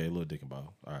 oh, okay, little dick and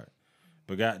ball. All right.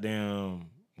 But goddamn,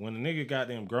 when the nigga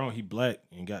goddamn grown, he black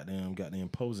and goddamn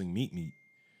posing meat.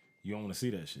 You don't want to see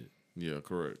that shit. Yeah,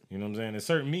 correct. You know what I'm saying? There's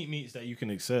certain meats that you can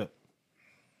accept.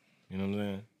 You know what I'm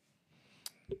saying?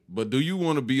 But do you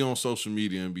want to be on social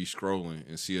media and be scrolling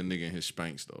and see a nigga in his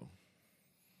spanks though?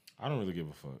 I don't really give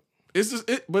a fuck.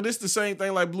 But it's the same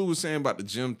thing like Blue was saying about the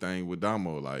gym thing with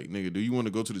Damo. Like, nigga, do you want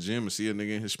to go to the gym and see a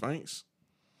nigga in his spanks?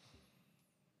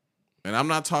 And I'm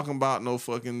not talking about no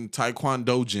fucking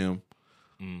Taekwondo gym.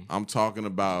 I'm talking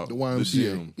about The YMCA.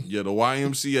 gym. Yeah, the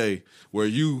YMCA, where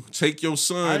you take your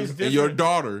son It's and your different.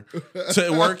 daughter to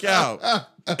work out.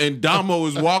 And Damo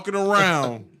is walking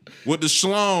around with the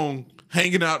schlong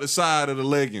hanging out the side of the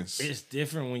leggings. It's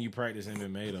different when you practice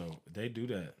MMA though. They do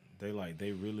that.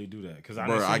 They really do that. Cause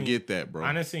Bro, I get that, bro.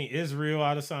 I done seen Israel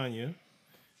Adesanya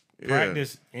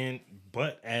practice in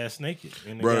butt ass naked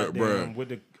in the goddamn with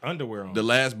the underwear on. The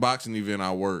last boxing event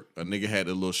I worked, a nigga had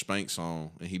the little spanks on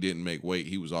and he didn't make weight.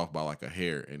 He was off by like a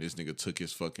hair, and this nigga took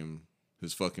his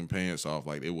fucking pants off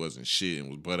like it wasn't shit and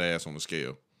was butt ass on the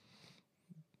scale.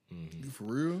 For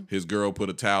real? His girl put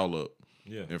a towel up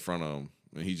Yeah. in front of him,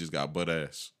 and he just got butt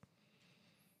ass.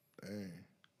 Dang.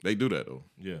 They do that though,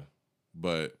 Yeah.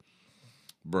 but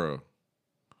bro,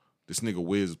 this nigga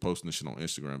Wiz is posting this shit on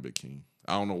Instagram, Big King.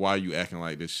 I don't know why you acting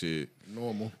like this shit.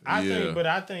 Normal. I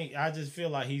Yeah. think I just feel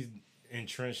like he's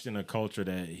entrenched in a culture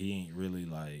that he ain't really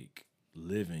like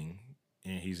living,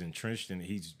 and he's entrenched in.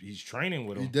 He's training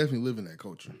with He's him. definitely living that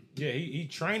culture. Yeah, he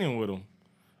training with him,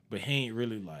 but he ain't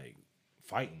really like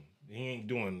fighting. He ain't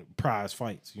doing prize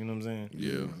fights. You know what I'm saying?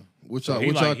 Yeah, Which So y'all, he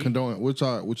which like- y'all he- condone? Which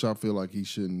y'all feel like he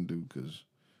shouldn't do? Because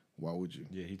why would you?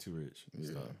 Yeah, he too rich.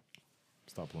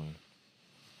 Stop playing.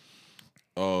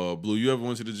 Blue, you ever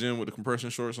went to the gym with the compression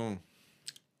shorts on?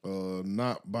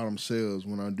 Not by themselves.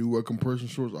 When I do wear compression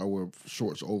shorts, I wear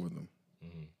shorts over them.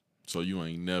 So you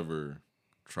ain't never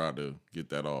tried to get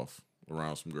that off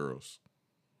around some girls?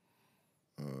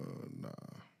 Nah.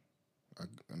 I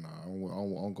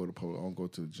don't go to public. I don't go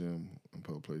to the gym in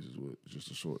public places with just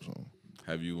the shorts on.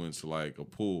 Have you went to like a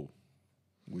pool?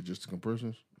 With just the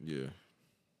compressions. Yeah.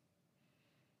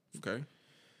 Okay.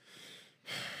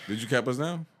 Did you cap us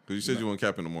down? Because you said you weren't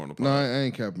capping no more on the podcast. No, I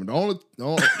ain't capping. The only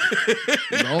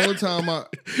time I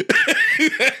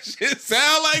Shit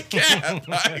sound like cap.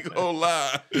 I ain't gonna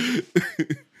lie.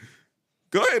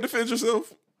 Go ahead, defend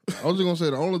yourself. I was just gonna say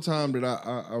the only time that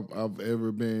I've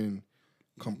ever been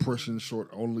compression short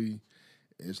only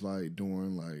is like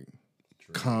during like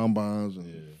combines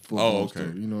and football okay.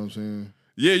 stuff. You know what I'm saying?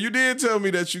 Yeah, you did tell me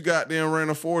that you goddamn ran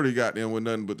a 40 goddamn with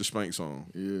nothing but the Spanx on.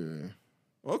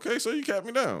 Yeah. Okay, so you capped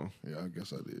me down. Yeah, I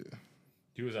guess I did.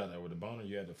 You was out there with the boner.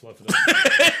 You had to fluff it up.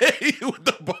 With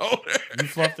the boner. You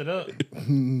fluffed it up.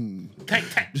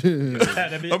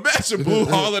 Imagine Blue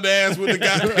hauling ass with the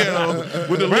goddamn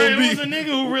with the Brian little was a beat. nigga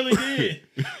who really did.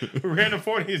 Who ran the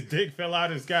 40, his dick fell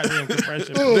out his goddamn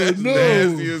compression. That's no.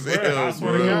 nasty as Bruh, hell, I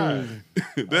swear to bro. God.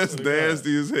 That's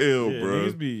nasty as hell, Yeah,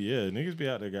 bro. niggas be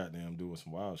out there goddamn doing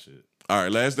some wild shit. All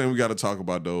right, last thing we got to talk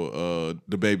about though,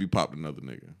 the baby popped another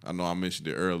nigga. I know I mentioned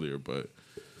it earlier, but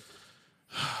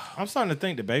I'm starting to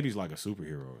think the baby's like a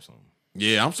superhero or something.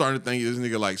 yeah, I'm starting to think this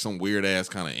nigga like some weird ass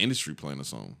kind of industry plan or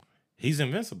something. He's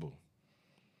invincible.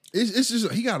 It's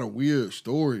just he got a weird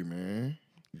story, man.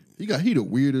 He the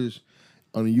weirdest,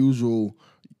 unusual,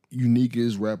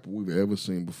 uniquest rapper we've ever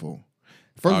seen before.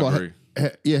 First of all, agree.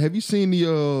 have you seen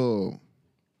the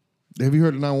have you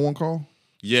heard the 911 call?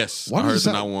 Yes, I heard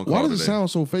the 911 call Why does it today.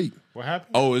 sound so fake? What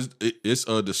happened? Oh, it's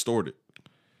distorted.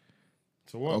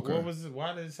 So what? Okay. What was it?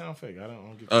 Why did it sound fake? I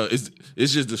don't get.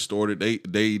 It's just distorted.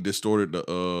 They distorted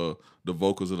the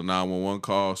vocals of the 911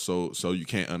 call, so you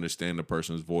can't understand the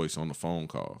person's voice on the phone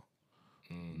call.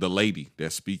 The lady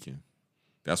that's speaking.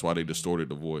 That's why they distorted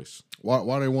the voice.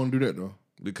 Why they want to do that though?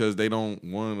 Because they don't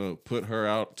want to put her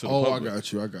out to the Oh, public. I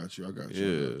got you.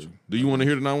 Yeah. Do you want to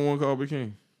hear the 911 call, Big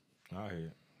King? I hear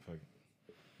it. Fuck it.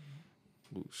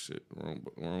 Oh shit,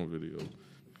 wrong video.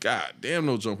 God damn,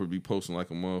 no jumper be posting like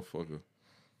a motherfucker.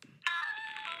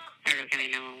 Harris County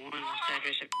 911.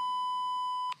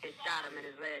 He shot him in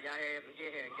his leg. Y'all hear him? Get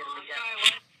here. Get him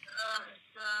together.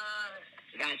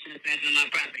 Guy trespassing on my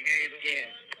property. Hurry up and get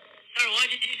here. Sir, what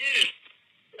did you do?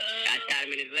 I shot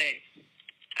him in his leg.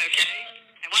 Okay.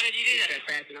 And why did you do that?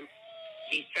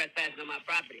 He's trespassing on my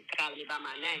property. Calling me by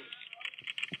my name.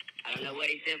 I don't know what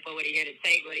he's in for, what he here to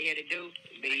take, what he here to do.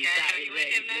 But he's shot in his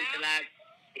leg.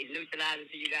 He's neutralized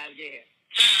until you guys get here.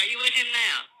 Sir, are you with him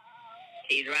now?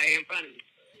 He's right here in front of me.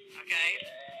 Okay.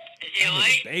 Is he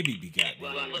awake? Baby be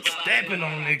goddamn stepping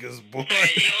on niggas, boy. Is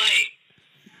he awake?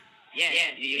 Yes.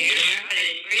 Yeah. Do you hear him? Is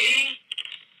he breathing?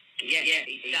 Yes. Yeah.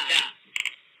 He's shot.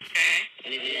 Okay.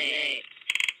 And his leg.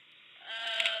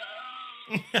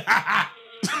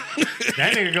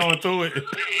 That nigga going through it.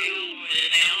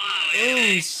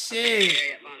 Oh, shit.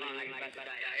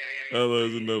 Oh,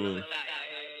 there's another one.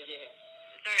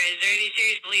 Sir, is there any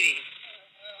serious bleeding?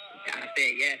 I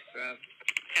said yes, bro.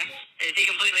 Is he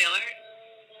completely alert?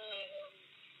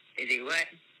 Is he what?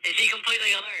 Is he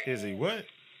completely alert? Is he what?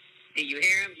 Do you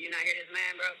hear him? Do you not hear this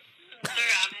man, bro? Sir,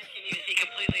 I'm asking you, is he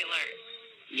completely alert?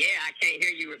 Yeah, I can't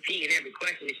hear you repeating every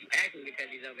question that you ask me because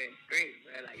he's over here screaming,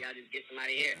 bro. Like, y'all just get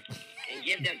somebody here. And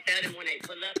tell them when they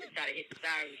pull up to try to hit the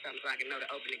sirens or something so I can know to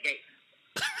open the gate.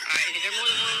 All right, is there more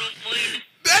than one room, please?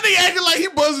 That nigga acting like he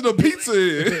buzzing a pizza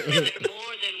in. Is there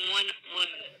more than one?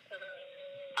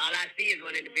 All I see is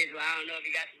one individual. I don't know if he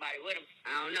got somebody with him.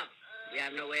 I don't know. We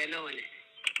have no way of knowing that.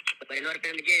 But in order for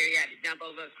him to get here, he had to jump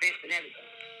over a fence and everything.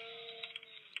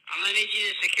 I'm going to need you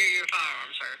to secure your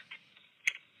firearm, sir.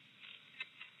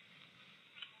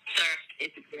 Sir,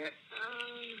 it's secure.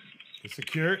 It's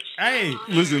secure. Hey,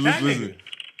 Listen.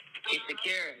 It's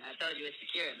secure. I told you it's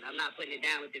secure. I'm not putting it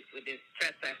down with this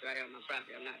trespass right here on my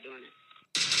property. I'm not doing it.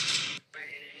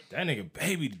 That nigga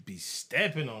baby be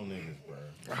stepping on niggas, bro.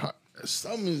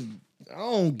 Something is, I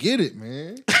don't get it,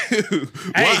 man.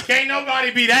 Hey, can't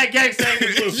nobody be that gangsta in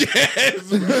the Blue. Yes.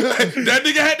 That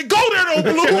nigga had to go there though,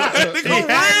 Blue. That nigga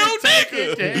real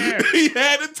nigga. He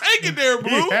had to take it there,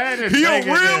 Blue. He a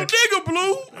real nigga,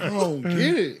 Blue. I don't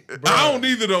get it. I don't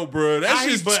either though, bro. That's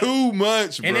just too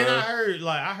much, bro. And then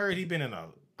I heard he been in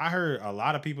I heard a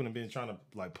lot of people have been trying to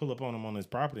like pull up on him on his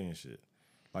property and shit.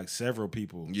 Like several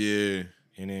people. Yeah.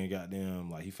 And then goddamn,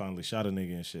 like he finally shot a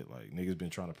nigga and shit. Like niggas been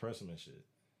trying to press him and shit.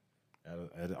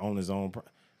 On his own. Bro,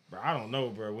 I don't know,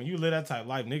 bro. When you live that type of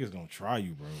life, niggas gonna try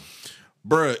you, bro.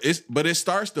 Bro, it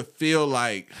starts to feel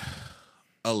like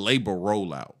a labor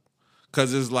rollout.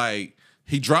 Cause it's like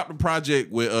he dropped the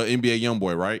project with NBA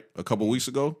Youngboy, right? A couple weeks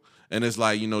ago. And it's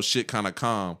like, shit kind of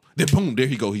calm. Then boom, there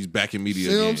he go. He's back in media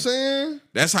See again. what I'm saying?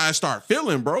 That's how I start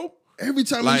feeling, bro. Every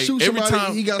time he shoots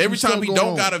somebody, he got every some time he stuff don't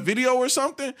going got a on. video or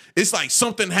something, it's like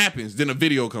something happens, then a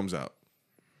video comes out.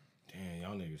 Damn,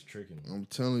 y'all niggas tricking me. I'm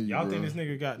telling you, Y'all bro. think this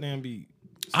nigga goddamn be...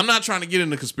 I'm not trying to get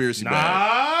into conspiracy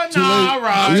bag. Nah,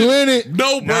 Rod. You in it?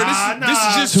 No, bro. This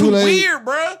is just Too too late. weird,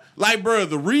 bro. Like, bro,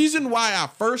 the reason why I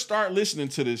first started listening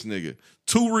to this nigga,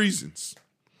 2 reasons.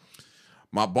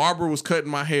 My barber was cutting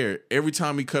my hair. Every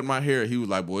time he cut my hair, he was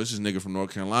like, boy, it's this nigga from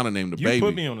North Carolina named The Baby. You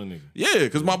put me on a nigga. Yeah,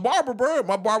 because my barber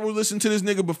was listening to this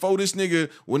nigga before this nigga,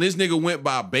 when this nigga went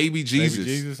by Baby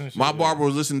Jesus. And shit, my barber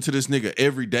was listening to this nigga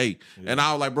every day. Yeah. And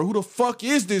I was like, bro, who the fuck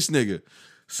is this nigga?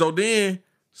 So then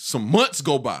some months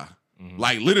go by.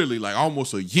 Like literally like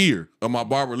almost a year of my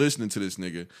barber listening to this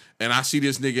nigga. And I see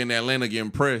this nigga in Atlanta getting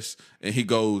pressed. And he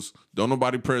goes, don't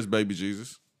nobody press Baby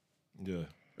Jesus. Yeah.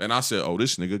 And I said, oh,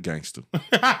 this nigga gangster.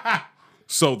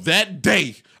 So that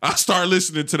day, I started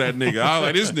listening to that nigga. I was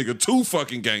like, this nigga too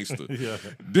fucking gangster. Yeah.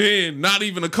 Then, not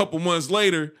even a couple months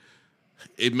later,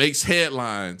 it makes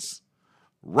headlines.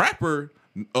 Rapper,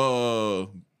 The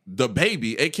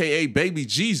Baby, a.k.a. Baby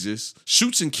Jesus,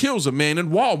 shoots and kills a man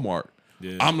in Walmart.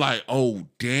 Yeah. I'm like, oh,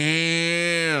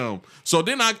 damn. So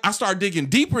then I start digging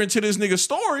deeper into this nigga's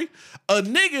story. A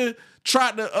nigga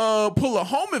tried to pull a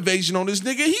home invasion on this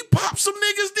nigga. He popped some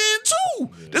niggas then too.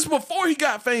 Yeah. This before he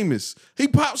got famous. He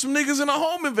popped some niggas in a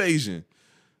home invasion.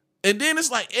 And then it's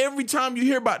like every time you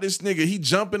hear about this nigga, he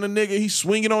jumping a nigga, he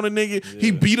swinging on a nigga, he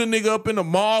beat a nigga up in the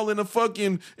mall in the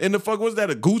what's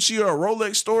that, a Gucci or a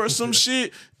Rolex store or some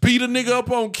shit, beat a nigga up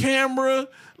on camera.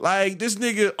 Like this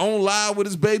nigga on live with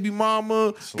his baby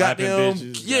mama,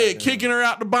 goddamn, kicking her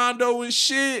out the bondo and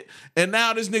shit. And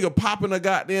now this nigga popping a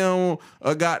goddamn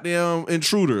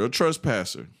intruder, a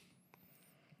trespasser.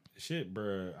 Shit,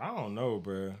 bro. I don't know,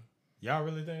 bro. Y'all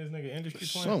really think this nigga industry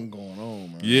playing? Something going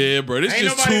on, man. Yeah, bro. This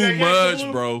is too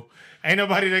much, bro. Ain't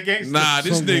nobody that gangster. Nah,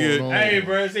 this nigga. Hey,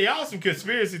 bro. See, y'all some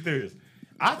conspiracy theorists.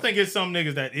 I think it's some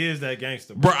niggas that is that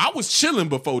gangster, bro. I was chilling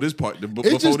before this part.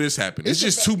 Before this happened. It's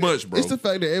just too much, bro. It's the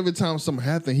fact that every time something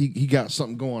happens, he got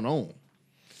something going on.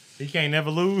 He can't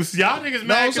never lose. Y'all niggas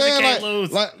mad because he can't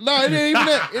lose. No, it ain't even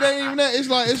that. It ain't even that. It's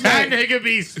like that nigga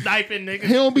be sniping niggas.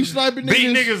 He don't be sniping niggas.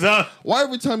 Beat niggas up. Why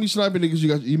every time you sniping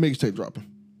niggas, you make tape dropping?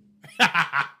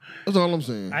 That's all I'm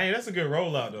saying. Hey, that's a good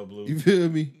rollout though, Blue. You feel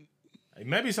me?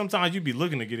 Maybe sometimes you be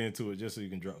looking to get into it just so you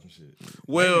can drop some shit.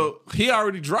 Well, he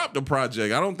already dropped the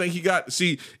project. I don't think he got...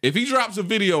 See, if he drops a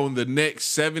video in the next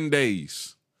 7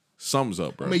 days, sums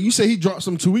up, bro. I mean, you say he dropped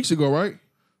some 2 weeks ago, right?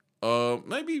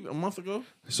 Maybe a month ago.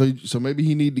 So maybe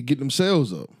he need to get them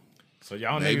sales up. So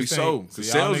y'all maybe niggas so. Think,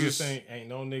 so y'all niggas think ain't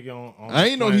no nigga on I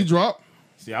ain't know he dropped.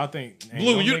 See, I think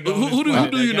Blue. Who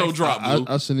do you know drop? Blue?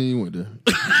 I seen you went there.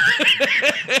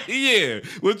 Yeah,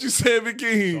 what you said, Big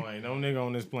King? So ain't no nigga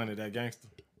on this planet that gangster.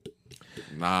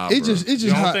 Nah, it just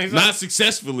so? Not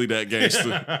successfully that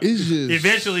gangster. It's just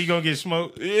eventually you gonna get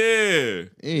smoked. Yeah,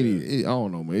 I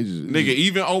don't know, man. Nigga,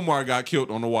 even Omar got killed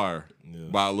on the wire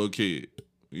by a little kid.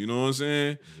 You know what I'm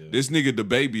saying? Yeah. This nigga, The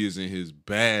Baby, is in his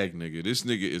bag, nigga. This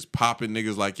nigga is popping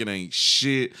niggas like it ain't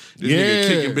shit. This nigga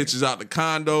kicking bitches out the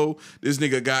condo. This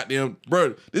nigga goddamn,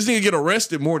 bro. This nigga get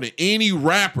arrested more than any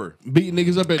rapper. Beating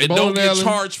niggas up at the bowling alley. And don't get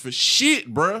charged for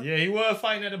shit, bro. Yeah, he was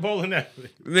fighting at the bowling alley.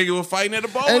 Nigga was fighting at the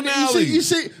bowling alley. You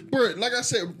see, bro, like I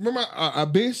said, remember I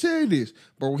been saying this,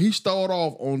 but when he started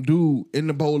off on dude in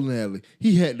the bowling alley,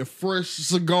 he had the fresh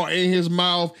cigar in his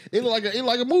mouth. It like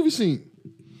a movie scene.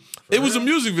 It was a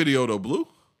music video though, Blue.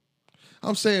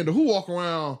 I'm saying who walk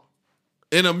around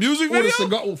in a music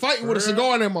video fighting with a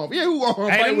cigar in their mouth. Yeah, who walk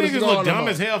around fighting with a cigar in their mouth? Niggas look dumb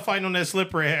as hell fighting on that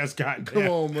slippery ass guy. Come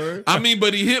on, man. I mean,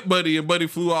 but he hit Buddy and Buddy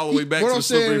flew all the way back to the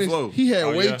slippery flow. He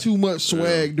had way too much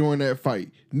swag during that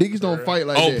fight. Niggas don't fight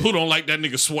like that. Oh, Blue don't like that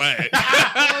nigga swag. He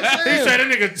said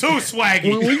that nigga too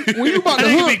swaggy. When you about to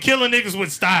nigga be killing niggas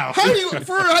with style. How you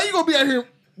gonna be out here?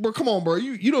 Bro, come on, bro.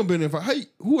 You done been in a fight.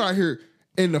 Who out here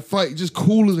in the fight just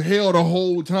cool as hell the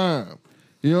whole time?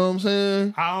 You know what I'm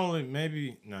saying?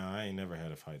 I ain't never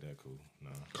had a fight that cool.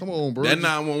 No. Come on, bro. That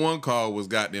 911 call was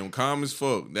goddamn calm as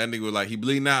fuck. That nigga was like, he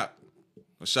bleeding out.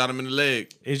 I shot him in the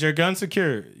leg. Is your gun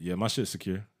secure? Yeah, my shit's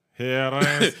secure. Hell,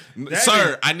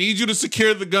 sir, I need you to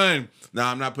secure the gun.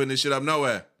 Nah, I'm not putting this shit up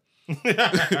nowhere.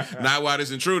 Not while this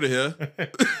intruder here.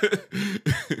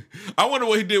 I wonder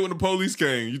what he did when the police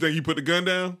came. You think he put the gun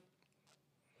down?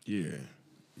 Yeah.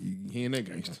 He ain't that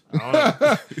gangster.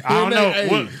 I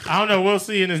don't know. We'll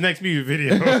see in his next music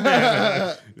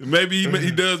video. Maybe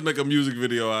he does make a music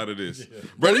video out of this. Yeah.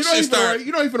 Bro, this shit start.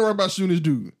 You know he finna rap about shooting this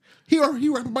dude. He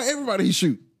rap about everybody he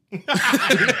shoot.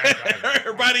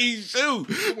 Everybody he shoot.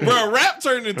 Bro, rap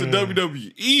turned into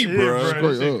WWE, bro.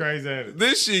 This shit crazy.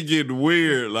 This shit getting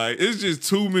weird. Like, it's just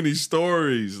too many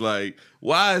stories. Like,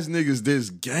 why is niggas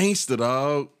this gangster,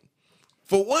 dog?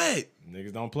 For what?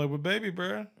 Niggas don't play with Baby,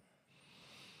 bro.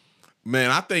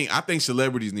 Man, I think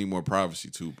celebrities need more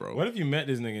privacy too, bro. What if you met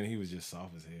this nigga and he was just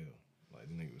soft as hell? Like,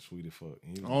 the nigga was sweet as fuck.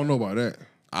 I don't know about that.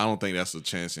 I don't think that's a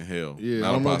chance in hell. Yeah,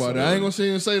 I don't know about that. I ain't gonna sit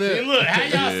and say that. See, look, how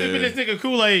y'all sipping this nigga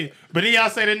Kool-Aid, but then y'all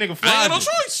say that nigga fly. I ain't got no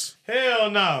choice.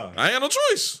 Hell no. I ain't got no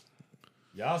choice.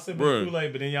 Y'all sipping Bruh.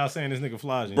 Kool-Aid, but then y'all saying this nigga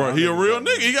flogging. Bro, Y'all he a niggas real got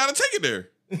nigga. He gotta take it there.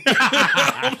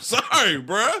 I'm sorry,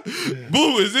 bro.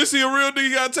 Blue, is this he a real nigga?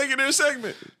 You gotta take it there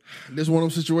segment. This one of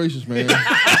them situations, man.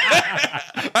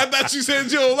 I thought you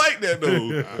said you don't like that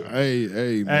though.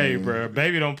 hey, man. Hey, bro,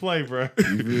 baby don't play, bro.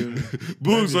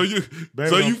 Blue, so you don't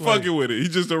play. fucking with it. He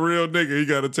just a real nigga. He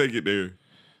gotta take it there.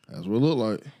 That's what it look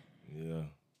like. Yeah.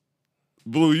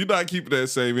 Blue, you not keeping that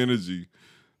same energy.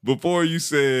 Before you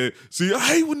said, see, I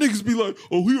hate when niggas be like,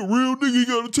 oh, he a real nigga, he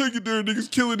gotta take it there,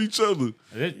 niggas killing each other.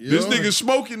 This nigga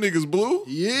smoking niggas, Blue.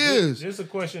 Yes. There's a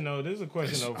question though. before we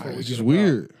It's get just about-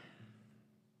 weird.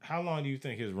 How long do you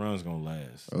think his run's gonna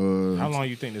last? Uh, How long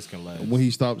you think this can last? When he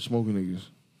stopped smoking niggas.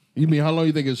 You mean how long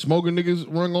you think his smoking niggas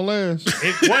run gonna last?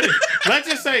 Let's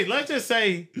just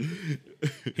say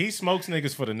he smokes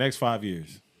niggas for the next 5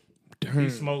 years. He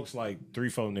smokes like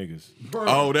 3-4 niggas.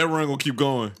 Oh, that run gonna keep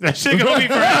going. That shit gonna be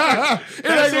forever. It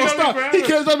ain't gonna stop. He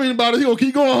cares something about it. He gonna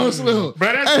keep going hustling.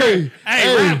 Bro, that's crazy.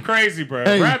 Hey, rap crazy, bro.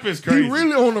 Hey, Rap is crazy. He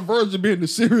really on the verge of being the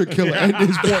serial killer at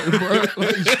this point, bro.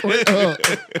 Like, straight up.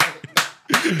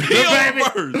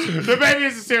 The baby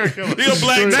is a serial killer. He a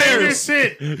black terrorist.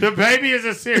 Shit. The baby is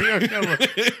a serial killer.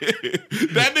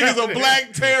 That nigga's a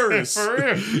black terrorist. For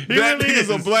real. That nigga's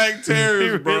a black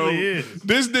terrorist, He bro. really is.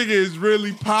 This nigga is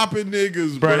really popping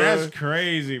niggas, bro. Bro, that's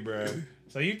crazy, bro.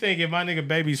 So you think if my nigga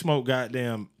baby smoke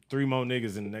goddamn 3 more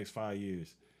niggas in the next 5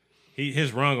 years,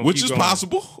 his run gonna Which keep is going.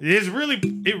 possible. It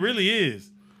really is.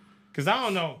 Cause I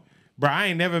don't know. Bro, I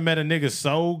ain't never met a nigga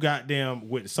so goddamn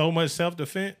with so much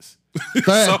self-defense.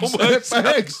 Facts. So much.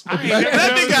 Facts. I ain't never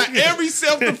That met nigga got every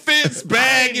self-defense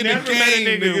bag in the never met game, a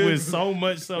nigga nigga. with so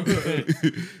much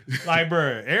self-defense. Like,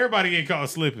 bro, everybody get caught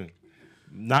slipping.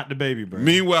 Not the baby, bro.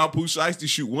 Meanwhile, Pooh Shiesty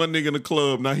shoot one nigga in the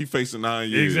club. Now he facing 9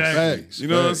 years. Exactly. Facts. You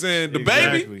know what I'm Facts. saying? The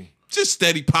Exactly. baby just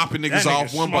steady popping That niggas nigga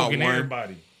off one by smoking one.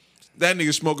 everybody. That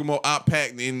nigga smoking more op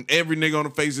pack than every nigga on the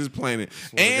face of this planet.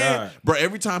 to And God. bro,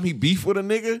 every time he beef with a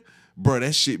nigga, bro,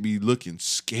 that shit be looking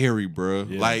scary, bro.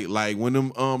 Yeah. Like when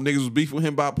them niggas was beefing with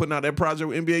him about putting out that project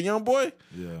with NBA Youngboy,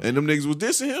 Yeah. and them niggas was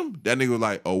dissing him. That nigga was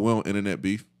like, "Oh, we on internet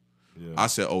beef." Yeah. I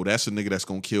said, "Oh, that's a nigga that's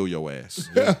gonna kill your ass.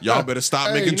 Y'all better stop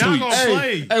Hey, making you're not tweets." gonna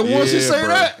play. Hey, once you Yeah, say bro.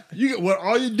 that, you get what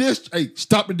all your diss. Hey,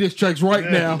 stop the diss tracks right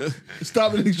now.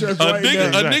 Stop the diss tracks A right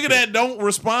nigga, now. a nigga that don't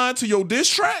respond to your diss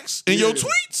tracks and your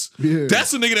tweets, Yeah.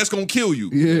 that's a nigga that's gonna kill you.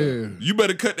 Yeah. You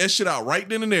better cut that shit out right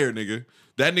then and there, nigga.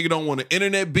 That nigga don't want to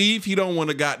internet beef. He don't want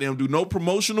to goddamn do no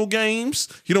promotional games.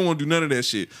 He don't want to do none of that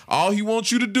shit. All he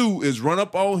wants you to do is run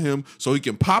up on him so he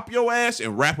can pop your ass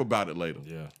and rap about it later.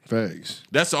 Yeah. Facts.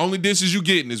 That's the only disses you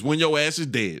getting is when your ass is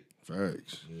dead.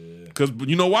 Facts. Cause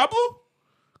you know why, Blue?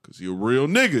 Cause he a real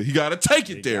nigga. He gotta take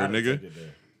it there, Gotta nigga. take it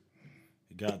there.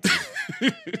 He got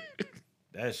to.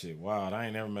 That shit wild. I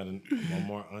ain't never met a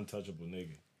more untouchable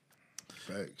nigga.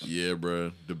 Facts. Yeah,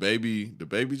 bro. The baby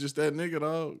just that nigga,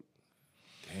 dog.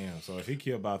 Damn. So if he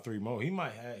killed about 3 more, he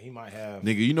might have.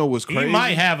 Nigga, you know what's crazy? He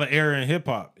might have an era in hip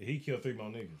hop. He killed 3 more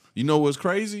niggas. You know what's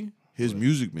crazy? His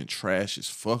music been trash as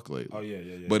fuck lately. Oh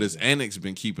yeah. But his annex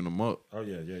been keeping him up. Oh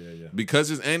yeah. Because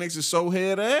his annex is so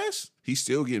head ass, he's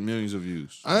still getting millions of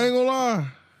views. I ain't gonna lie.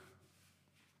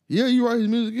 Yeah, you right. His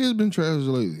music has been trash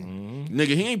lately.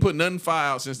 Nigga, he ain't put nothing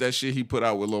fire out since that shit he put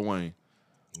out with Lil Wayne.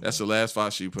 That's the last fire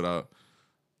shit he put out.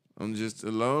 I'm just a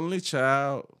lonely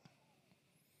child.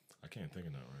 I can't think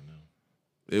of that right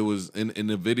now. It was in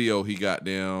the video he got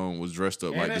down, was dressed up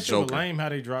And like that the shit was Joker. lame how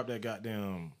they dropped that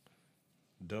goddamn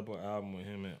double album with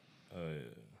him and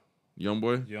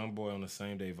Youngboy? Youngboy on the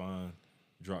same day Von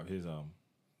dropped his album.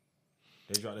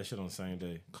 They dropped that shit on the same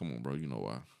day. Come on, bro. You know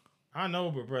why. I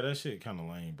know, but bro, that shit kind of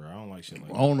lame, bro. I don't like shit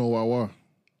like I that. don't know why.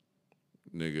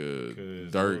 Nigga,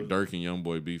 'Cause Dirk and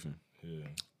Youngboy beefing. Yeah,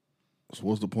 So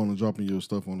what's the point of dropping your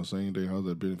stuff on the same day? How does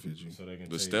that benefit you? so they can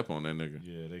The take, step on that nigga.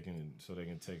 Yeah, they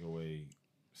can take away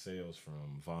sales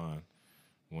from Von.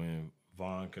 When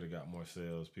Von could have got more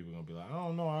sales, people gonna be like, I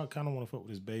don't know, I kind of want to fuck with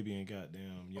this baby and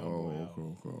goddamn Youngboy.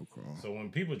 Okay. So when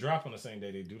people drop on the same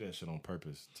day, they do that shit on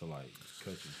purpose to like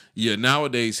cut you. Yeah,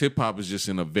 nowadays hip hop is just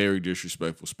in a very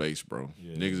disrespectful space, bro.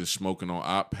 Yeah. Niggas is smoking on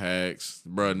op packs,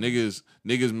 bro. Niggas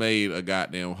made a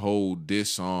goddamn whole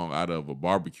diss song out of a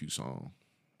barbecue song.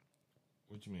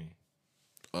 What you mean?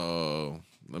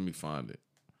 Let me find it.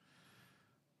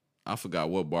 I forgot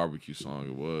what barbecue song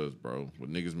it was, bro. But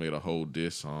niggas made a whole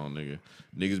diss song, nigga.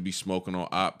 Niggas be smoking on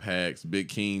op packs. Big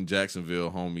King,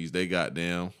 Jacksonville homies, they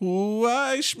goddamn. Ooh,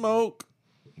 I smoke.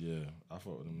 Yeah, I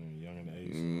fuck with them Young and the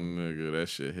Ace. Nigga, that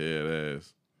shit head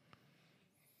ass.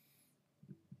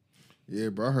 Yeah,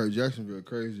 bro. I heard Jacksonville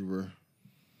crazy, bro.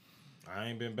 I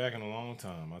ain't been back in a long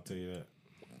time. I'll tell you that.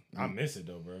 I miss it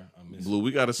though, bro. I miss Blue,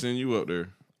 we gotta send you up there.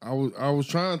 I was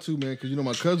trying to, man, because you know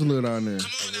my cousin lived down there.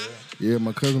 Yeah,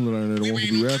 my cousin lived down there, the one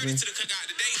who be rapping.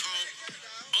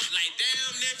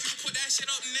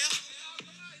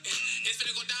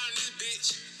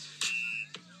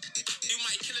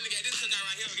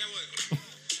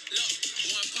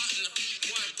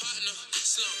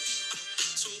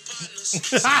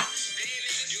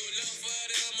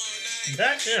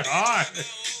 That shit hard.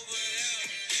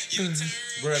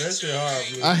 Bro, that shit hard,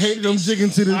 bro. I hated them jigging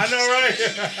to this. I know, right?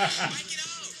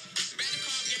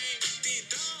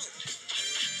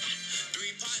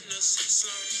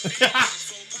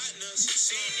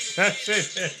 That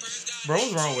shit. Bro,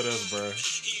 what's wrong with us, bro?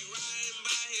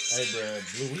 Hey, bro,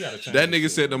 Blue, we gotta change That nigga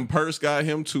shit, said bro. them purse got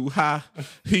him too high.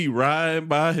 He riding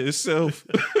by himself.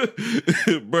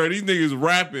 Bro, these niggas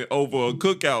rapping over a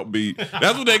cookout beat.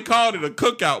 That's what they called it, a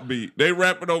cookout beat. They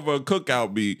rapping over a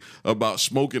cookout beat about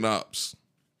smoking ops.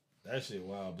 That shit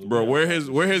wild, Blue. Bro, where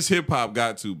his hip hop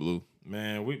got to, Blue?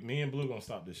 Man, me and Blue gonna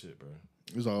stop this shit, bro.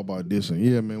 It's all about dissing.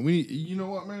 Yeah, man. You know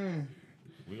what, man?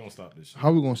 We gonna stop this shit.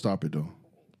 How we gonna stop it though?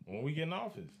 When we get in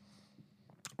office.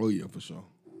 Oh yeah, for sure.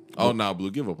 Oh, nah, Blue,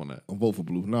 give up on that. I'll vote for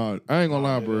Blue. Nah, I ain't gonna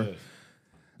lie, bro. Yeah.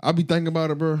 I be thinking about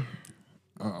it, bro.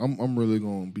 I'm really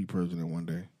gonna be president one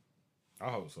day.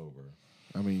 I hope so, bro.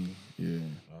 I mean, yeah.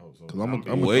 I hope so. 'Cause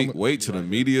I'm Wait till the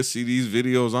media see these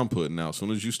videos I'm putting out. As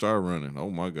soon as you start running, oh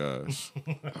my gosh.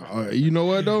 You know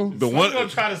what though? The Someone's one, gonna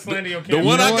try to slander your the camera.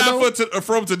 one You I know what, got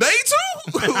from today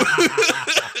too.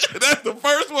 That's the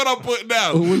first one I'm putting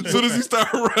out. As soon as he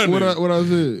start running, What I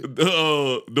said?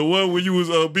 the one when you was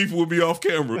beefing with me off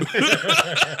camera.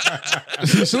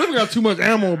 Slim got too much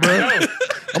ammo, bro.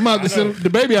 I'm about to send the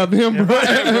baby out to him, bro.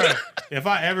 If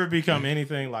I ever become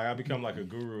anything, like I become like a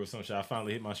guru or some shit, I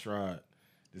finally hit my stride.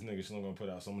 This nigga Slim gonna put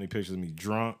out so many pictures of me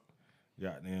drunk,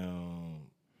 goddamn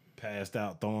passed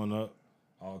out, throwing up,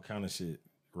 all kind of shit,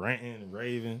 ranting,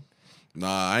 raving.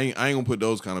 Nah, I ain't gonna put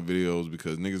those kind of videos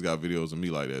because niggas got videos of me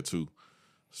like that too.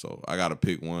 So I gotta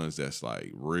pick ones that's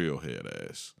like real head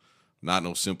ass. Not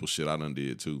no simple shit I done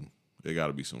did too. It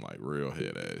gotta be some like real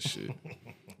head ass shit.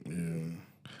 Yeah.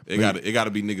 It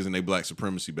gotta be niggas in their black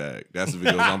supremacy bag. That's the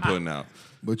videos I'm putting out.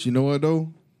 But you know what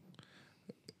though?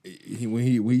 When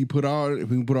he put all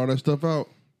that stuff out,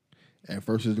 at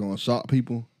first it's gonna shock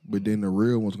people, but then the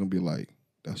real one's gonna be like,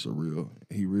 that's a real,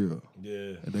 he real.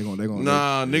 Yeah. And they gonna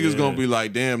Nah, niggas gonna be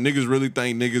like, damn, niggas really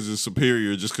think niggas is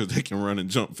superior just because they can run and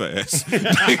jump fast.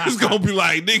 Niggas gonna be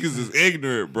like, niggas is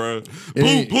ignorant, bro.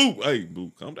 Blue, hey,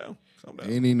 Blue, calm down.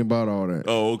 Ain't even about all that.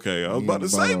 Oh, okay. I was about to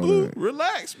say, Blue,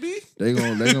 relax, B. They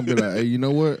gonna be like, hey, you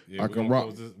know what? Yeah, I can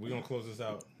rock. We're gonna close this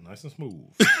out nice and smooth.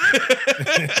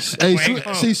 Hey,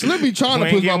 see, Slim be trying to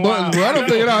push my buttons, bro. I don't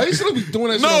figure it out. He still be doing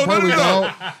that shit on purpose,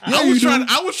 dog. Yeah,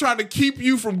 I was trying to keep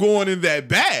you from going in that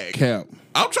bag. Cap.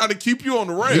 I'm trying to keep you on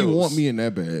the rails. He want me in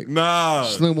that bag. Nah.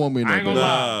 Slim want me in I that ain't bag. gonna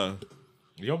lie.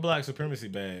 Your black supremacy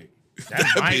bag. That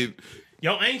might.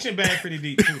 Your ancient bag pretty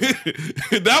deep too.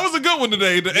 That was a good one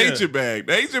today. The ancient bag.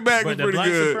 The ancient bag was pretty good. But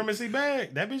the black supremacy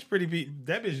bag, that bitch pretty big.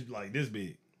 That bitch like this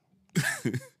big.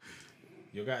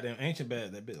 Your goddamn ancient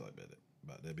bag, that bitch like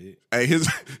about that big. Hey, his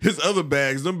other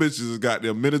bags, them bitches has got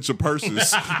them miniature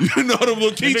purses. You know them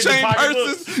little keychain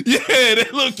purses? Yeah, they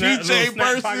little keychain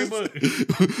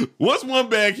purses. What's one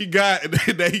bag he got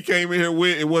that he came in here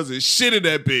with? It wasn't shit in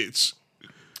that bitch.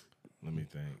 Let me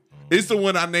think. It's the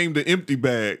one I named the empty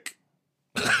bag.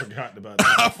 I forgot about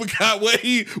that. I forgot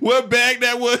what bag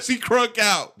that was he crunk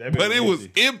out. But it was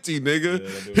empty, nigga.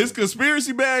 Yeah, his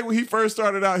conspiracy bag, when he first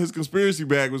started out, his conspiracy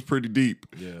bag was pretty deep.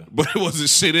 Yeah. But it wasn't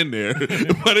shit in there.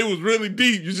 But it was really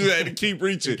deep. You just had to keep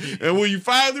reaching. And when you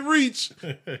finally reach,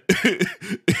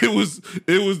 it was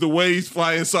the ways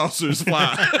flying saucers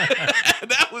fly.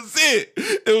 That was it.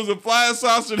 It was a flying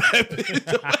saucer that bitch.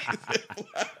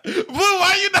 Blue,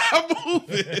 why you not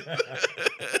moving?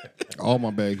 All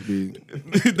my bags big.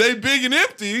 They big and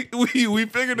empty. We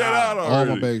figured that out already.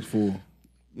 All my bags full.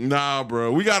 Nah,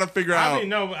 bro. We gotta figure out. I mean,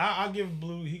 no, I'll give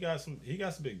Blue. He got some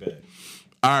big bags.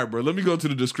 All right, bro. Let me go to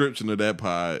the description of that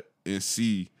pod and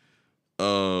see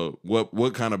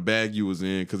what kind of bag you was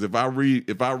in. Because if I read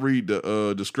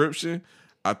the description,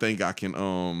 I think I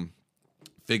can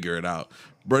figure it out.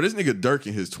 Bro, this nigga Dirk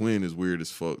and his twin is weird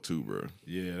as fuck too, bro.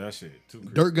 Yeah, that shit too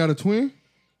crazy. Dirk got a twin?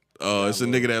 It's a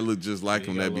nigga that look just like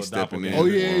him that be stepping in. Oh,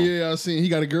 yeah, I seen. He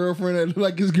got a girlfriend that look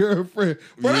like his girlfriend.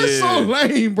 Bro, that's so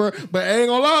lame, bro. But I ain't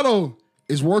gonna lie, though.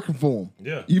 It's working for him.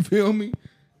 Yeah. You feel me?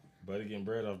 Buddy getting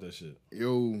bread off that shit.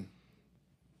 Yo.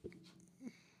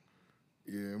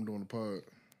 Yeah, I'm doing the pod.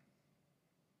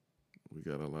 We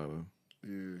got a lot of...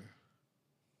 Yeah.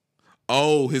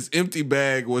 Oh, his empty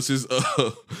bag was his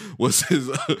was his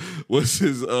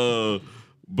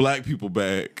black people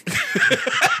bag.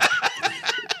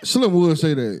 Slim would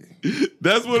say that.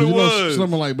 That's what it was.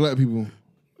 Slim like black people.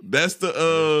 That's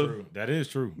the That is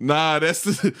true. Nah, that's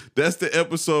the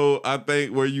episode I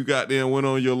think where you went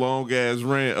on your long ass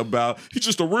rant about he's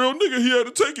just a real nigga. He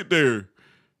had to take it there.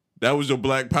 That was your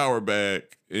Black Power bag.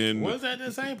 And was that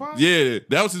the same part? Yeah,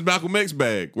 that was his Malcolm X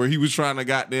bag where he was trying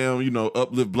to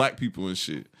uplift black people and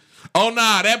shit. Oh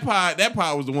nah, that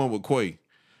pod was the one with Quay.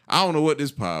 I don't know what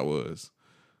this pod was.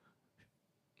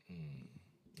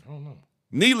 I don't know.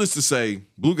 Needless to say,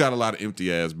 Blue got a lot of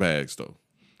empty ass bags though.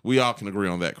 We all can agree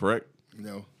on that, correct?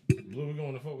 No. Blue, we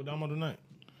going to fuck with Damo tonight?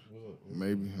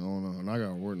 Maybe. I don't know. And I got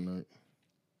to work tonight.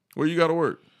 Where you got to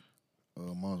work?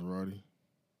 Maserati.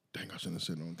 Dang, I shouldn't have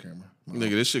said it on camera.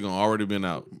 Nigga, this shit gonna already been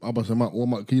out. I'm about to say, my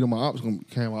ops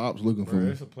came. My ops looking for me.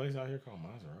 There's a place out here called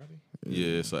Maserati?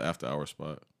 Yeah, it's an after hour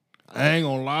spot. I ain't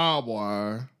gonna lie,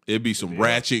 boy. It'd be some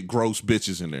ratchet, gross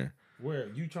bitches in there. Where?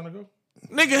 You trying to go?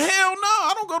 Nigga, hell no.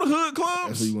 I don't go to hood clubs.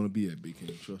 That's where you want to be at, Big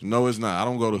King. Trust me. No, it's not. I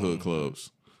don't go to hood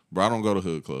clubs. Bro, I don't go to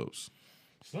hood clubs.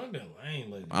 Slim been lame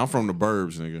lately. I'm from the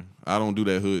burbs, nigga. I don't do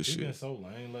that hood He shit. been so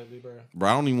lame lately, bro. Bro,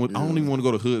 I don't even want to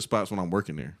go to hood spots when I'm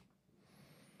working there.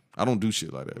 I don't do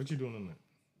shit like that. What you doing tonight?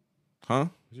 Huh?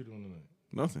 What you doing tonight?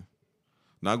 Nothing.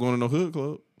 Not going to no hood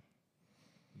club.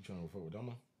 You trying to fuck with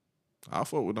Damo? I'll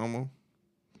fuck with Damo.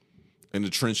 In the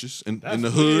trenches. In That's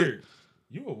the hood. weird.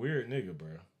 You a weird nigga, bro.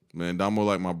 Man, Damo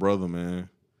like my brother, man.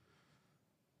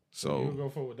 So you go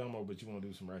fuck with Damo, but you want to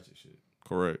do some ratchet shit.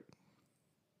 Correct.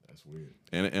 That's weird.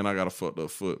 And I got a fucked up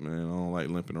foot, man. I don't like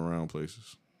limping around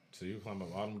places. So you climb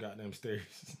up all them goddamn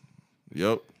stairs.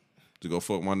 Yep. To go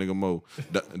fuck my nigga Mo.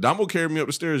 Damo carried me up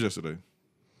the stairs yesterday.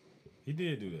 He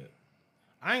did do that.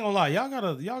 I ain't gonna lie, y'all got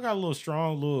a little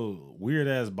strong, little weird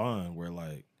ass bond where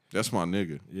like that's my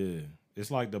nigga. Yeah. It's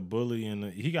like the bully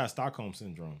and he got Stockholm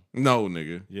syndrome. No,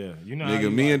 nigga. Yeah. You know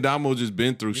nigga, me and Damo just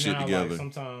been through shit together. Like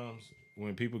sometimes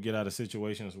when people get out of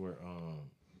situations where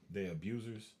they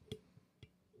abusers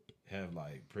have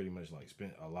like pretty much like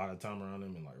spent a lot of time around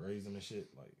them and like raised them and shit,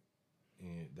 like,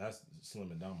 and that's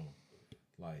Slim and Damo.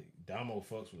 Like Damo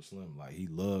fucks with Slim, like he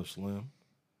loves Slim,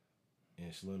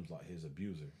 and Slim's like his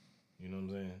abuser. You know what I'm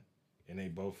saying? And they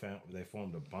both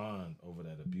formed a bond over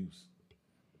that abuse,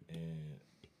 and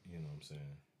you know what I'm saying?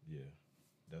 Yeah,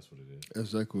 that's what it is.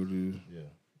 That's exactly what it is. Yeah,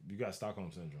 you got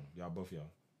Stockholm syndrome, both y'all.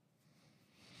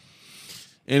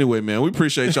 Anyway, man, we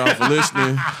appreciate y'all for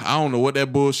listening. I don't know what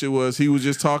that bullshit was he was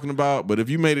just talking about, but if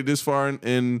you made it this far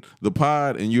in the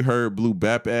pod and you heard Blue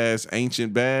Bap ass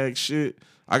ancient bag shit,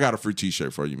 I got a free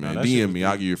t-shirt for you, man. DM me,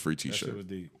 I'll give you a free t-shirt. That shit was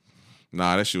deep.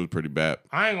 Nah, that shit was pretty bad.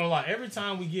 I ain't gonna lie. Every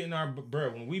time we get in our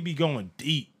when we be going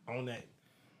deep on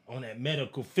that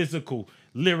medical, physical,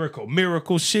 lyrical,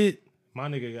 miracle shit, my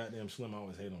nigga goddamn Slim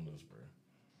always hate on us, bro.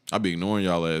 I be ignoring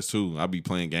y'all ass too. I be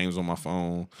playing games on my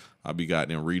phone. I be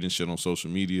goddamn reading shit on social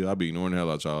media. I be ignoring the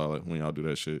hell out y'all when y'all do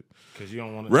that shit. Cause you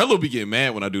don't want to. Rello be getting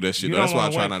mad when I do that shit. That's why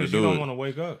I try not to do it. You don't want to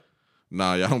wake up.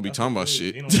 Nah, y'all don't be talking about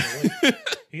shit.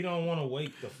 He don't want to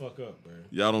wake the fuck up, bro.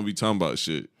 Y'all don't be talking about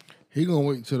shit. He gonna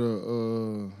wait till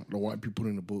the white people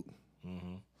in the book.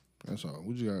 Mm-hmm. That's all.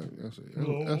 What you got? That's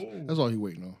it. That's all he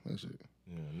waiting on. That's it.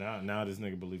 Yeah. Now this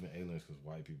nigga believe in aliens because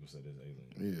white people said there's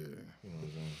aliens. Yeah. You know what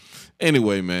I'm saying?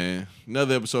 Anyway, man,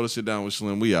 another episode of Sit Down with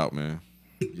Slim. We out, man.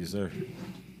 Yes, sir.